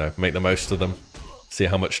and, you know, make the most of them. See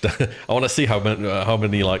how much... I want to see how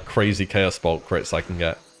many like crazy Chaos Bolt crits I can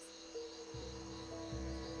get.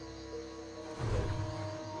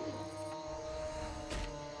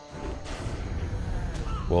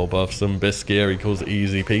 Wall buffs and Bis gear equals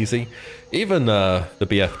easy peasy. Even the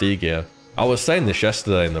BFD gear. I was saying this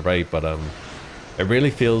yesterday in the raid, but it really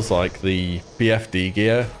feels like the BFD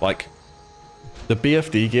gear, like the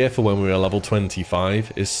BFD gear for when we were level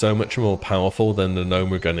 25 is so much more powerful than the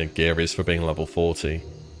Nomagun gear is for being level 40.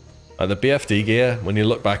 The BFD gear, when you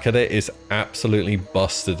look back at it, is absolutely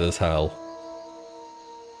busted as hell.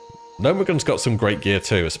 Nomagun's got some great gear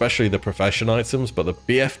too, especially the profession items, but the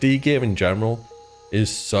BFD gear in general is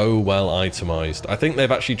so well itemized. I think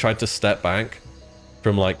they've actually tried to step back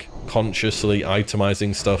from like consciously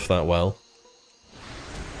itemizing stuff that well.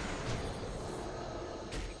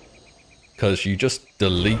 Because you just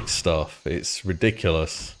delete stuff. It's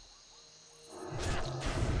ridiculous.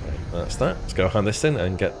 Okay, that's that. Let's go hand this in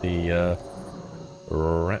and get the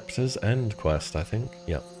Raptor's End quest, I think.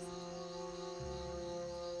 Yep.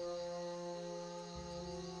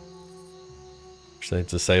 They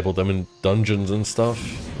disabled them in dungeons and stuff.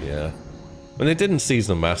 Yeah. I mean, they did in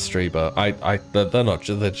Season of Mastery, but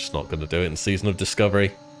they're just not going to do it in Season of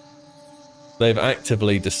Discovery. They've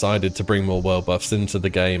actively decided to bring more world buffs into the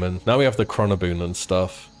game, and now we have the Chronoboon and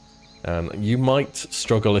stuff. And you might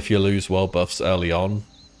struggle if you lose world buffs early on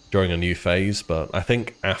during a new phase, but I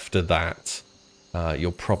think after that,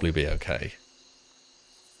 you'll probably be okay.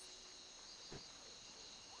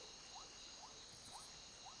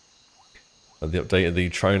 They updated the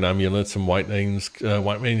Trone Amulet and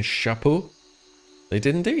Whiteman's Chapeau. They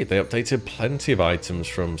did indeed. They updated plenty of items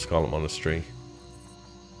from Scarlet Monastery.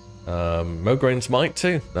 Mograin's Might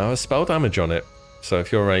too. Now has spell damage on it. So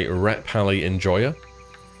if you're a Rep Pally enjoyer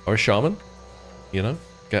or a Shaman, you know,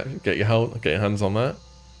 get your hands on that.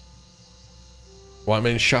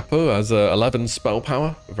 Whiteman's Chapeau has 11 spell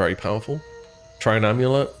power, very powerful. Trone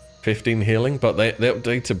Amulet, 15 healing, but they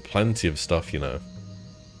updated plenty of stuff, you know.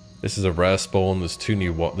 This is a rare spawn. There's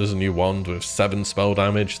there's a new wand with 7 spell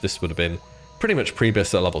damage. This would have been pretty much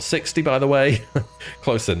Prebis at level 60, by the way.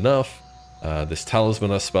 Close enough. This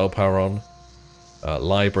talisman has spell power on.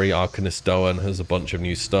 Library Arcanist Doan has a bunch of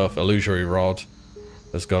new stuff. Illusory Rod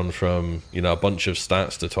has gone from, you know, a bunch of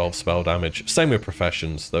stats to 12 spell damage. Same with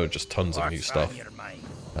Professions, though, just tons of new stuff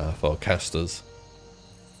for casters.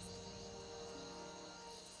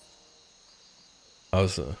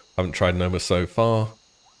 Haven't tried Noma so far.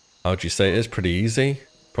 How would you say it is? Pretty easy.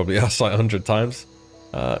 Probably asked like 100 times.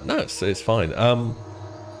 No, it's fine.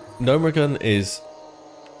 Nomagun is,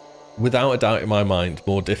 without a doubt in my mind,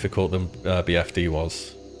 more difficult than BFD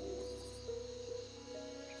was.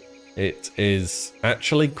 It is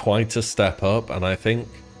actually quite a step up, and I think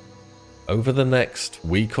over the next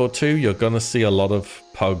week or two, you're going to see a lot of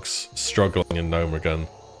pugs struggling in Nomagun.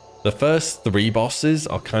 The first 3 bosses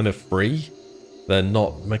are kind of free. They're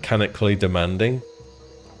not mechanically demanding.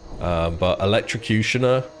 But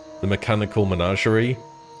Electrocutioner, the Mechanical Menagerie,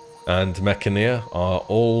 and Mechaneer are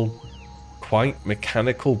all quite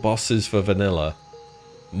mechanical bosses for vanilla.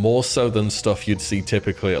 More so than stuff you'd see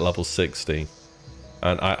typically at level 60.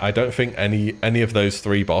 And I don't think any of those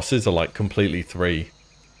 3 bosses are like completely 3.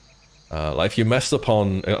 Like if you mess up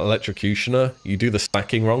on Electrocutioner, you do the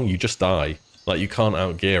stacking wrong, you just die. Like you can't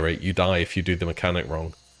outgear it, you die if you do the mechanic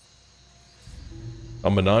wrong.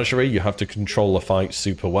 On Menagerie, you have to control the fight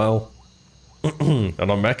super well. And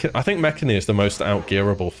on I think Mechaneer is the most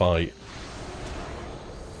outgearable fight.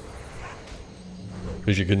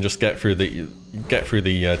 Because you can just get through the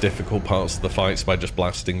difficult parts of the fights by just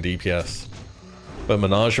blasting DPS. But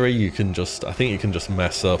Menagerie, I think you can just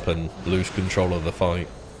mess up and lose control of the fight.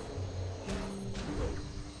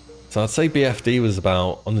 So I'd say BFD was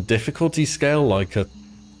about, on the difficulty scale, like a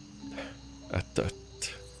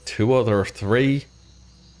 2 or a 3.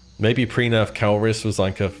 Maybe pre-nerf Calriss was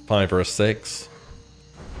like a 5 or a 6.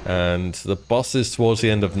 And the bosses towards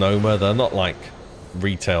the end of Noma, they're not like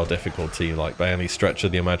retail difficulty, like by any stretch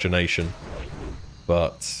of the imagination.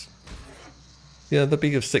 But yeah, they'd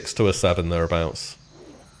be of 6 to a 7 thereabouts.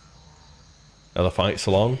 Are the fights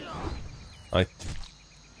long? I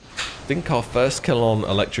think our first kill on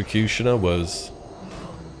Electrocutioner was...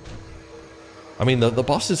 I mean, the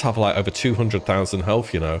bosses have like over 200,000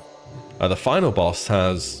 health, you know. The final boss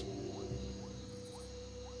has...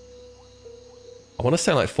 I want to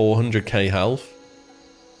say like 400k health.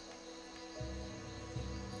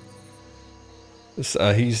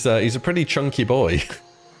 He's a pretty chunky boy.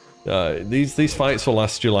 These fights will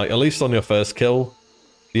last you like, at least on your first kill.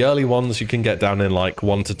 The early ones you can get down in like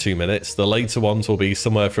 1 to 2 minutes. The later ones will be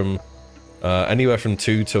somewhere from Anywhere from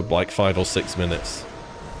 2 to like 5 or 6 minutes.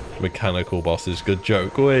 Mechanical bosses, good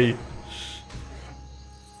joke. Wait.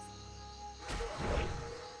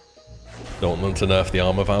 Don't want them to nerf the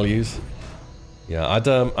armor values. Yeah,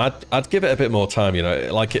 I'd give it a bit more time, you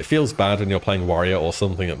know. Like, it feels bad when you're playing warrior or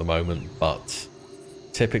something at the moment, but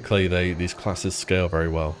typically these classes scale very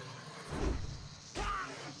well.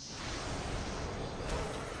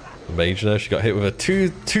 Mage there, she got hit with a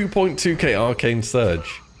 2.2k arcane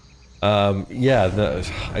surge. Yeah, no,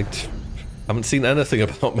 I haven't seen anything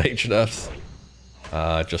about mage nerfs.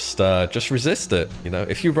 Just resist it, you know.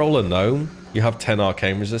 If you roll a gnome, you have 10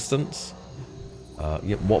 arcane resistance.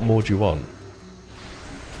 Yeah, what more do you want?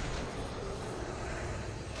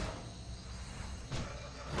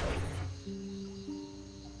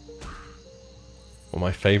 One of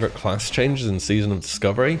my favorite class changes in Season of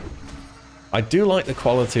Discovery. I do like the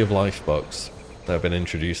quality of life bugs that have been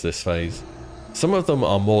introduced this phase. Some of them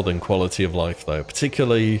are more than quality of life though,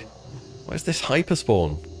 particularly... Where's this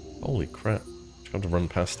hyperspawn? Holy crap. Trying to run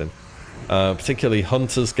past him. Particularly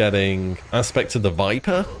hunters getting Aspect of the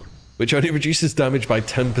Viper, which only reduces damage by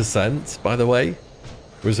 10%, by the way.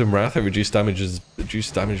 Whereas in Wrath, it reduced damage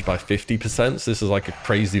by 50%, so this is like a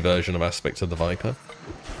crazy version of Aspect of the Viper.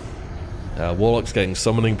 Warlock's getting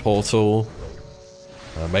Summoning Portal.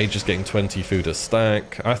 Mage is getting 20 food a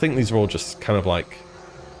stack. I think these are all just kind of like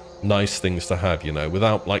nice things to have, you know,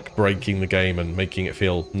 without like breaking the game and making it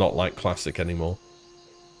feel not like classic anymore.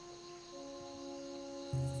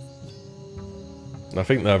 I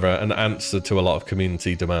think they're an answer to a lot of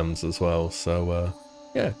community demands as well, so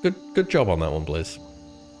yeah, good job on that one, Blizz.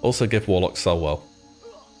 Also give Warlock Soulwell.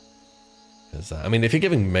 I mean, if you're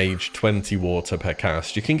giving Mage 20 water per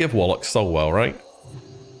cast, you can give Warlock Soulwell, right?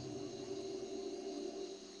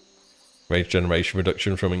 Rage generation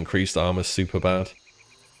reduction from increased armor, super bad.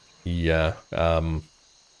 Yeah, yeah. I mean,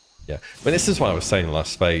 this is why I was saying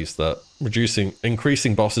last phase that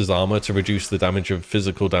increasing boss's armor to reduce the damage of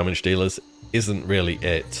physical damage dealers isn't really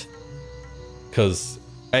it. Because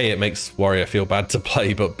A, it makes warrior feel bad to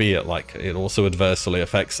play, but B, it also adversely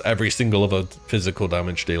affects every single other physical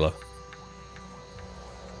damage dealer.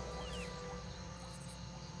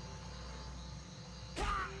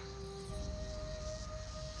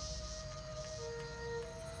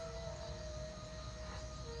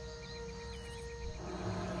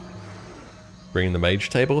 Bring the mage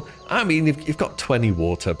table. I mean, you've got 20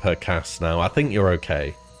 water per cast now. I think you're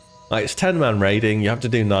okay. Like, it's 10-man raiding. You have to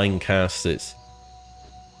do 9 casts.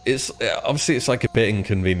 It's obviously it's like a bit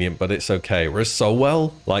inconvenient, but it's okay. Whereas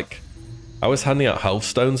Soulwell, like, I was handing out health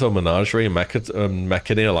stones on Menagerie and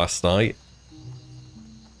Mechanier last night,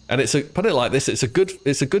 and put it like this: it's a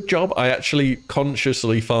good job. I actually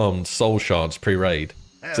consciously farmed soul shards pre-raid.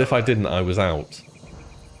 Because if I didn't, I was out.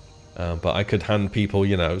 But I could hand people,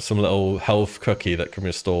 you know, some little health cookie that can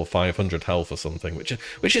restore 500 health or something,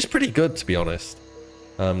 which is pretty good, to be honest.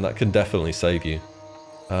 That can definitely save you.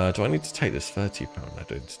 Do I need to take this £30? I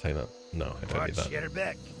don't need to take that. No, I don't need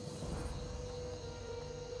that.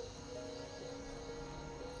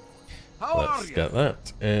 Let's get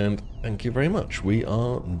that. And thank you very much. We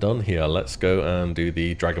are done here. Let's go and do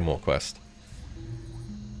the Dragonmore quest.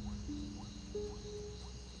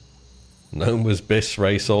 Gnome was Biss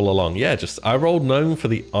race all along. Yeah, I rolled Gnome for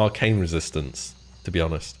the arcane resistance, to be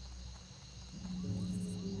honest.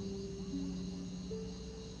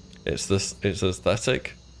 It's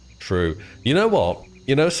aesthetic. True. You know what?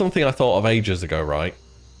 You know something I thought of ages ago, right?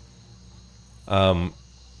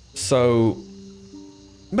 So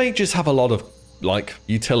mages have a lot of like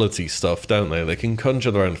utility stuff, don't they? They can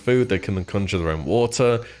conjure their own food, they can conjure their own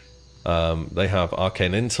water. They have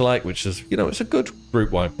arcane intellect, which is, you know, it's a good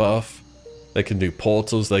group-wide buff. They can do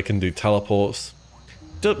portals, they can do teleports.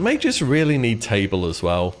 Do mages really need table as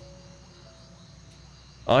well?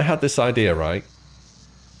 I had this idea, right?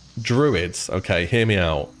 Druids, okay, hear me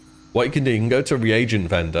out. What you can do, you can go to a reagent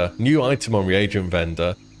vendor, new item on reagent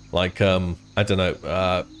vendor, like, I don't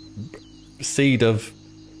know, seed of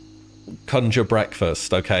conjure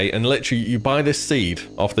breakfast, okay? And literally, you buy this seed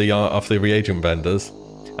off the reagent vendors,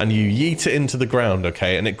 and you yeet it into the ground,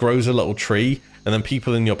 okay? And it grows a little tree, and then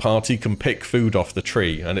people in your party can pick food off the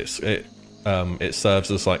tree, and it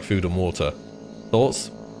serves as like food and water. Thoughts?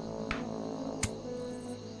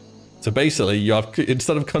 So basically, you have,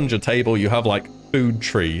 instead of conjure table, you have like food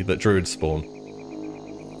tree that druids spawn.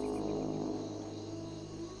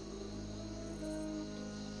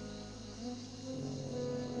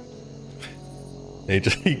 You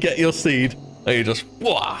get your seed and you just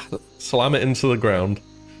slam it into the ground.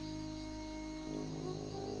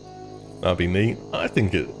 That'd be neat. I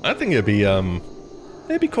think it'd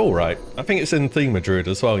be cool, right? I think it's in theme of Druid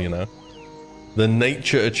as well, you know. The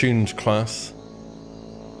nature-attuned class.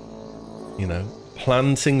 You know,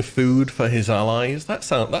 planting food for his allies. That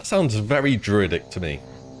sounds very druidic to me.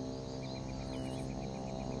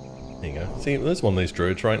 There you go. See, there's one of these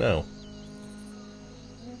druids right now.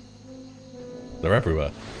 They're everywhere.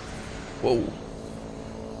 Whoa.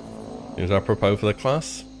 Is apropos for the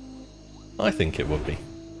class? I think it would be.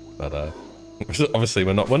 But obviously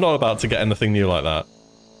we're not about to get anything new like that.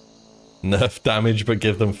 Nerf damage but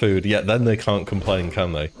give them food. Yeah, then they can't complain,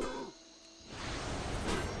 can they?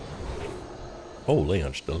 Holy, I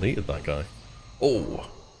just deleted that guy. Oh.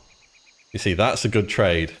 You see, that's a good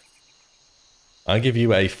trade. I give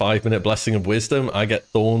you a 5-minute Blessing of Wisdom, I get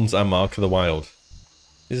Thorns and Mark of the Wild.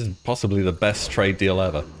 This is possibly the best trade deal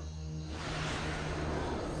ever.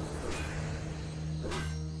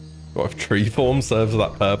 What if tree form serves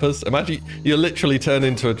that purpose? Imagine you literally turn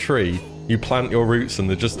into a tree, you plant your roots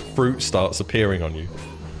and just fruit starts appearing on you.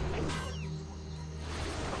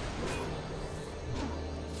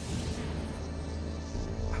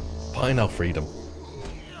 Final freedom.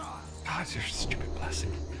 God, you're a stupid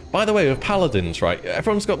blessing. By the way, with paladins, right,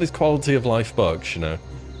 everyone's got these quality of life bugs, you know.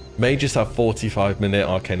 Mages have 45-minute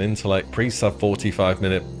arcane intellect, priests have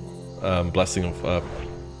 45-minute blessing of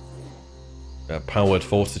powered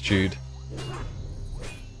fortitude.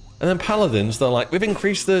 And then paladins, they're like, we've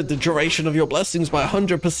increased the duration of your blessings by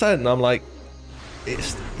 100%. And I'm like,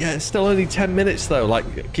 it's still only 10 minutes though. Like,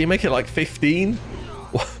 can you make it like 15?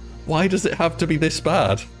 Why does it have to be this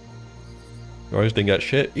bad? I always didn't get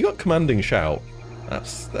shit. You got Commanding Shout.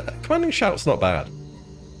 Commanding Shout's not bad.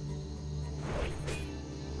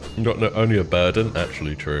 You got only a burden,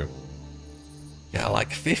 actually true. Yeah,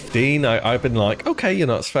 like 15, I've been like, okay, you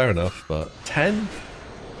know, it's fair enough, but 10?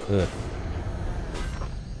 Ugh.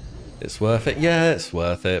 It's worth it. Yeah, it's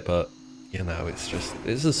worth it, but, you know,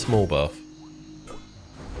 it's a small buff.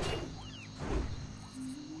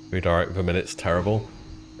 Redirect per minute's terrible.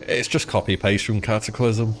 It's just copy-paste from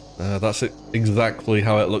Cataclysm. That's exactly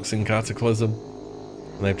how it looks in Cataclysm.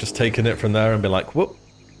 And they've just taken it from there and been like, whoop,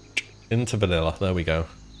 into vanilla. There we go.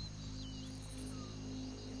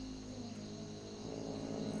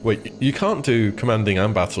 Wait, you can't do Commanding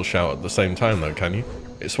and Battle Shout at the same time though, can you?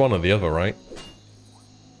 It's one or the other, right?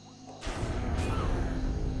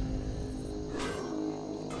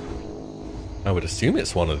 I would assume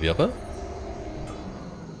it's one or the other.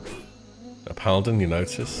 A Paladin, you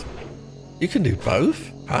notice? You can do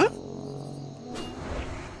both? Huh?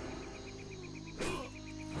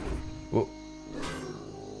 Well,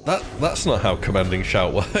 that's not how Commanding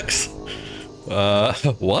Shout works.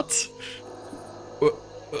 What?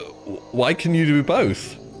 Why can you do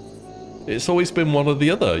both? It's always been one or the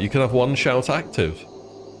other. You can have one shout active.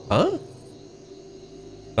 Huh?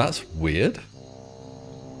 That's weird.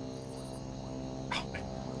 Oh, my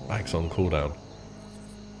bag's on cooldown.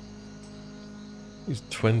 Use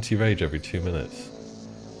 20 rage every 2 minutes.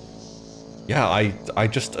 Yeah, I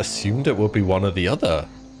just assumed it would be one or the other.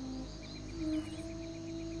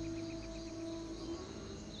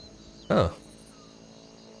 Huh.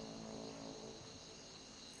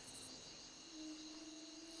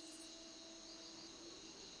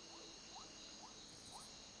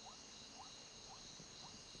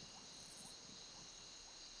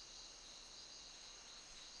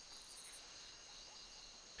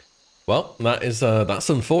 Well, that's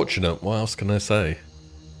unfortunate. What else can I say?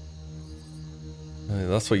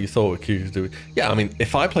 That's what you thought we could do. Yeah, I mean,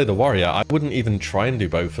 if I played a warrior, I wouldn't even try and do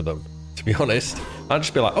both of them. To be honest, I'd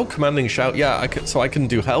just be like, oh, Commanding Shout, yeah, so I can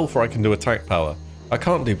do health or I can do attack power. I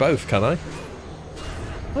can't do both, can I?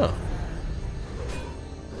 Huh.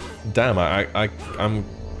 Damn, I'm.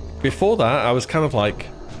 Before that, I was kind of like,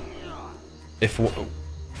 if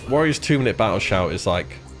Warrior's 2-minute battle shout is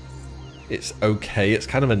like, it's okay. It's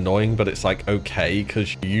kind of annoying, but it's like okay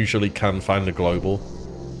because you usually can find a global,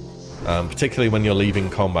 particularly when you're leaving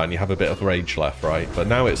combat and you have a bit of rage left, right? But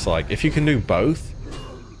now it's like if you can do both,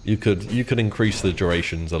 you could increase the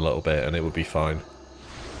durations a little bit and it would be fine.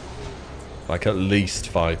 Like at least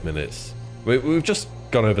 5 minutes. We've just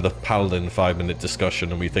gone over the Paladin 5-minute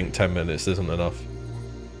discussion and we think 10 minutes isn't enough.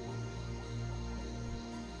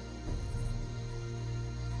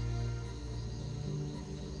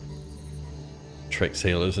 Tricks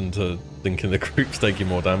healers into thinking the group's taking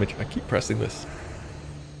more damage. I keep pressing this.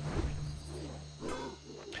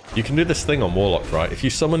 You can do this thing on Warlock, right? If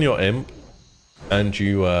you summon your imp and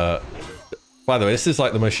you by the way, this is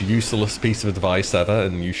like the most useless piece of advice ever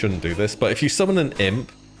and you shouldn't do this, but if you summon an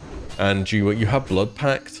imp and you have Blood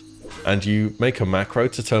Pact and you make a macro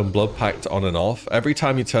to turn Blood Pact on and off, every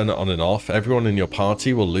time you turn it on and off, everyone in your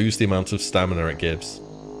party will lose the amount of stamina it gives.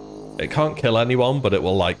 It can't kill anyone, but it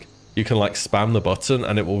will like you can like spam the button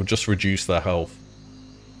and it will just reduce their health.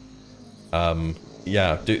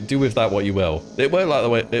 Yeah, do with that what you will. It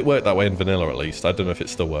worked that way in vanilla at least. I don't know if it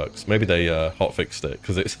still works. Maybe they hotfixed it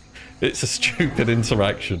because it's a stupid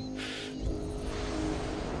interaction.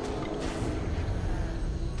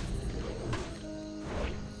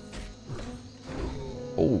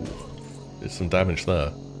 Oh, did some damage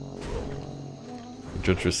there.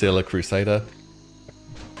 Judge Drusilla Crusader.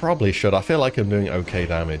 Probably should. I feel like I'm doing okay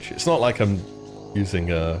damage. It's not like I'm using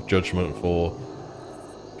Judgment for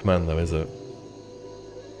command though, is it?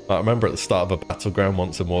 I remember at the start of a battleground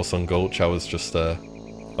once in Warsong Gulch, I was just I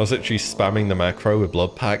was literally spamming the macro with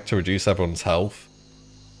Blood Pact to reduce everyone's health.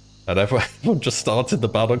 And everyone just started the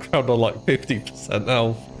battleground on like 50%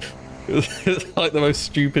 health. It was like the most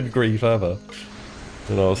stupid grief ever.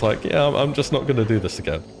 And I was like, yeah, I'm just not going to do this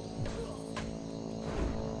again.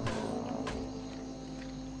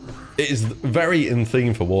 It is very in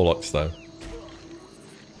theme for Warlocks though.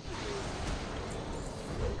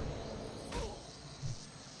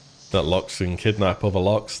 That locks can kidnap other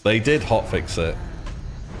locks. They did hotfix it.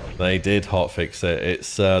 They did hotfix it.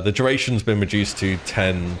 It's the duration's been reduced to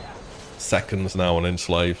 10 seconds now on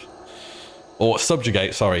Enslave. Or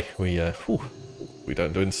Subjugate, sorry. We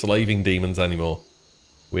don't do enslaving demons anymore.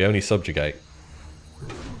 We only subjugate.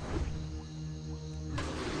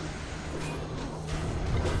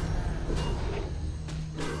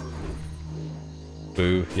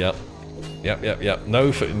 Boo, yep. Yep.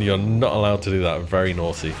 No, you're not allowed to do that. Very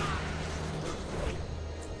naughty.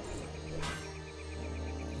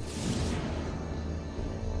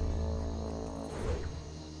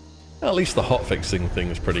 At least the hotfixing thing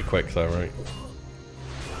is pretty quick though, right?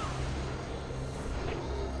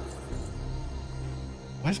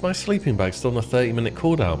 Why is my sleeping bag still on a 30-minute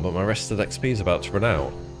cooldown, but my rested XP is about to run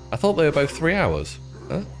out? I thought they were both 3 hours.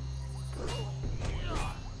 Huh?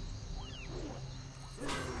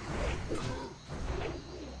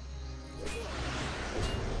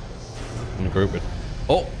 In a group with...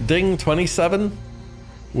 Oh, ding, 27?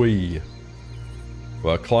 We're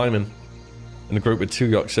climbing. In a group with 2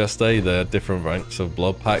 Yoks yesterday, they're different ranks of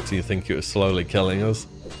Blood Pact, and you think it was slowly killing us.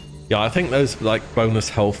 Yeah, I think those like bonus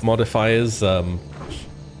health modifiers,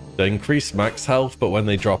 they increase max health, but when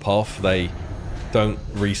they drop off, they don't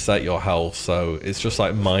reset your health, so it's just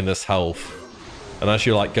like minus health. And as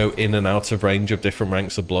you like go in and out of range of different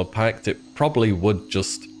ranks of Blood Pact, it probably would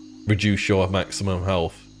just reduce your maximum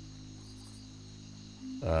health.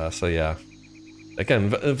 So yeah, again,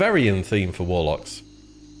 very in theme for Warlocks.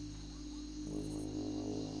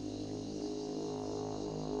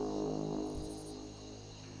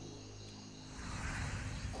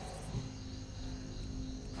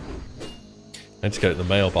 I need to go to the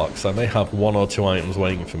mailbox. I may have 1 or 2 items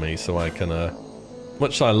waiting for me, so I can,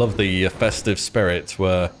 much as I love the festive spirit,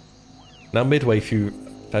 we're now midway through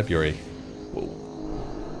February. Whoa.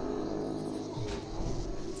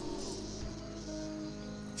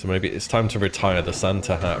 So maybe it's time to retire the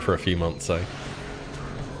Santa hat for a few months, eh?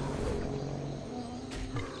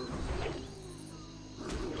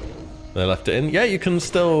 They left it in. Yeah, you can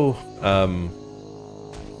still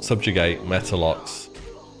subjugate Metalocks.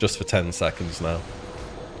 Just for 10 seconds now.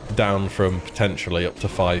 Down from potentially up to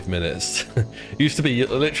 5 minutes. Used to be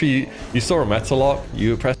literally, you saw a Metalock,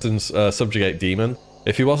 you pressed in subjugate demon.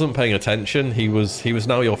 If he wasn't paying attention, he was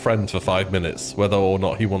now your friend for 5 minutes, whether or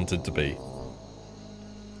not he wanted to be.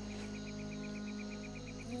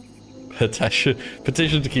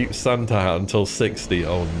 Petition to keep Santa hat until 60.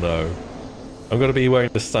 Oh no. I'm gonna be wearing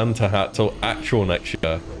the Santa hat till actual next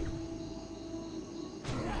year.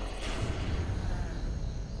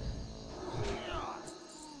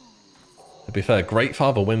 To be fair, Great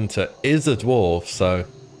Father Winter is a dwarf, so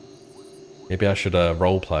maybe I should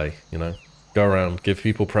roleplay, you know? Go around, give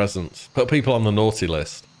people presents, put people on the naughty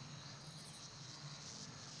list.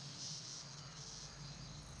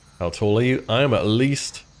 How tall are you? I am at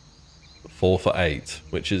least 4'8",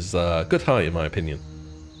 which is a good height in my opinion.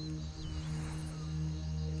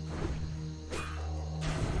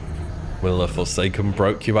 Will the Forsaken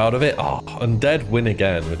broke you out of it? Oh, Undead win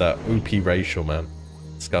again with that OP racial, man.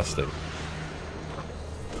 Disgusting.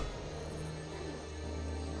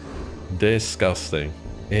 Disgusting.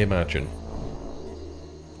 Imagine.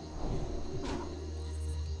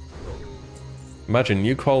 Imagine,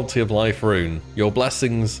 new quality of life rune. Your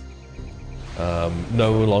blessings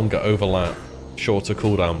no longer overlap. Shorter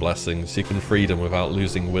cooldown blessings. You can free them without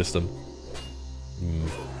losing wisdom.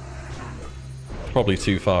 Probably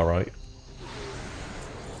too far, right?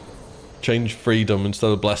 Change freedom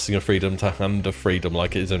instead of blessing of freedom to hand of freedom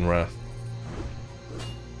like it is in Wrath.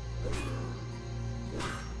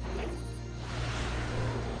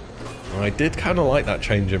 I did kind of like that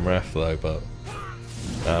change in ref though, but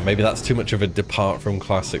maybe that's too much of a depart from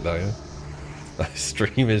classic though.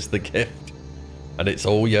 Stream is the gift, and it's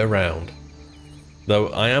all year round. Though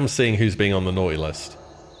I am seeing who's being on the naughty list,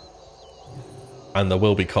 and there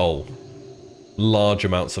will be coal, large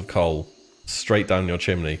amounts of coal, straight down your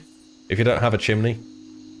chimney. If you don't have a chimney,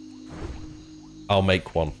 I'll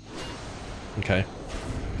make one. Okay.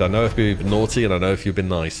 I know if you've been naughty and I know if you've been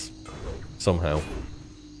nice. Somehow.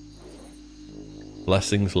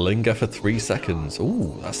 Blessings linger for 3 seconds.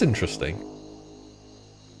 Ooh, that's interesting.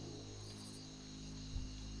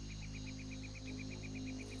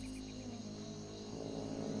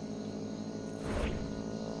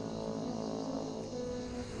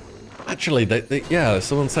 Actually, yeah,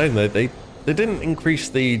 someone's saying they didn't increase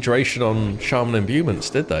the duration on Shaman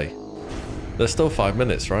Imbuements, did they? They're still 5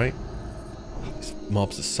 minutes, right? These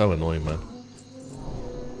mobs are so annoying, man.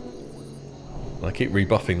 I keep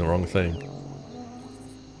rebuffing the wrong thing.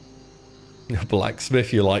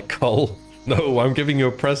 Blacksmith, you like coal? No, I'm giving you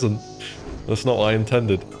a present. That's not what I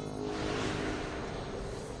intended.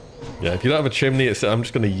 Yeah, if you don't have a chimney, I'm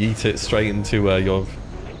just going to yeet it straight into your...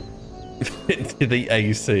 into the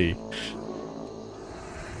AC.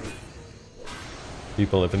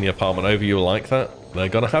 People live in the apartment over you like that. They're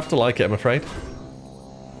going to have to like it, I'm afraid.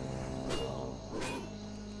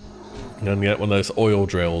 You're going to get one of those oil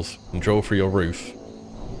drills and drill through your roof.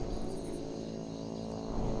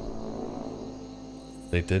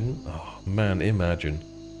 They didn't? Oh, man, imagine.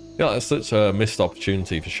 Yeah, that's such a missed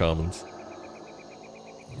opportunity for shamans.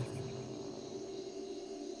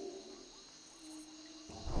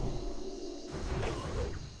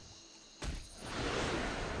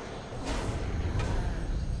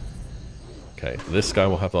 Okay, this guy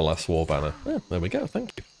will have the last war banner. Yeah, there we go,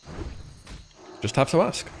 thank you. Just have to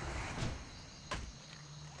ask.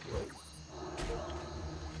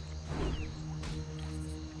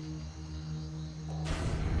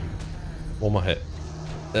 One more hit.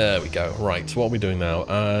 There we go. Right, so what are we doing now?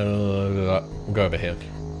 We'll go over here.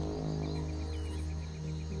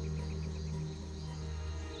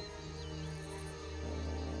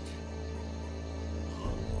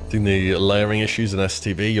 I think the layering issues in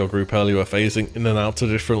STV your group earlier were phasing in and out of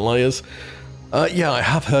different layers. Yeah, I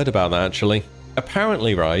have heard about that actually.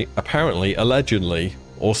 Apparently, right? Apparently, allegedly,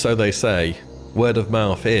 or so they say, word of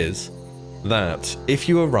mouth is that if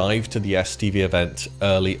you arrive to the STV event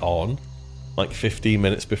early on, like 15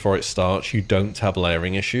 minutes before it starts, you don't have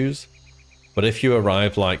layering issues. But if you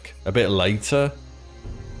arrive like a bit later,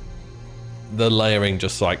 the layering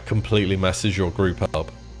just like completely messes your group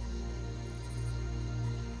up.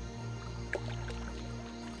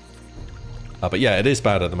 But yeah, it is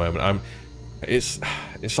bad at the moment. It's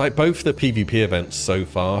like both the PvP events so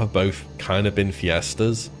far have both kind of been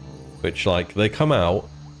fiestas, which like they come out,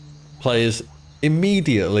 players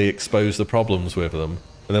immediately expose the problems with them,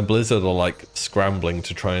 and then Blizzard are like scrambling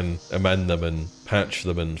to try and amend them and patch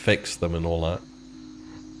them and fix them and all that.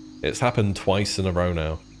 It's happened twice in a row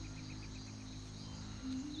now.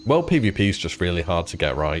 Well, PvP is just really hard to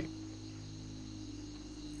get right.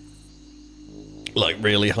 Like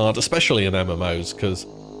really hard, especially in MMOs, because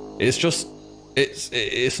it's just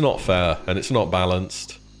it's not fair and it's not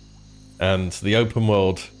balanced, and the open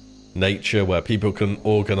world nature where people can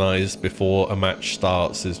organize before a match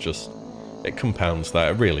starts is just, it compounds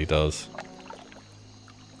that. It really does.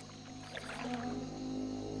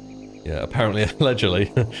 Yeah, apparently,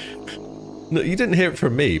 allegedly. No, you didn't hear it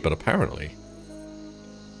from me, but apparently.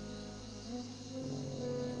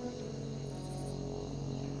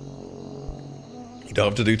 You don't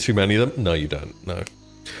have to do too many of them. No, you don't. No.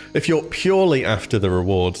 If you're purely after the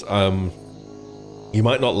rewards, you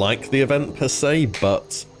might not like the event per se,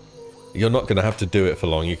 but you're not going to have to do it for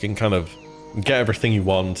long. You can kind of get everything you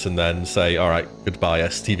want and then say, all right, goodbye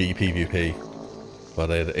STV PvP. But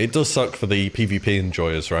it does suck for the PvP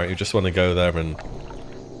enjoyers, right? You just want to go there and,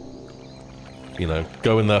 you know,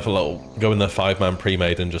 go in there 5-man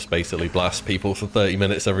pre-made and just basically blast people for 30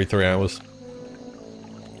 minutes every 3 hours.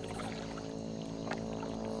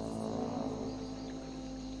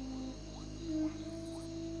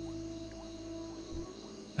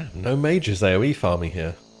 No mages AoE farming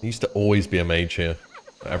here. There used to always be a mage here.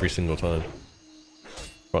 Every single time.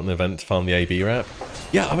 Got an event to farm the AV rep.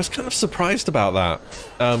 Yeah, I was kind of surprised about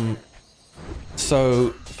that. So,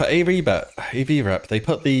 for AV rep, they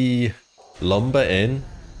put the lumber in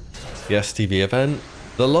the STV event.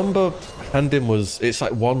 The lumber hand-in was, it's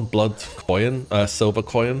like 1 blood coin, silver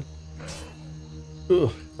coin.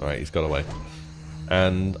 Alright, he's got away.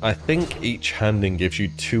 And I think each hand-in gives you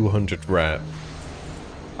 200 rep.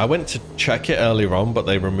 I went to check it earlier on, but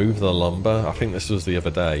they removed the lumber. I think this was the other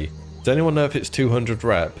day. Does anyone know if it's 200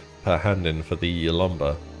 rep per hand in for the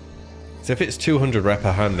lumber? So if it's 200 rep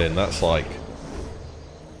per hand in, that's like...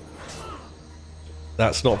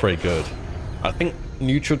 That's not very good. I think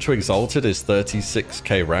neutral to exalted is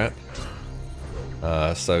 36k rep.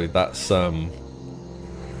 So that's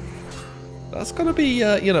gonna be,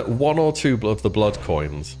 you know, 1 or 2 of the blood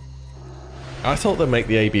coins. I thought they'd make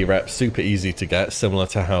the AB rep super easy to get, similar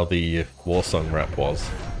to how the Warsong rep was.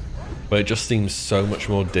 But it just seems so much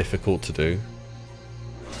more difficult to do.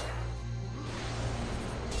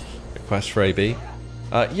 A quest for AB?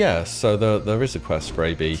 Yeah, so there is a quest for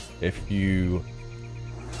AB. If you...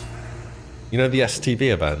 You know the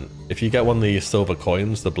STV event? If you get one of the silver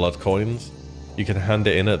coins, the blood coins, you can hand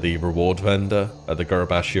it in at the reward vendor at the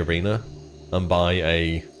Gurabashi Arena and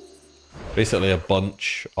buy basically a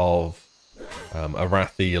bunch of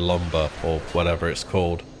Arathi lumber, or whatever it's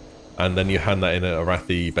called, and then you hand that in at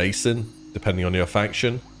Arathi Basin, depending on your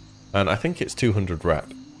faction, and I think it's 200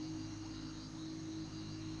 rep.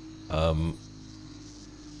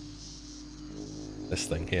 This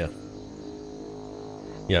thing here.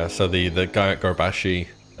 Yeah, so the guy at Gurabashi,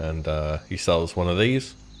 and he sells one of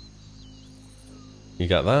these. You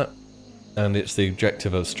get that, and it's the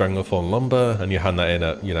objective of Stranglethorn lumber, and you hand that in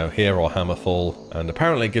at, you know, here or Hammerfall, and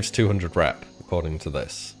apparently it gives 200 rep. According to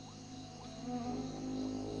this,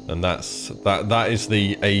 and that is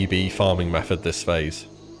the AB farming method this phase,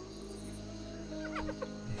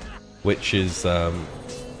 which is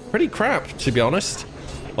pretty crap, to be honest.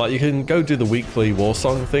 Like, you can go do the weekly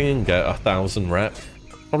Warsong thing and get 1,000 rep,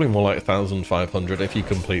 probably more like 1,500 if you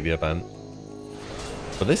complete the event,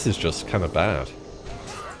 but this is just kind of bad.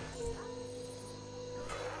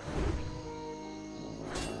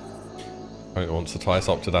 Once or twice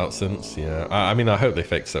opted out since, yeah. I mean, I hope they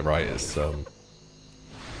fix it right. It's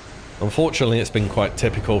unfortunately, it's been quite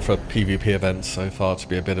typical for PvP events so far to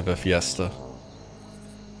be a bit of a fiesta.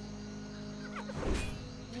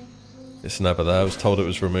 It's never there. I was told it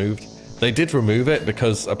was removed. They did remove it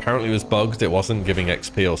because apparently it was bugged. It wasn't giving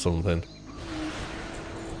XP or something,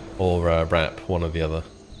 or rep, one or the other.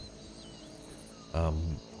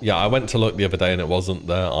 Yeah, I went to look the other day and it wasn't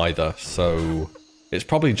there either, so it's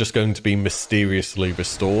probably just going to be mysteriously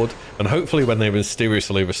restored, and hopefully when they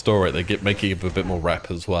mysteriously restore it, they make it give a bit more rep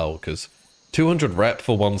as well, because 200 rep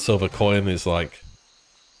for 1 silver coin is like...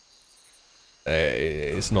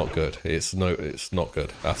 it's not good. It's not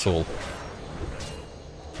good at all.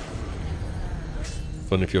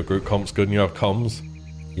 Fun if your group comp's good and you have comms.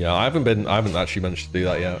 Yeah, I haven't actually managed to do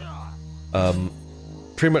that yet.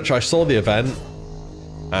 Pretty much I saw the event,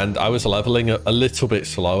 and I was leveling a little bit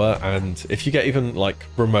slower, and if you get even like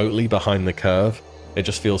remotely behind the curve, it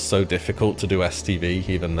just feels so difficult to do STV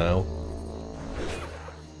even now.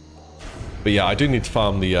 But yeah, I do need to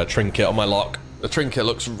farm the trinket on my lock. The trinket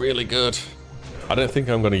looks really good. I don't think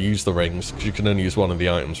I'm going to use the rings, because you can only use one of the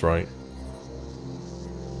items, right?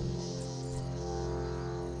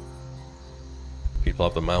 People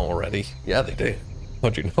have them out already. Yeah, they do. How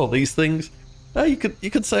do you know all these things? You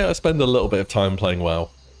could say I spend a little bit of time playing WoW.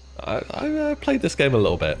 I played this game a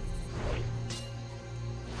little bit.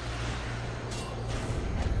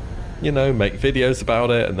 You know, make videos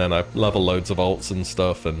about it, and then I level loads of alts and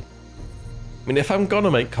stuff, and... I mean, if I'm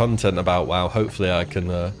gonna make content about WoW, hopefully I can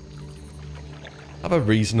have a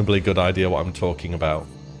reasonably good idea what I'm talking about.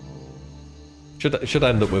 Should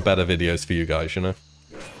end up with better videos for you guys, you know?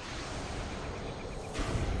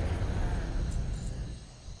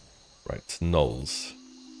 Right, Knolls.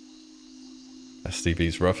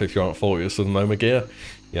 STV's rough if you aren't faultless with Noma gear.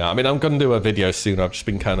 Yeah, I mean, I'm going to do a video soon. I've just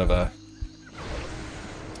been kind of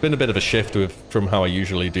it's been a bit of a shift from how I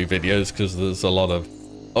usually do videos, because there's a lot of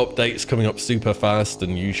updates coming up super fast,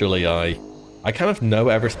 and usually I kind of know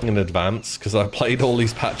everything in advance because I've played all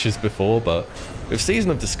these patches before, but with Season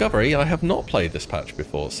of Discovery, I have not played this patch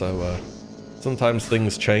before, so sometimes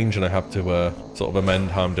things change and I have to sort of amend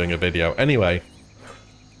how I'm doing a video. Anyway,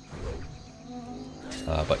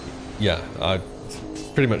 but yeah, I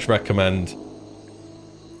pretty much recommend,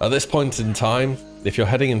 at this point in time, if you're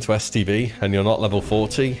heading into STV and you're not level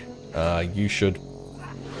 40, you should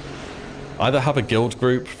either have a guild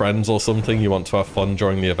group, friends or something you want to have fun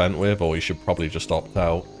during the event with, or you should probably just opt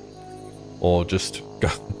out. Or just go,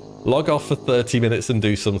 log off for 30 minutes and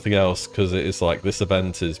do something else, because it is like, this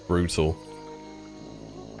event is brutal.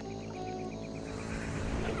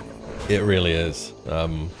 It really is.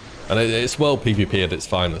 And it's world PvP at its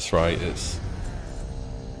finest, right?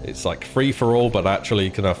 It's like free for all, but actually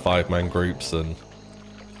you can have 5-man groups, and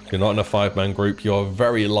if you're not in a 5-man group, you're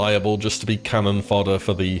very liable just to be cannon fodder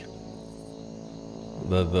for the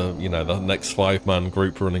you know, the next 5-man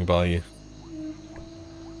group running by you.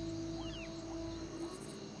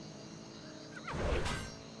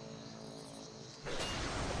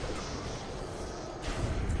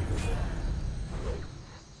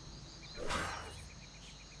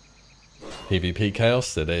 PvP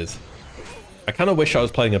chaos, it is. I kind of wish I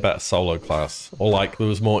was playing a better solo class, or like there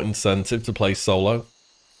was more incentive to play solo.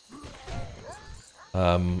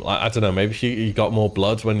 I don't know, maybe if you got more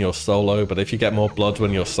blood when you're solo, but if you get more blood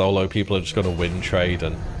when you're solo, people are just going to win trade,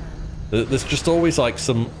 and there's just always like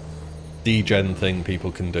some degen thing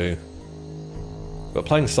people can do. But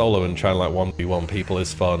playing solo and trying to like 1v1 people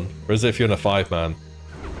is fun, whereas if you're in a 5-man,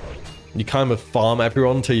 you kind of farm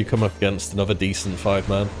everyone until you come up against another decent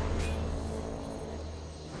 5-man.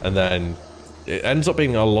 And then it ends up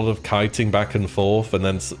being a lot of kiting back and forth, and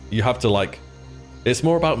then you have to like... It's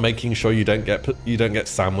more about making sure you don't get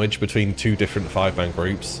sandwiched between two different 5-man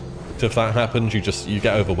groups. So if that happens, you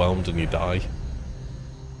get overwhelmed and you die.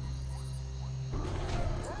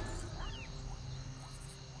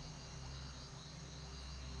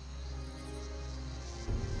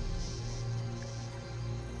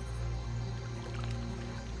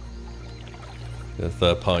 The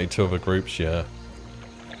third party to other groups, yeah.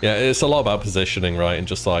 Yeah, it's a lot about positioning, right? And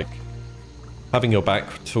just like having your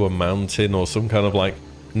back to a mountain or some kind of like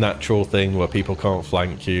natural thing where people can't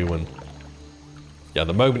flank you. And yeah,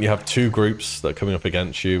 the moment you have two groups that are coming up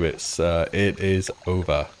against you, it is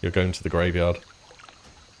over. You're going to the graveyard.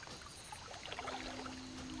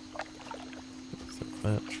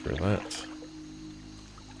 Match for that.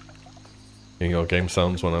 Your game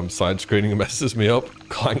sounds when I'm side screening messes me up.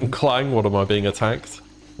 Clang clang, what am I being attacked?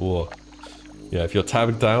 Whoa. Yeah, if you're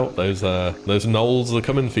tagged out, those gnolls are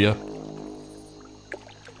coming for you.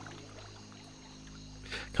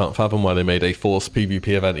 Can't fathom why they made a forced PvP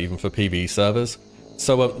event even for PvE servers.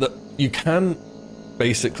 So you can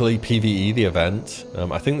basically PvE the event.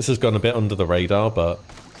 I think this has gone a bit under the radar, but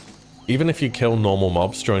even if you kill normal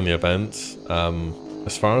mobs during the event,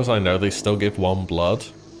 as far as I know, they still give 1 blood.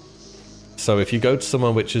 So if you go to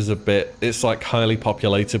somewhere which is it's like highly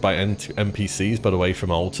populated by NPCs but away from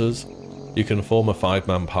altars, you can form a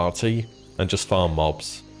 5-man party and just farm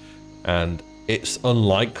mobs. And it's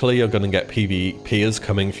unlikely you're going to get PvPers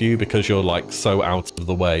coming for you because you're like so out of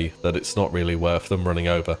the way that it's not really worth them running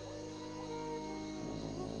over.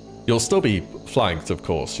 You'll still be flanked, of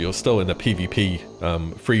course. You're still in a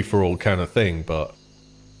PvP free-for-all kind of thing, but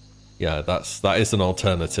yeah, that is an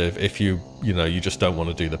alternative if you just don't want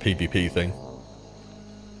to do the PvP thing.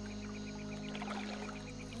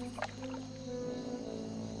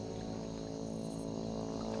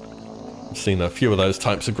 I've seen a few of those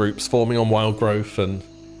types of groups forming on Wild Growth, and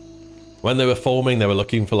when they were forming, they were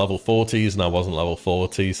looking for level 40s, and I wasn't level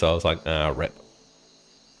 40, so I was like, ah, rip.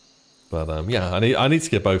 But yeah, I need to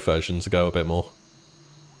give both versions a go a bit more.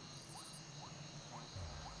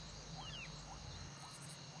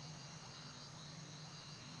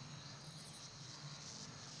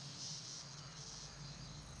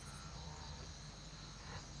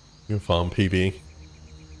 You can farm PvE.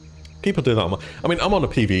 People do that. I mean, I'm on a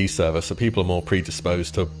PvE server, so people are more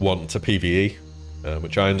predisposed to want to PvE,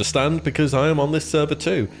 which I understand because I am on this server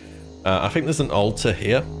too. I think there's an altar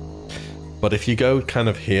here, but if you go kind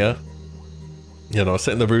of here,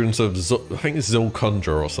 sit in the ruins of I think it's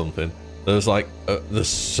Zulkundra or something. There's like there's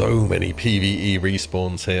so many PvE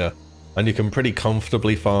respawns here, and you can pretty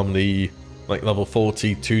comfortably farm the like level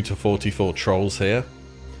 42 to 44 trolls here.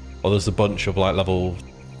 Or there's a bunch of like level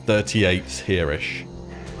 38s here-ish.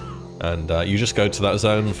 And you just go to that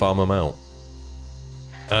zone and farm them out.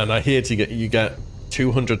 And I hear you get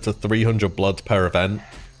 200 to 300 blood per event,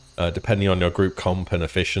 depending on your group comp and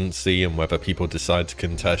efficiency and whether people decide to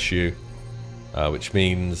contest you. Which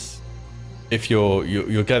means if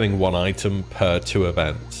you're getting 1 item per 2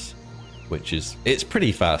 events, which is it's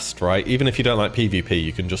pretty fast, right? Even if you don't like PvP,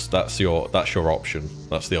 you can just that's your option.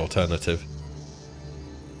 That's the alternative.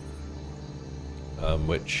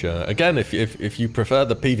 Which, again, if you prefer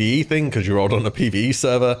the PvE thing because you're all on a PvE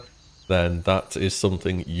server, then that is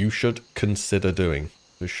something you should consider doing,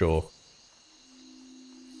 for sure.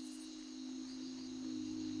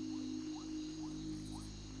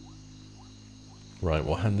 Right,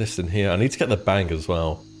 we'll hand this in here. I need to get the bag as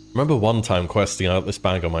well. Remember one time questing out this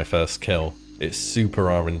bag on my first kill. It's super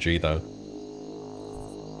RNG, though.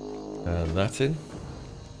 And that's in.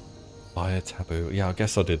 Fire Taboo. Yeah, I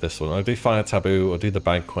guess I'll do this one. I'll do Fire Taboo, I'll do the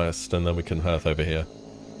bag quest, and then we can hearth over here.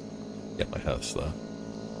 Get my hearths there.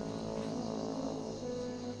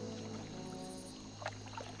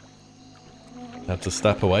 Have to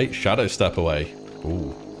step away. Shadow step away.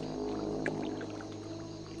 Ooh.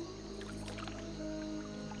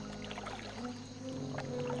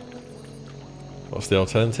 What's the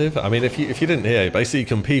alternative? I mean, if you didn't hear, basically you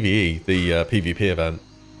can PvE the PvP event.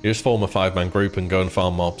 You just form a 5-man group and go and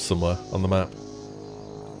farm mobs somewhere on the map.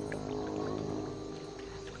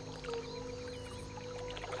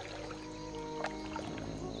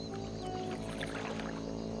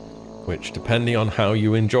 which, depending on how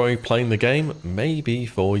you enjoy playing the game, may be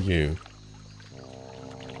for you.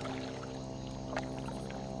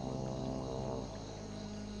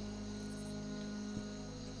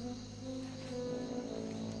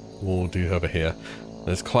 We'll do over here.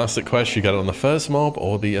 There's classic quest, you get it on the first mob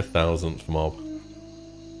or the 1000th mob.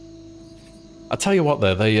 I tell you what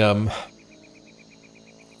though, they I'm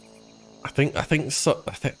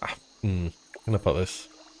gonna put this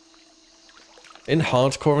in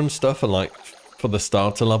hardcore and stuff, and like for the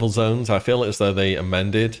starter level zones, I feel as though they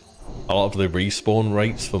amended a lot of the respawn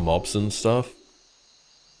rates for mobs and stuff.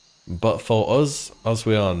 But for us, as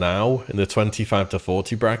we are now in the 25 to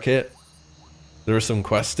 40 bracket, there are some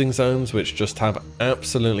questing zones which just have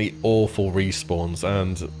absolutely awful respawns,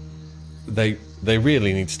 and they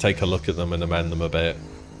really need to take a look at them and amend them a bit.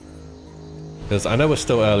 Because I know we're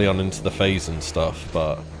still early on into the phase and stuff,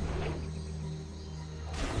 but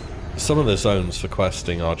some of the zones for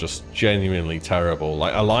questing are just genuinely terrible.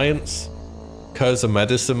 Like Alliance, Curse of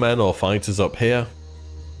Medicine Men or Fighters up here.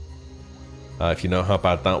 If you know how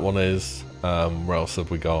bad that one is. Where else have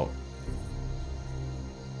we got?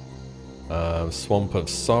 Swamp of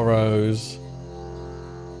Sorrows.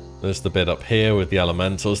 There's the bit up here with the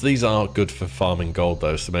elementals. These are good for farming gold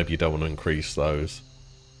though, so maybe you don't want to increase those.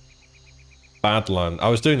 Badland. I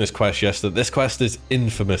was doing this quest yesterday. This quest is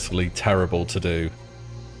infamously terrible to do.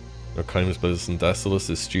 Reclaimers, Blizzards, and Desolus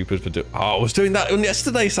is stupid for doing. Oh, I was doing that one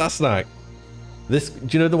yesterday, Sasnak. This,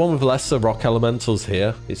 do you know the one with lesser rock elementals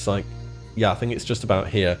here? It's like, yeah, I think it's just about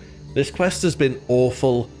here. This quest has been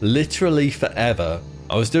awful literally forever.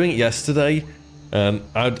 I was doing it yesterday, and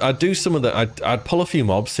I'd do some of the, I'd pull a few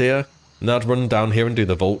mobs here, and I'd run down here and do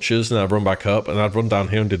the vultures, and I'd run back up, and I'd run down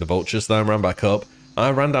here and do the vultures, then I ran back up. I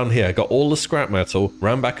ran down here, got all the scrap metal,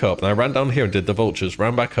 ran back up, and I ran down here and did the vultures,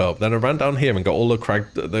 ran back up, then I ran down here and got all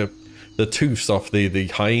the tooths off the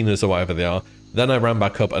hyenas or whatever they are. Then I ran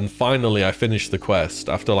back up, and finally I finished the quest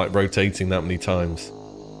after like rotating that many times.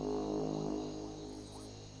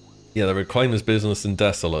 Yeah, the Reclaimer's Business and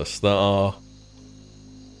Desolus, that are...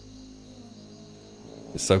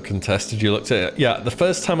 It's so contested. You looked at it. Yeah, the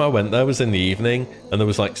first time I went there was in the evening, and there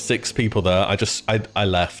was like 6 people there. I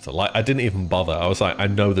left. Like, I didn't even bother. I was like, I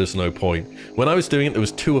know there's no point. When I was doing it, there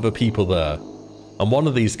was 2 other people there, and one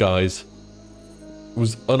of these guys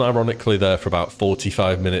was unironically there for about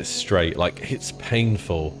 45 minutes straight. Like, it's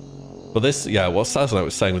painful. But this, yeah, what Sazno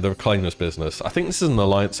was saying with the Reclaimer's Business, I think this is an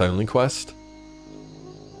Alliance only quest.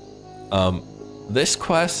 This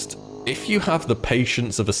quest, if you have the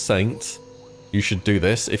patience of a saint, you should do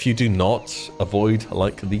this. If you do not, avoid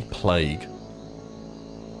like the plague.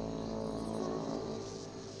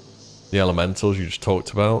 The elementals you just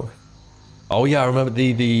talked about. Oh yeah, I remember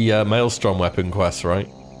the Maelstrom weapon quest, right?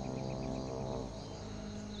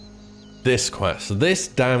 This quest, this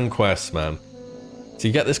damn quest, man. So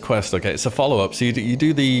you get this quest, okay? It's a follow-up. So you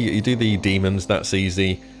do the demons. That's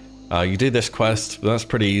easy. You do this quest, that's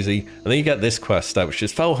pretty easy. And then you get this quest, which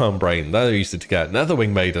is Felhelm Brain. They're easy to get.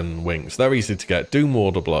 Netherwing Maiden Wings. They're easy to get. Doom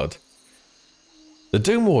Warder Blood. The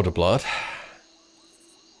Doom Warder Blood.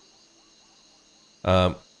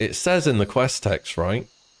 It says in the quest text, right?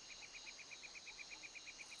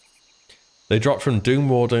 They drop from Doom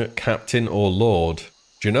Warder Captain or Lord.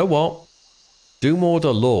 Do you know what? Doom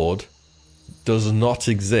Warder Lord does not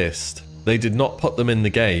exist. They did not put them in the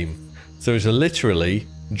game. So it's literally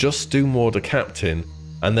just Doom Warder Captain,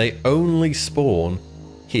 and they only spawn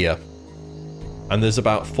here. And there's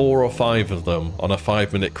about 4 or 5 of them on a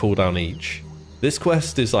 5-minute cooldown each. This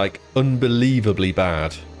quest is like unbelievably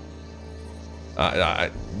bad. I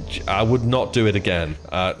would not do it again.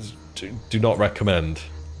 Do not recommend.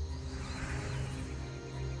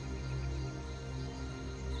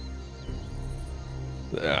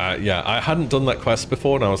 Yeah, I hadn't done that quest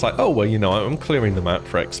before, and I was like, oh, well, you know, I'm clearing the map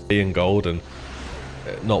for XP and gold, and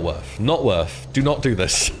not worth. Not worth. Do not do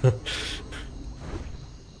this.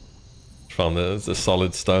 Found the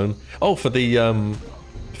solid stone. Oh, for the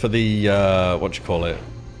what you call it?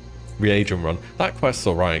 Reagent run. That quest's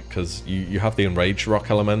alright, because you have the enraged rock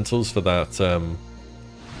elementals for that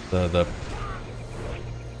the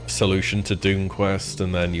solution to Doom quest,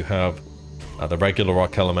 and then you have the regular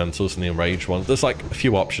rock elementals and the enraged ones. There's like a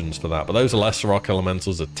few options for that, but those lesser rock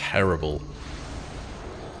elementals are terrible.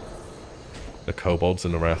 The kobolds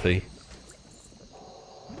and the Arathi.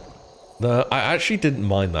 I actually didn't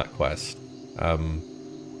mind that quest. So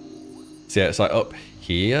yeah, it's like up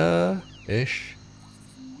here-ish.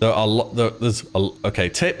 There are okay,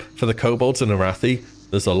 tip for the kobolds and Arathi.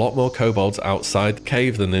 There's a lot more kobolds outside the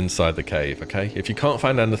cave than inside the cave, okay? If you can't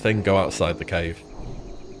find anything, go outside the cave.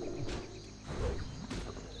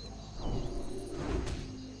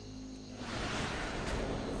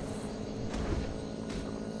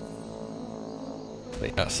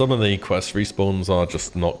 But yeah, some of the quest respawns are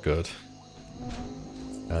just not good.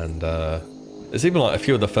 And there's even like a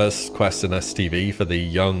few of the first quests in STV for the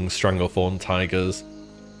young Stranglethorn Tigers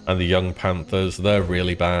and the young Panthers. They're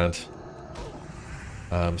really bad.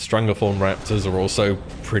 Stranglethorn Raptors are also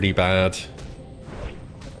pretty bad.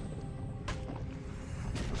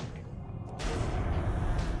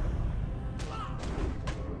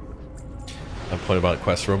 A point about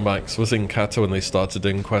quest runbacks was in Kata when they started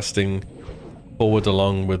doing questing forward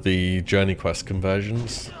along with the journey quest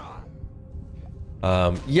conversions.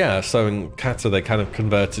 Yeah, so in Kata they kind of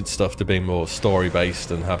converted stuff to being more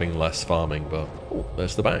story-based and having less farming, but oh,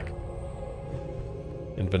 there's the back.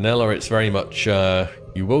 In vanilla it's very much,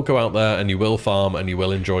 you will go out there and you will farm and you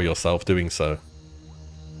will enjoy yourself doing so.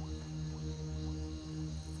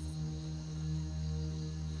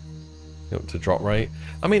 Up to drop rate.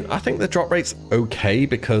 I mean, I think the drop rate's okay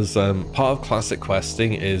because part of classic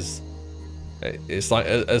questing is it's like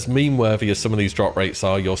as meme worthy as some of these drop rates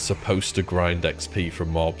are, you're supposed to grind XP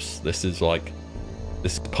from mobs. This is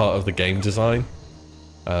part of the game design.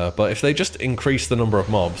 But if they just increase the number of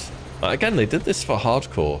mobs, again, they did this for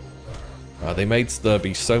hardcore. They made there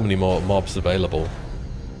be so many more mobs available,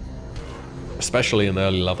 especially in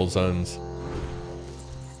early level zones.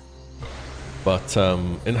 But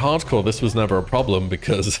in hardcore, this was never a problem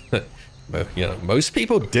because you know, most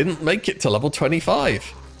people didn't make it to level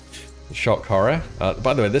 25. Shock horror.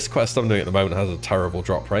 By the way, this quest I'm doing at the moment has a terrible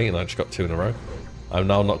drop rate, and I just got 2 in a row. I'm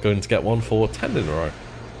now not going to get one for 10 in a row.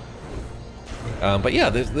 But yeah,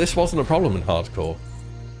 this wasn't a problem in hardcore.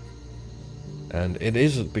 And it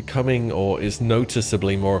is becoming, or is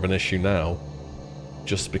noticeably more of an issue now,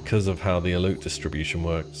 just because of how the loot distribution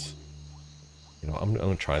works. You know, I'm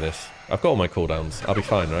gonna try this. I've got all my cooldowns. I'll be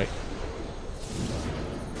fine, right?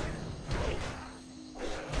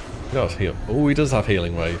 He does heal. Oh, he does have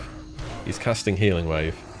healing wave. He's casting healing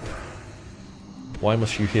wave. Why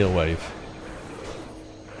must you heal wave?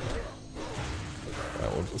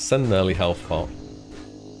 Right, we'll send an early health pot.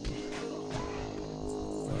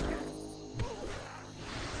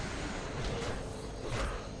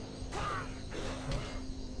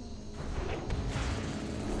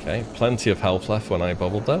 Okay, plenty of health left when I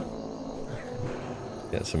bubbled there.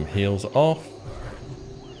 Get some heals off.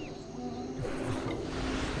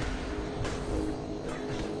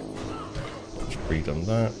 Redone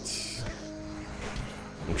that.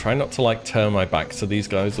 I'm trying not to like turn my back to these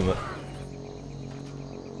guys and that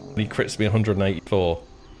he crits me 184.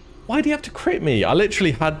 Why do you have to crit me? I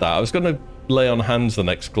literally had that. I was gonna lay on hands the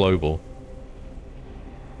next global.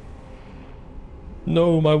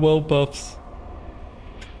 No, my world buffs.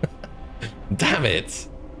 Damn it!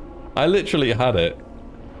 I literally had it.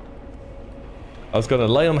 I was gonna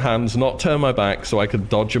lay on hands, not turn my back so I could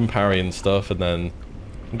dodge and parry and stuff, and then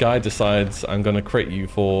guy decides I'm gonna crit you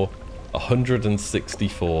for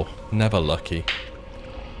 164. Never lucky.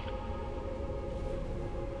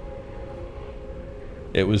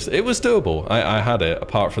 It was doable. I had it,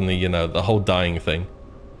 apart from the, you know, the whole dying thing.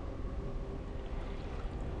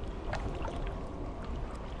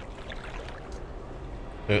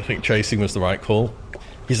 I don't think chasing was the right call.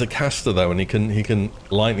 He's a caster though, and he can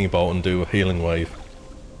lightning bolt and do a healing wave.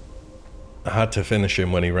 I had to finish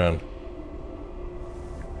him when he ran.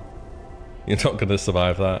 You're not going to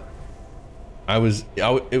survive that. It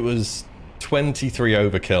was 23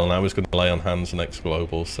 overkill, and I was going to lay on hands next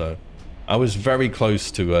global, so I was very close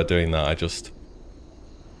to doing that.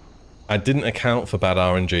 I didn't account for bad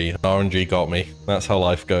RNG. RNG got me. That's how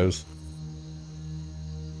life goes.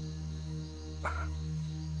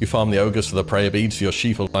 You farm the ogres for the prayer beads for your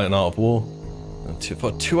sheaf of light and art of war.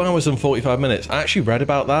 For 2 hours and 45 minutes. I actually read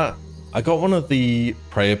about that. I got one of the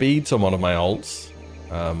prayer beads on one of my alts.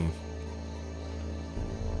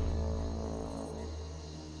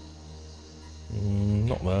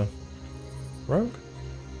 Not there. Rogue?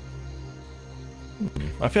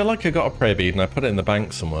 I feel like I got a prayer bead and I put it in the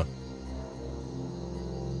bank somewhere.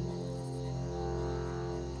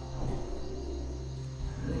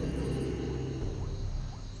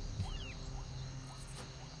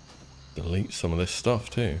 Delete some of this stuff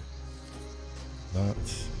too.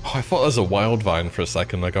 That's... Oh, I thought there was a wild vine for a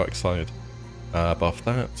second. I got excited. Buff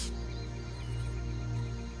that.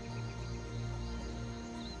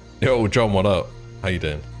 Yo, John, what up? How you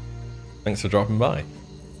doing? Thanks for dropping by.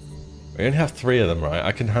 We only have 3 of them, right?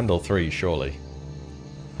 I can handle 3, surely.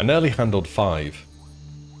 I nearly handled 5.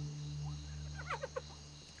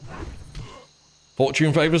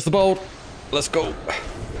 Fortune favors the bold. Let's go.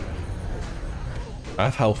 I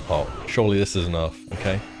have health pot. Surely this is enough.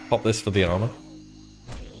 Okay. Pop this for the armor.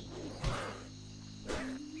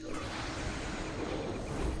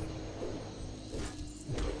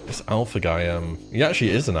 this alpha guy, he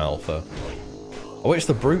actually is an alpha. Oh, it's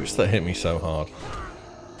the brutes that hit me so hard.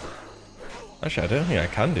 Actually, I don't think I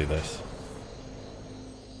can do this.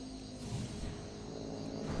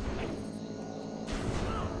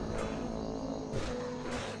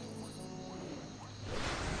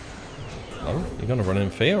 Oh, you're gonna run in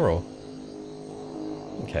fear, or?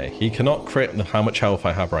 Okay, he cannot crit how much health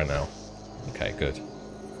I have right now. Okay, good.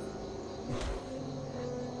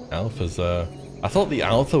 Alpha's, I thought the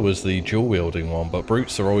alpha was the dual-wielding one, but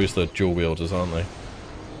brutes are always the dual-wielders, aren't they?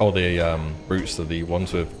 Oh, the, brutes are the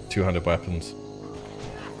ones with two-handed weapons.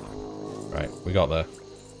 Right, we got there.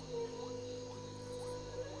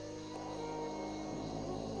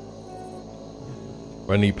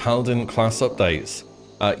 Any paladin class updates?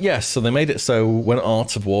 Yes, so they made it so when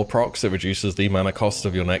Art of War procs, it reduces the mana cost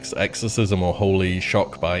of your next exorcism or holy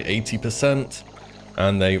shock by 80%,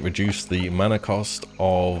 and they reduced the mana cost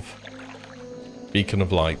of Beacon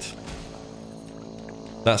of Light.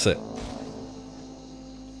 That's it.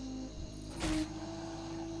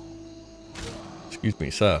 Excuse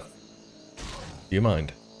me, sir. Do you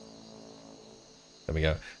mind? There we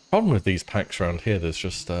go. Problem with these packs around here, there's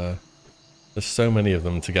just, there's so many of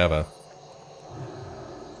them together.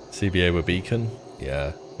 CBA with Beacon?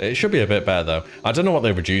 Yeah. It should be a bit better, though. I don't know what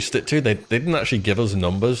they reduced it to. They didn't actually give us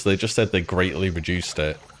numbers. They just said they greatly reduced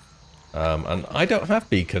it. And I don't have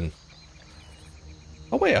Beacon.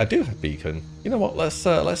 Oh, wait, I do have Beacon. You know what? Let's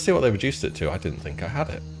see what they reduced it to. I didn't think I had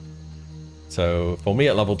it. So, for me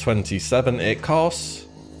at level 27, it costs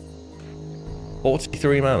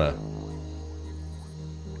 43 mana.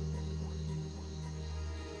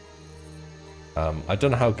 I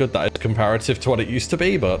don't know how good that is comparative to what it used to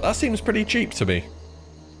be, but that seems pretty cheap to me.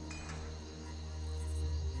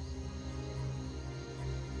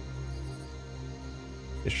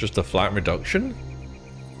 It's just a flat reduction?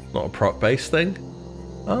 Not a proc-based thing?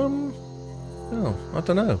 Oh, I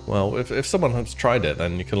don't know. Well, if someone has tried it,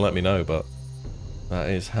 then you can let me know, but that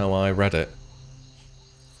is how I read it.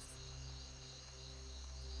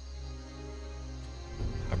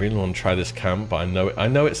 I really want to try this camp, but I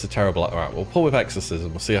know it's a terrible... Alright, we'll pull with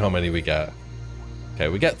Exorcism. We'll see how many we get. Okay,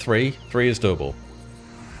 we get 3. 3 is doable.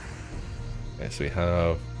 Okay, so we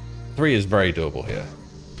have... 3 is very doable here.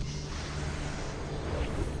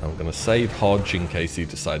 I'm going to save Hodge in case he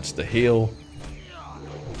decides to heal.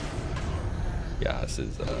 Yeah, this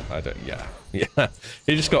is... Yeah. Yeah.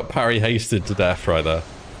 He just got parry hasted to death right there.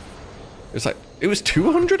 It's like... It was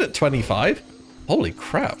 200 at 25? Holy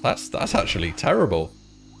crap, that's actually terrible.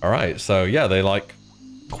 Alright, so yeah, they like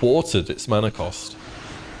quartered its mana cost.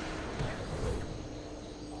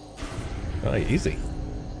 Right, easy.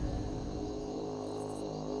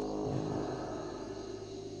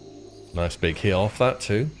 Nice big heal off that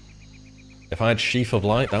too. If I had Sheath of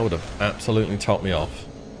Light, that would have absolutely topped me off.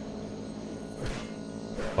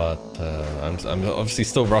 But I'm obviously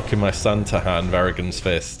still rocking my Santa hand, Verigan's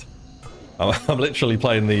Fist. I'm literally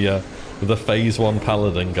playing the Phase 1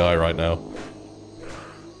 Paladin guy right now.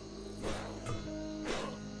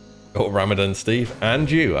 Oh, Ramadan Steve, and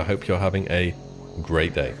you. I hope you're having a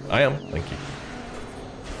great day. I am, thank you.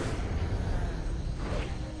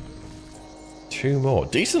 2 more.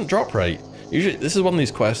 Decent drop rate. Usually, this is one of these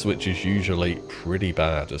quests which is usually pretty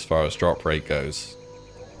bad as far as drop rate goes.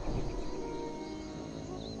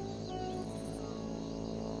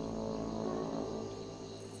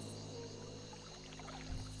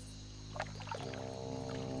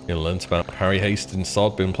 You learnt about parry haste in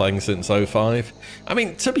SOD, been playing since 05. I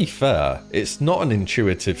mean, to be fair, it's not an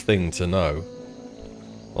intuitive thing to know.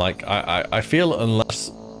 Like, I feel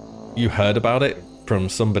unless you heard about it from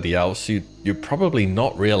somebody else, you'd probably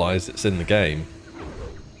not realize it's in the game.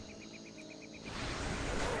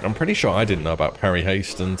 I'm pretty sure I didn't know about parry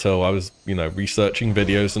haste until I was, you know, researching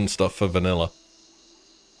videos and stuff for vanilla.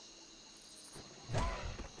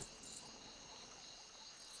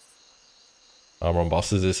 Armor on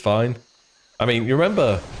bosses is fine. I mean, you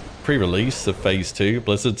remember pre-release of Phase 2,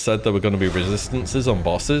 Blizzard said there were going to be resistances on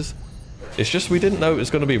bosses. It's just we didn't know it was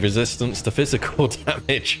going to be resistance to physical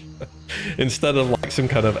damage instead of like some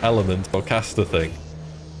kind of element or caster thing.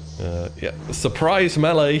 Yeah, surprise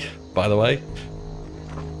melee, by the way.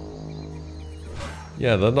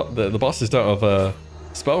 Yeah, they're not, the bosses don't have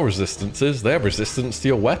spell resistances, they have resistance to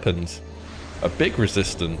your weapons. A big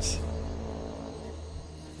resistance.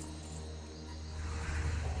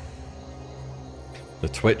 The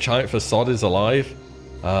Twitch hype for SOD is alive.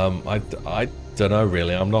 I don't know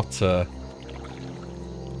really. I'm not.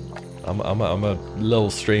 I'm a little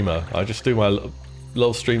streamer. I just do my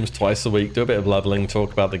little streams twice a week. Do a bit of leveling,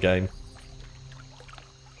 talk about the game.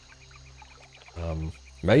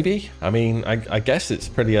 Maybe. I mean, I guess it's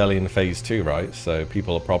pretty early in phase 2, right? So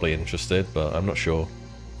people are probably interested, but I'm not sure.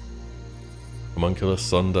 Homunculus,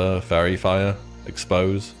 Sunder, Fairy Fire,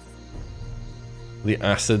 Expose. The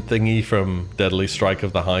acid thingy from Deadly Strike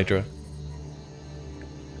of the Hydra.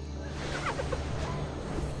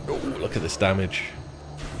 Oh, look at this damage.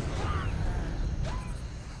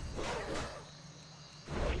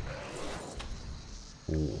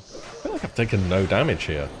 Ooh. I feel like I've taken no damage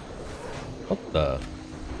here. What the?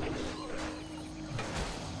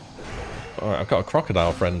 Alright, I've got a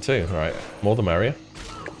crocodile friend too. Alright, more the merrier.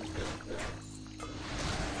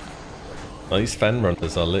 Well, these Fen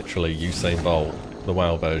runners are literally Usain Bolt, the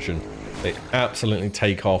WoW version. They absolutely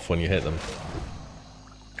take off when you hit them.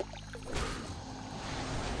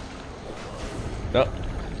 Oh.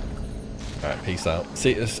 Alright, peace out.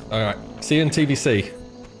 See us. Alright, see you in TVC.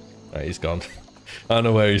 Alright, he's gone. I don't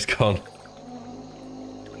know where he's gone.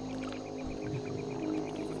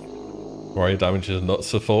 Warrior damage is nuts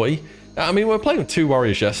for 40. I mean, we were playing with 2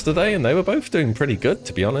 warriors yesterday, and they were both doing pretty good,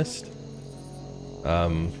 to be honest.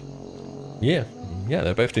 Yeah,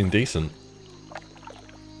 they're both doing decent. I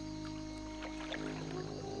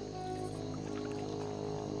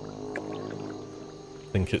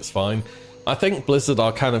think it's fine. I think Blizzard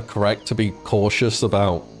are kind of correct to be cautious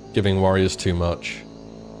about giving warriors too much.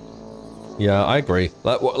 Yeah, I agree.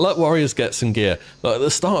 Let warriors get some gear. Like, at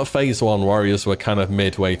the start of phase 1, warriors were kind of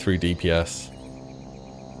midway through DPS.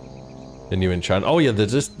 The new enchant. Oh yeah,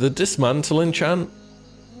 the dismantle enchant.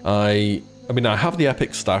 I mean, I have the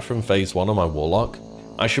epic staff from phase 1 on my warlock.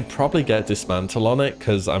 I should probably get dismantle on it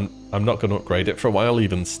because I'm not going to upgrade it for a while.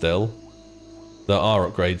 Even still, there are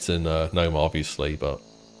upgrades in Gnome, obviously, but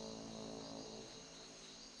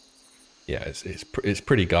yeah, it's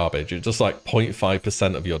pretty garbage. It's just like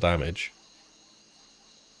 0.5% of your damage.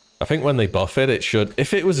 I think when they buff it, it should...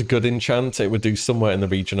 If it was a good enchant, it would do somewhere in the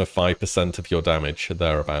region of 5% of your damage,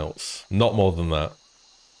 thereabouts. Not more than that.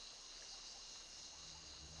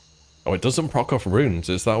 Oh, it doesn't proc off runes,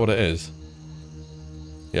 is that what it is?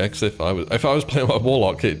 Yeah, because if I was playing my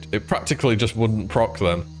Warlock, it practically just wouldn't proc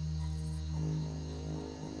then.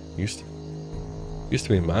 Used to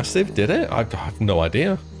be massive, did it? I have no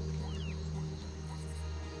idea.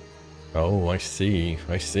 Oh, I see,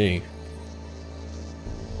 I see.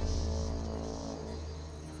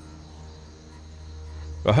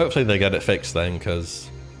 Well, hopefully they get it fixed then, because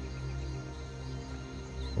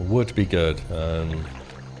it would be good.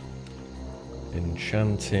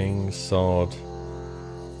 Enchanting, sword,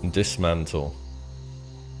 dismantle.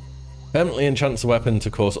 Permanently enchants a weapon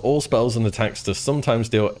to cause all spells and attacks to sometimes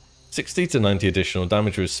deal 60 to 90 additional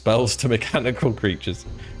damage with spells to mechanical creatures.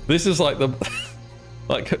 This is like the...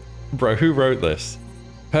 like, bro, who wrote this?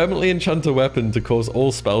 Permanently enchant a weapon to cause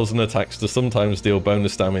all spells and attacks to sometimes deal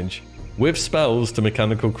bonus damage with spells to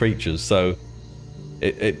mechanical creatures. So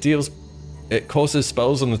it causes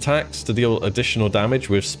spells and attacks to deal additional damage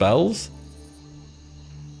with spells.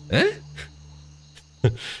 Eh?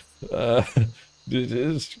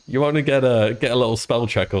 You want to get a little spell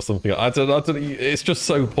check or something? I don't. It's just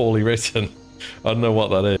so poorly written. I don't know what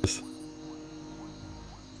that is.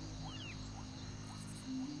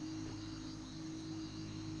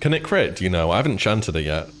 Can it crit? Do you know? I haven't chanted it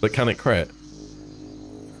yet, but can it crit?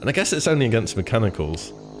 And I guess it's only against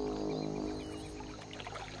mechanicals.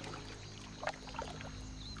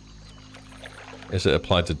 Is it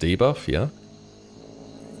applied to debuff? Yeah.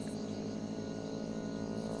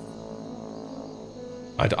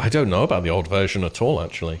 I don't know about the old version at all,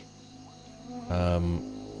 actually.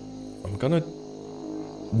 I'm gonna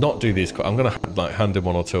not do these. I'm gonna like hand in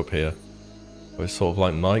one or two up here. It's sort of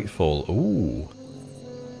like Nightfall. Ooh.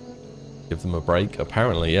 Give them a break.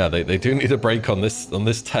 Apparently, yeah, they do need a break on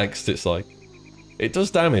this text. It's like it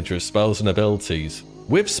does damage with spells and abilities.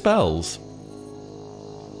 With spells.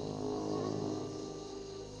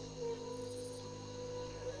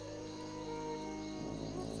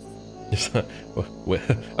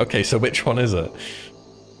 Okay, so which one is it?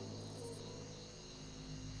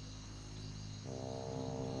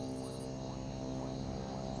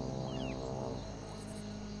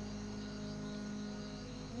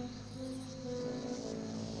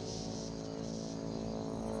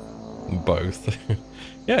 Both.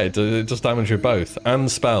 Yeah, it does damage with both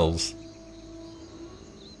and spells.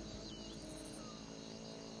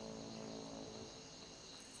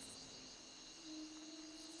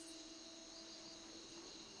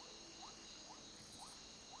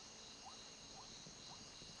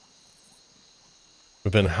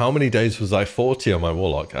 Within how many days was I 40 on my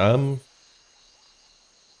Warlock? I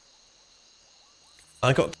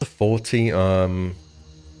got to 40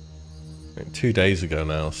 2 days ago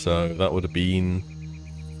now, so that would have been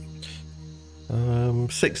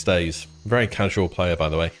 6 days. Very casual player, by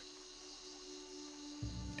the way.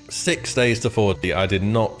 6 days to 40. I did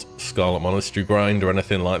not Scarlet Monastery grind or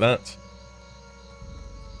anything like that.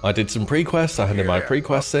 I did some pre-quests. I handed my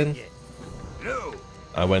pre-quests in.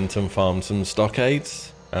 I went and farmed some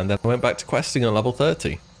stockades. And then I went back to questing at level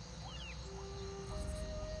 30.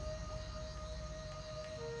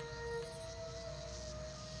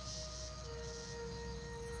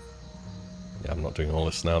 Yeah, I'm not doing all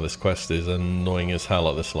this now. This quest is annoying as hell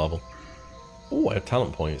at this level. Oh, I have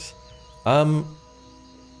talent points.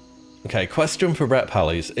 Okay, question for Rep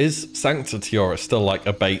Pallies. Is Sanctitiora still like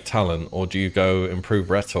a bait talent, or do you go improve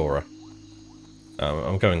Rhetora?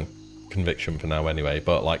 I'm going Conviction for now anyway,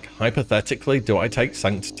 but like, hypothetically, do I take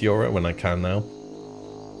Sanctitiora when I can now?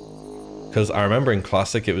 Because I remember in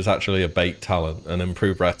Classic it was actually a bait talent, and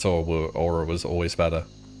improve Rhetora was always better.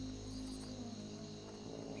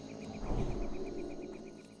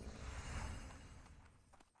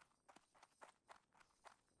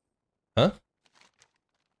 Huh?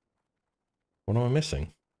 What am I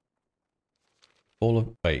missing? All of...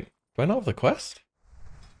 Wait. Do I not have the quest?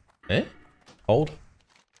 Eh? Hold.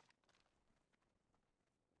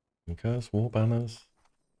 Curse, War Banners.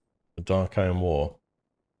 The Dark Iron War.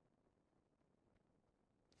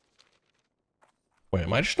 Wait,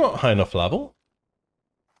 am I just not high enough level?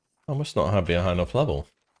 I must not be a high enough level.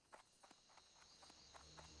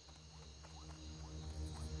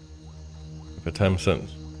 For 10%.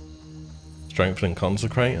 Strengthen and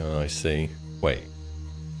Consecrate? Oh, I see. Wait.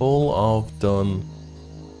 Full of done.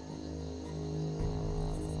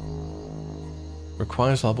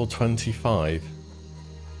 Requires level 25.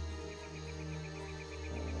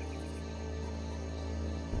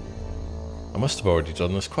 I must have already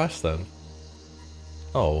done this quest then.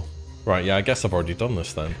 Oh. Right, yeah, I guess I've already done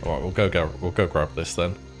this then. Alright, we'll go grab this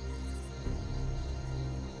then.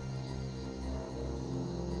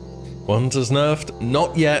 Wonders nerfed?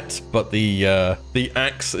 Not yet, but the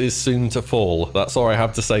axe is soon to fall. That's all I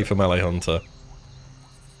have to say for Melee Hunter.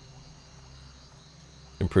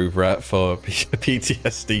 Improve ret for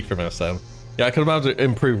PTSD from SM. Yeah, I can imagine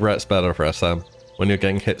improve ret's better for SM when you're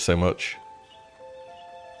getting hit so much.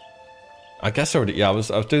 I guess already, yeah, I was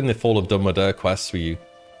doing the Fall of Dunmadure quests where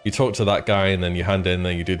you talk to that guy and then you hand in,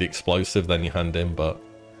 then you do the explosive, then you hand in, but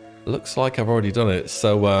it looks like I've already done it.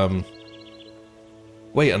 So,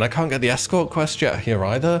 wait, and I can't get the escort quest yet here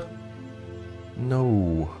either?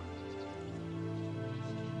 No.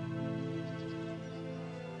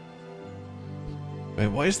 Wait,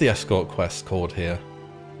 what is the escort quest called here?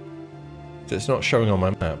 It's not showing on my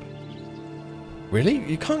map. Really?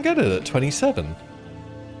 You can't get it at 27?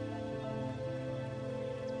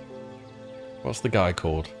 What's the guy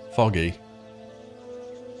called? Foggy.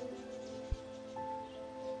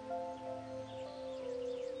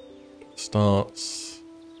 Starts...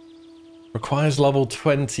 Requires level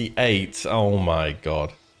 28. Oh my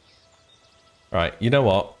god. Right, you know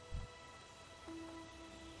what?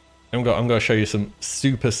 I'm going to show you some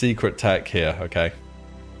super secret tech here, okay?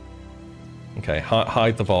 Okay,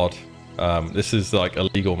 hide the VOD. This is like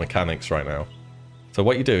illegal mechanics right now. So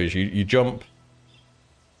what you do is you jump...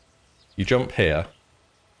 You jump here,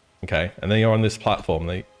 okay, and then you're on this platform.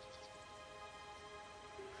 Yeah,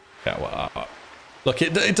 well, look,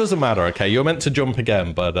 it doesn't matter, okay. You're meant to jump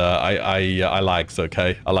again, but I lagged,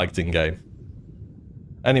 okay. I lagged in game.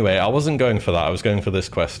 Anyway, I wasn't going for that. I was going for this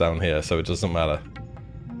quest down here, so it doesn't matter.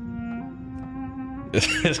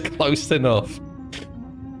 It's close enough.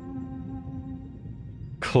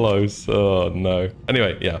 Close. Oh no.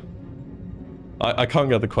 Anyway, yeah. I can't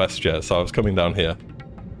get the quest yet, so I was coming down here.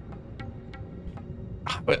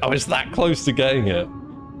 I was that close to getting it.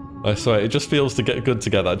 I swear, it just feels good to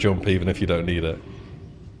get that jump even if you don't need it.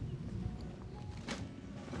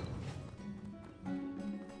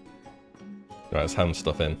 Right, let's hand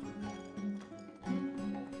stuff in.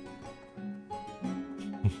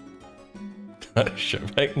 Shit,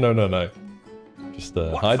 right? No. Just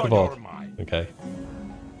hide the VOD. Okay.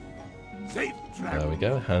 There we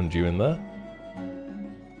go, hand you in there.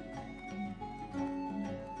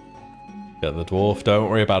 Get the dwarf, don't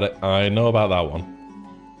worry about it. I know about that one.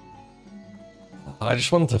 I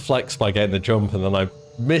just wanted to flex by getting the jump and then I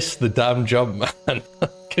missed the damn jump, man.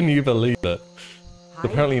 Can you believe it?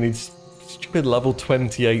 Apparently you need stupid level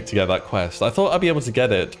 28 to get that quest. I thought I'd be able to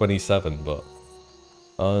get it at 27, but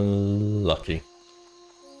unlucky.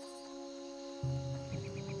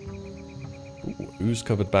 Ooh, ooze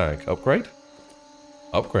covered bag. Upgrade?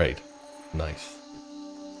 Upgrade. Nice.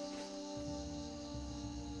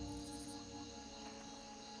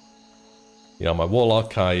 Yeah, my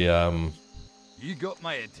warlock, You got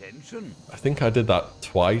my attention. I think I did that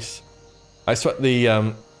twice. I swear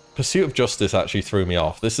the Pursuit of Justice actually threw me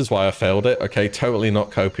off. This is why I failed it. Okay, totally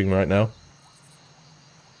not coping right now.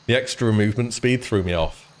 The extra movement speed threw me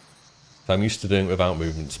off. So I'm used to doing it without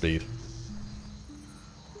movement speed.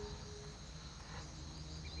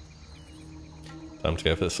 Time to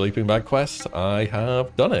go for the sleeping bag quest. I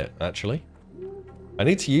have done it, actually. I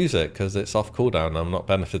need to use it because it's off cooldown and I'm not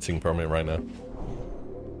benefiting from it right now.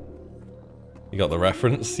 You got the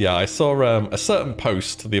reference? Yeah, I saw a certain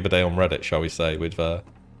post the other day on Reddit, shall we say, with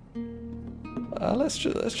let's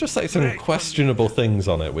just say some questionable things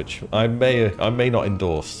on it, which I may not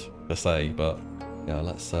endorse per se, but yeah,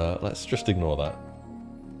 let's just ignore that.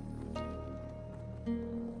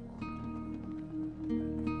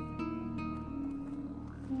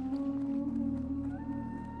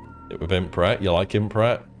 With Impret, you like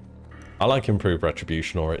Impret? I like Improved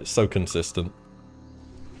Retribution, or it's so consistent.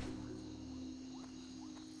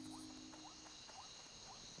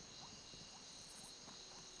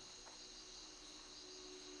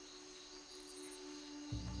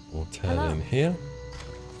 We'll turn in here.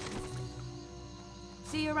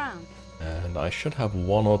 See you around. And I should have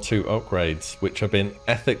 1 or 2 upgrades, which have been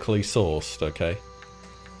ethically sourced, okay?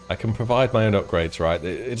 I can provide my own upgrades, right?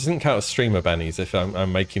 It doesn't count as streamer bennies if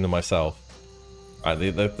I'm making them myself. Right,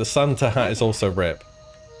 the Santa hat is also RIP.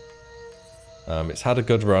 It's had a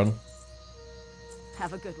good run.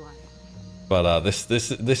 Have a good one. But this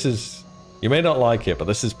is... You may not like it, but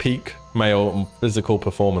this is peak male physical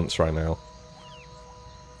performance right now.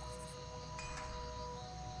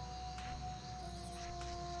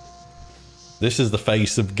 This is the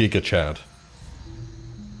face of Giga Chad.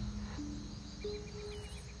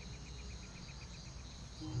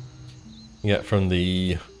 You get from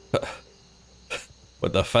the...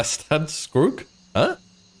 what, the Festad Skrug? Huh?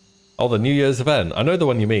 Oh, the New Year's event. I know the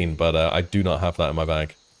one you mean, but I do not have that in my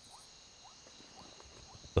bag.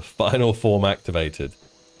 The final form activated.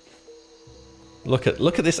 Look at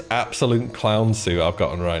this absolute clown suit I've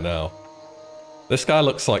got on right now. This guy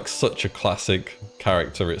looks like such a classic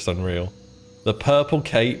character, it's unreal. The purple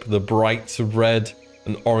cape, the bright red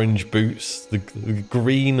and orange boots, the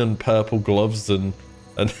green and purple gloves, and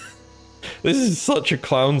this is such a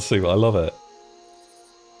clown suit. I love it.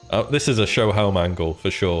 This is a show home angle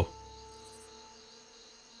for sure.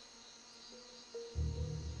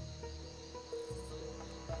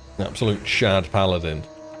 Absolute Shad Paladin.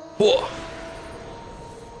 Whoa!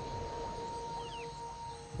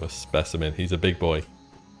 A specimen. He's a big boy.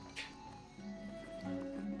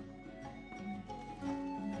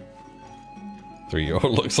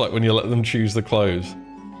 Three-year-old looks like when you let them choose the clothes.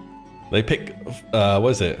 They pick, what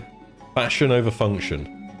is it? Fashion over function.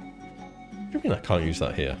 What do you mean I can't use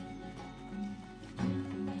that here?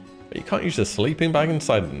 But you can't use a sleeping bag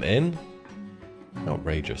inside an inn?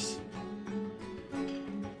 Outrageous.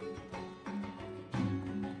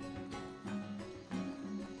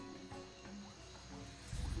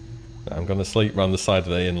 I'm gonna sleep around the side of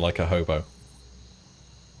the inn like a hobo.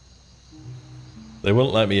 They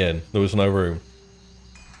wouldn't let me in. There was no room.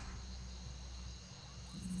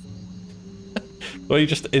 Well, you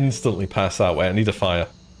just instantly pass out. Wait, I need a fire.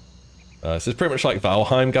 This is pretty much like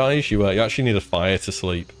Valheim, guys. You actually need a fire to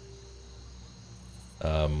sleep.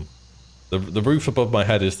 The roof above my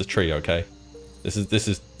head is the tree. Okay, this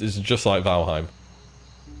is just like Valheim.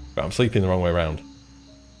 But I'm sleeping the wrong way around.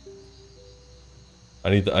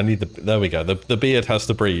 I need the there we go. The beard has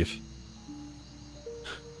to breathe.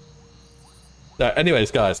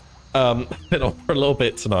 Anyways, guys, been on for a little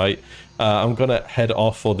bit tonight. I'm gonna head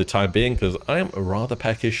off for the time being because I am rather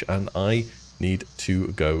peckish and I need to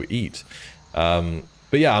go eat. But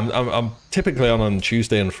yeah, I'm typically on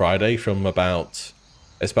Tuesday and Friday from about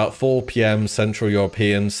 4 p.m. Central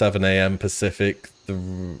European, 7 a.m. Pacific,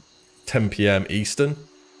 10 p.m. Eastern.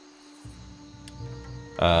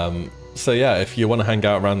 So yeah, if you want to hang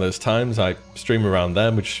out around those times, I stream around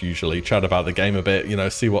them, which usually chat about the game a bit, you know,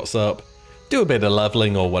 see what's up, do a bit of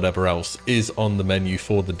leveling or whatever else is on the menu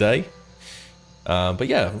for the day. But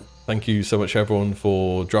yeah, thank you so much everyone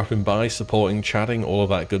for dropping by, supporting, chatting, all of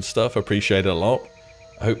that good stuff. Appreciate it a lot.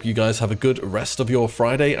 I hope you guys have a good rest of your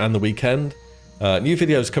Friday and the weekend. New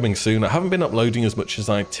videos coming soon. I haven't been uploading as much as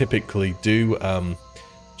I typically do,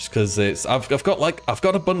 just because I've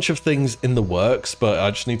got a bunch of things in the works, but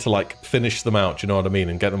I just need to like finish them out, do you know what I mean,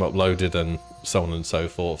 and get them uploaded and so on and so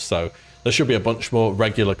forth. So there should be a bunch more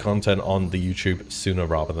regular content on the YouTube sooner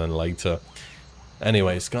rather than later.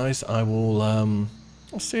 Anyways, guys, I will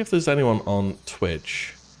I'll see if there's anyone on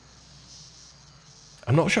Twitch.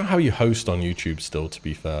 I'm not sure how you host on YouTube still, to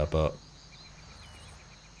be fair, but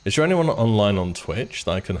is there anyone online on Twitch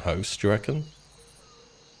that I can host, do you reckon?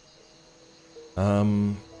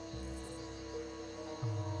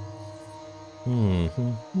 Oh,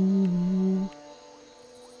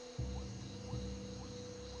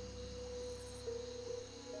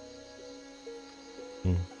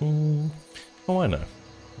 I know.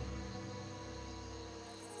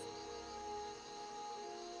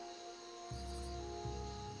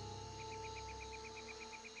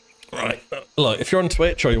 Right, look, if you're on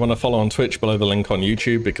Twitch or you want to follow on Twitch, below the link on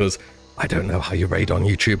YouTube, because I don't know how you raid on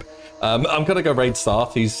YouTube. I'm going to go raid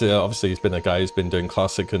Starth. He's obviously he's been a guy who's been doing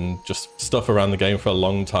classic and just stuff around the game for a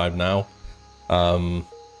long time now. I'm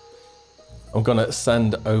going to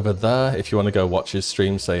send over there. If you want to go watch his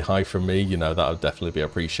stream, say hi from me, you know, that would definitely be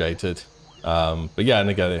appreciated. But yeah, and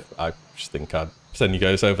again, I just think I'd send you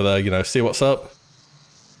guys over there, you know, see what's up.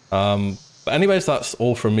 But anyways, that's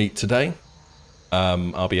all from me today.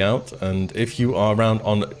 I'll be out, and if you are around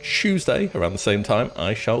on Tuesday around the same time,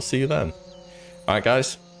 I shall see you then. Alright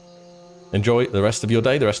guys, enjoy the rest of your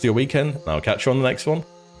day, the rest of your weekend, and I'll catch you on the next one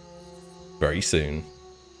very soon.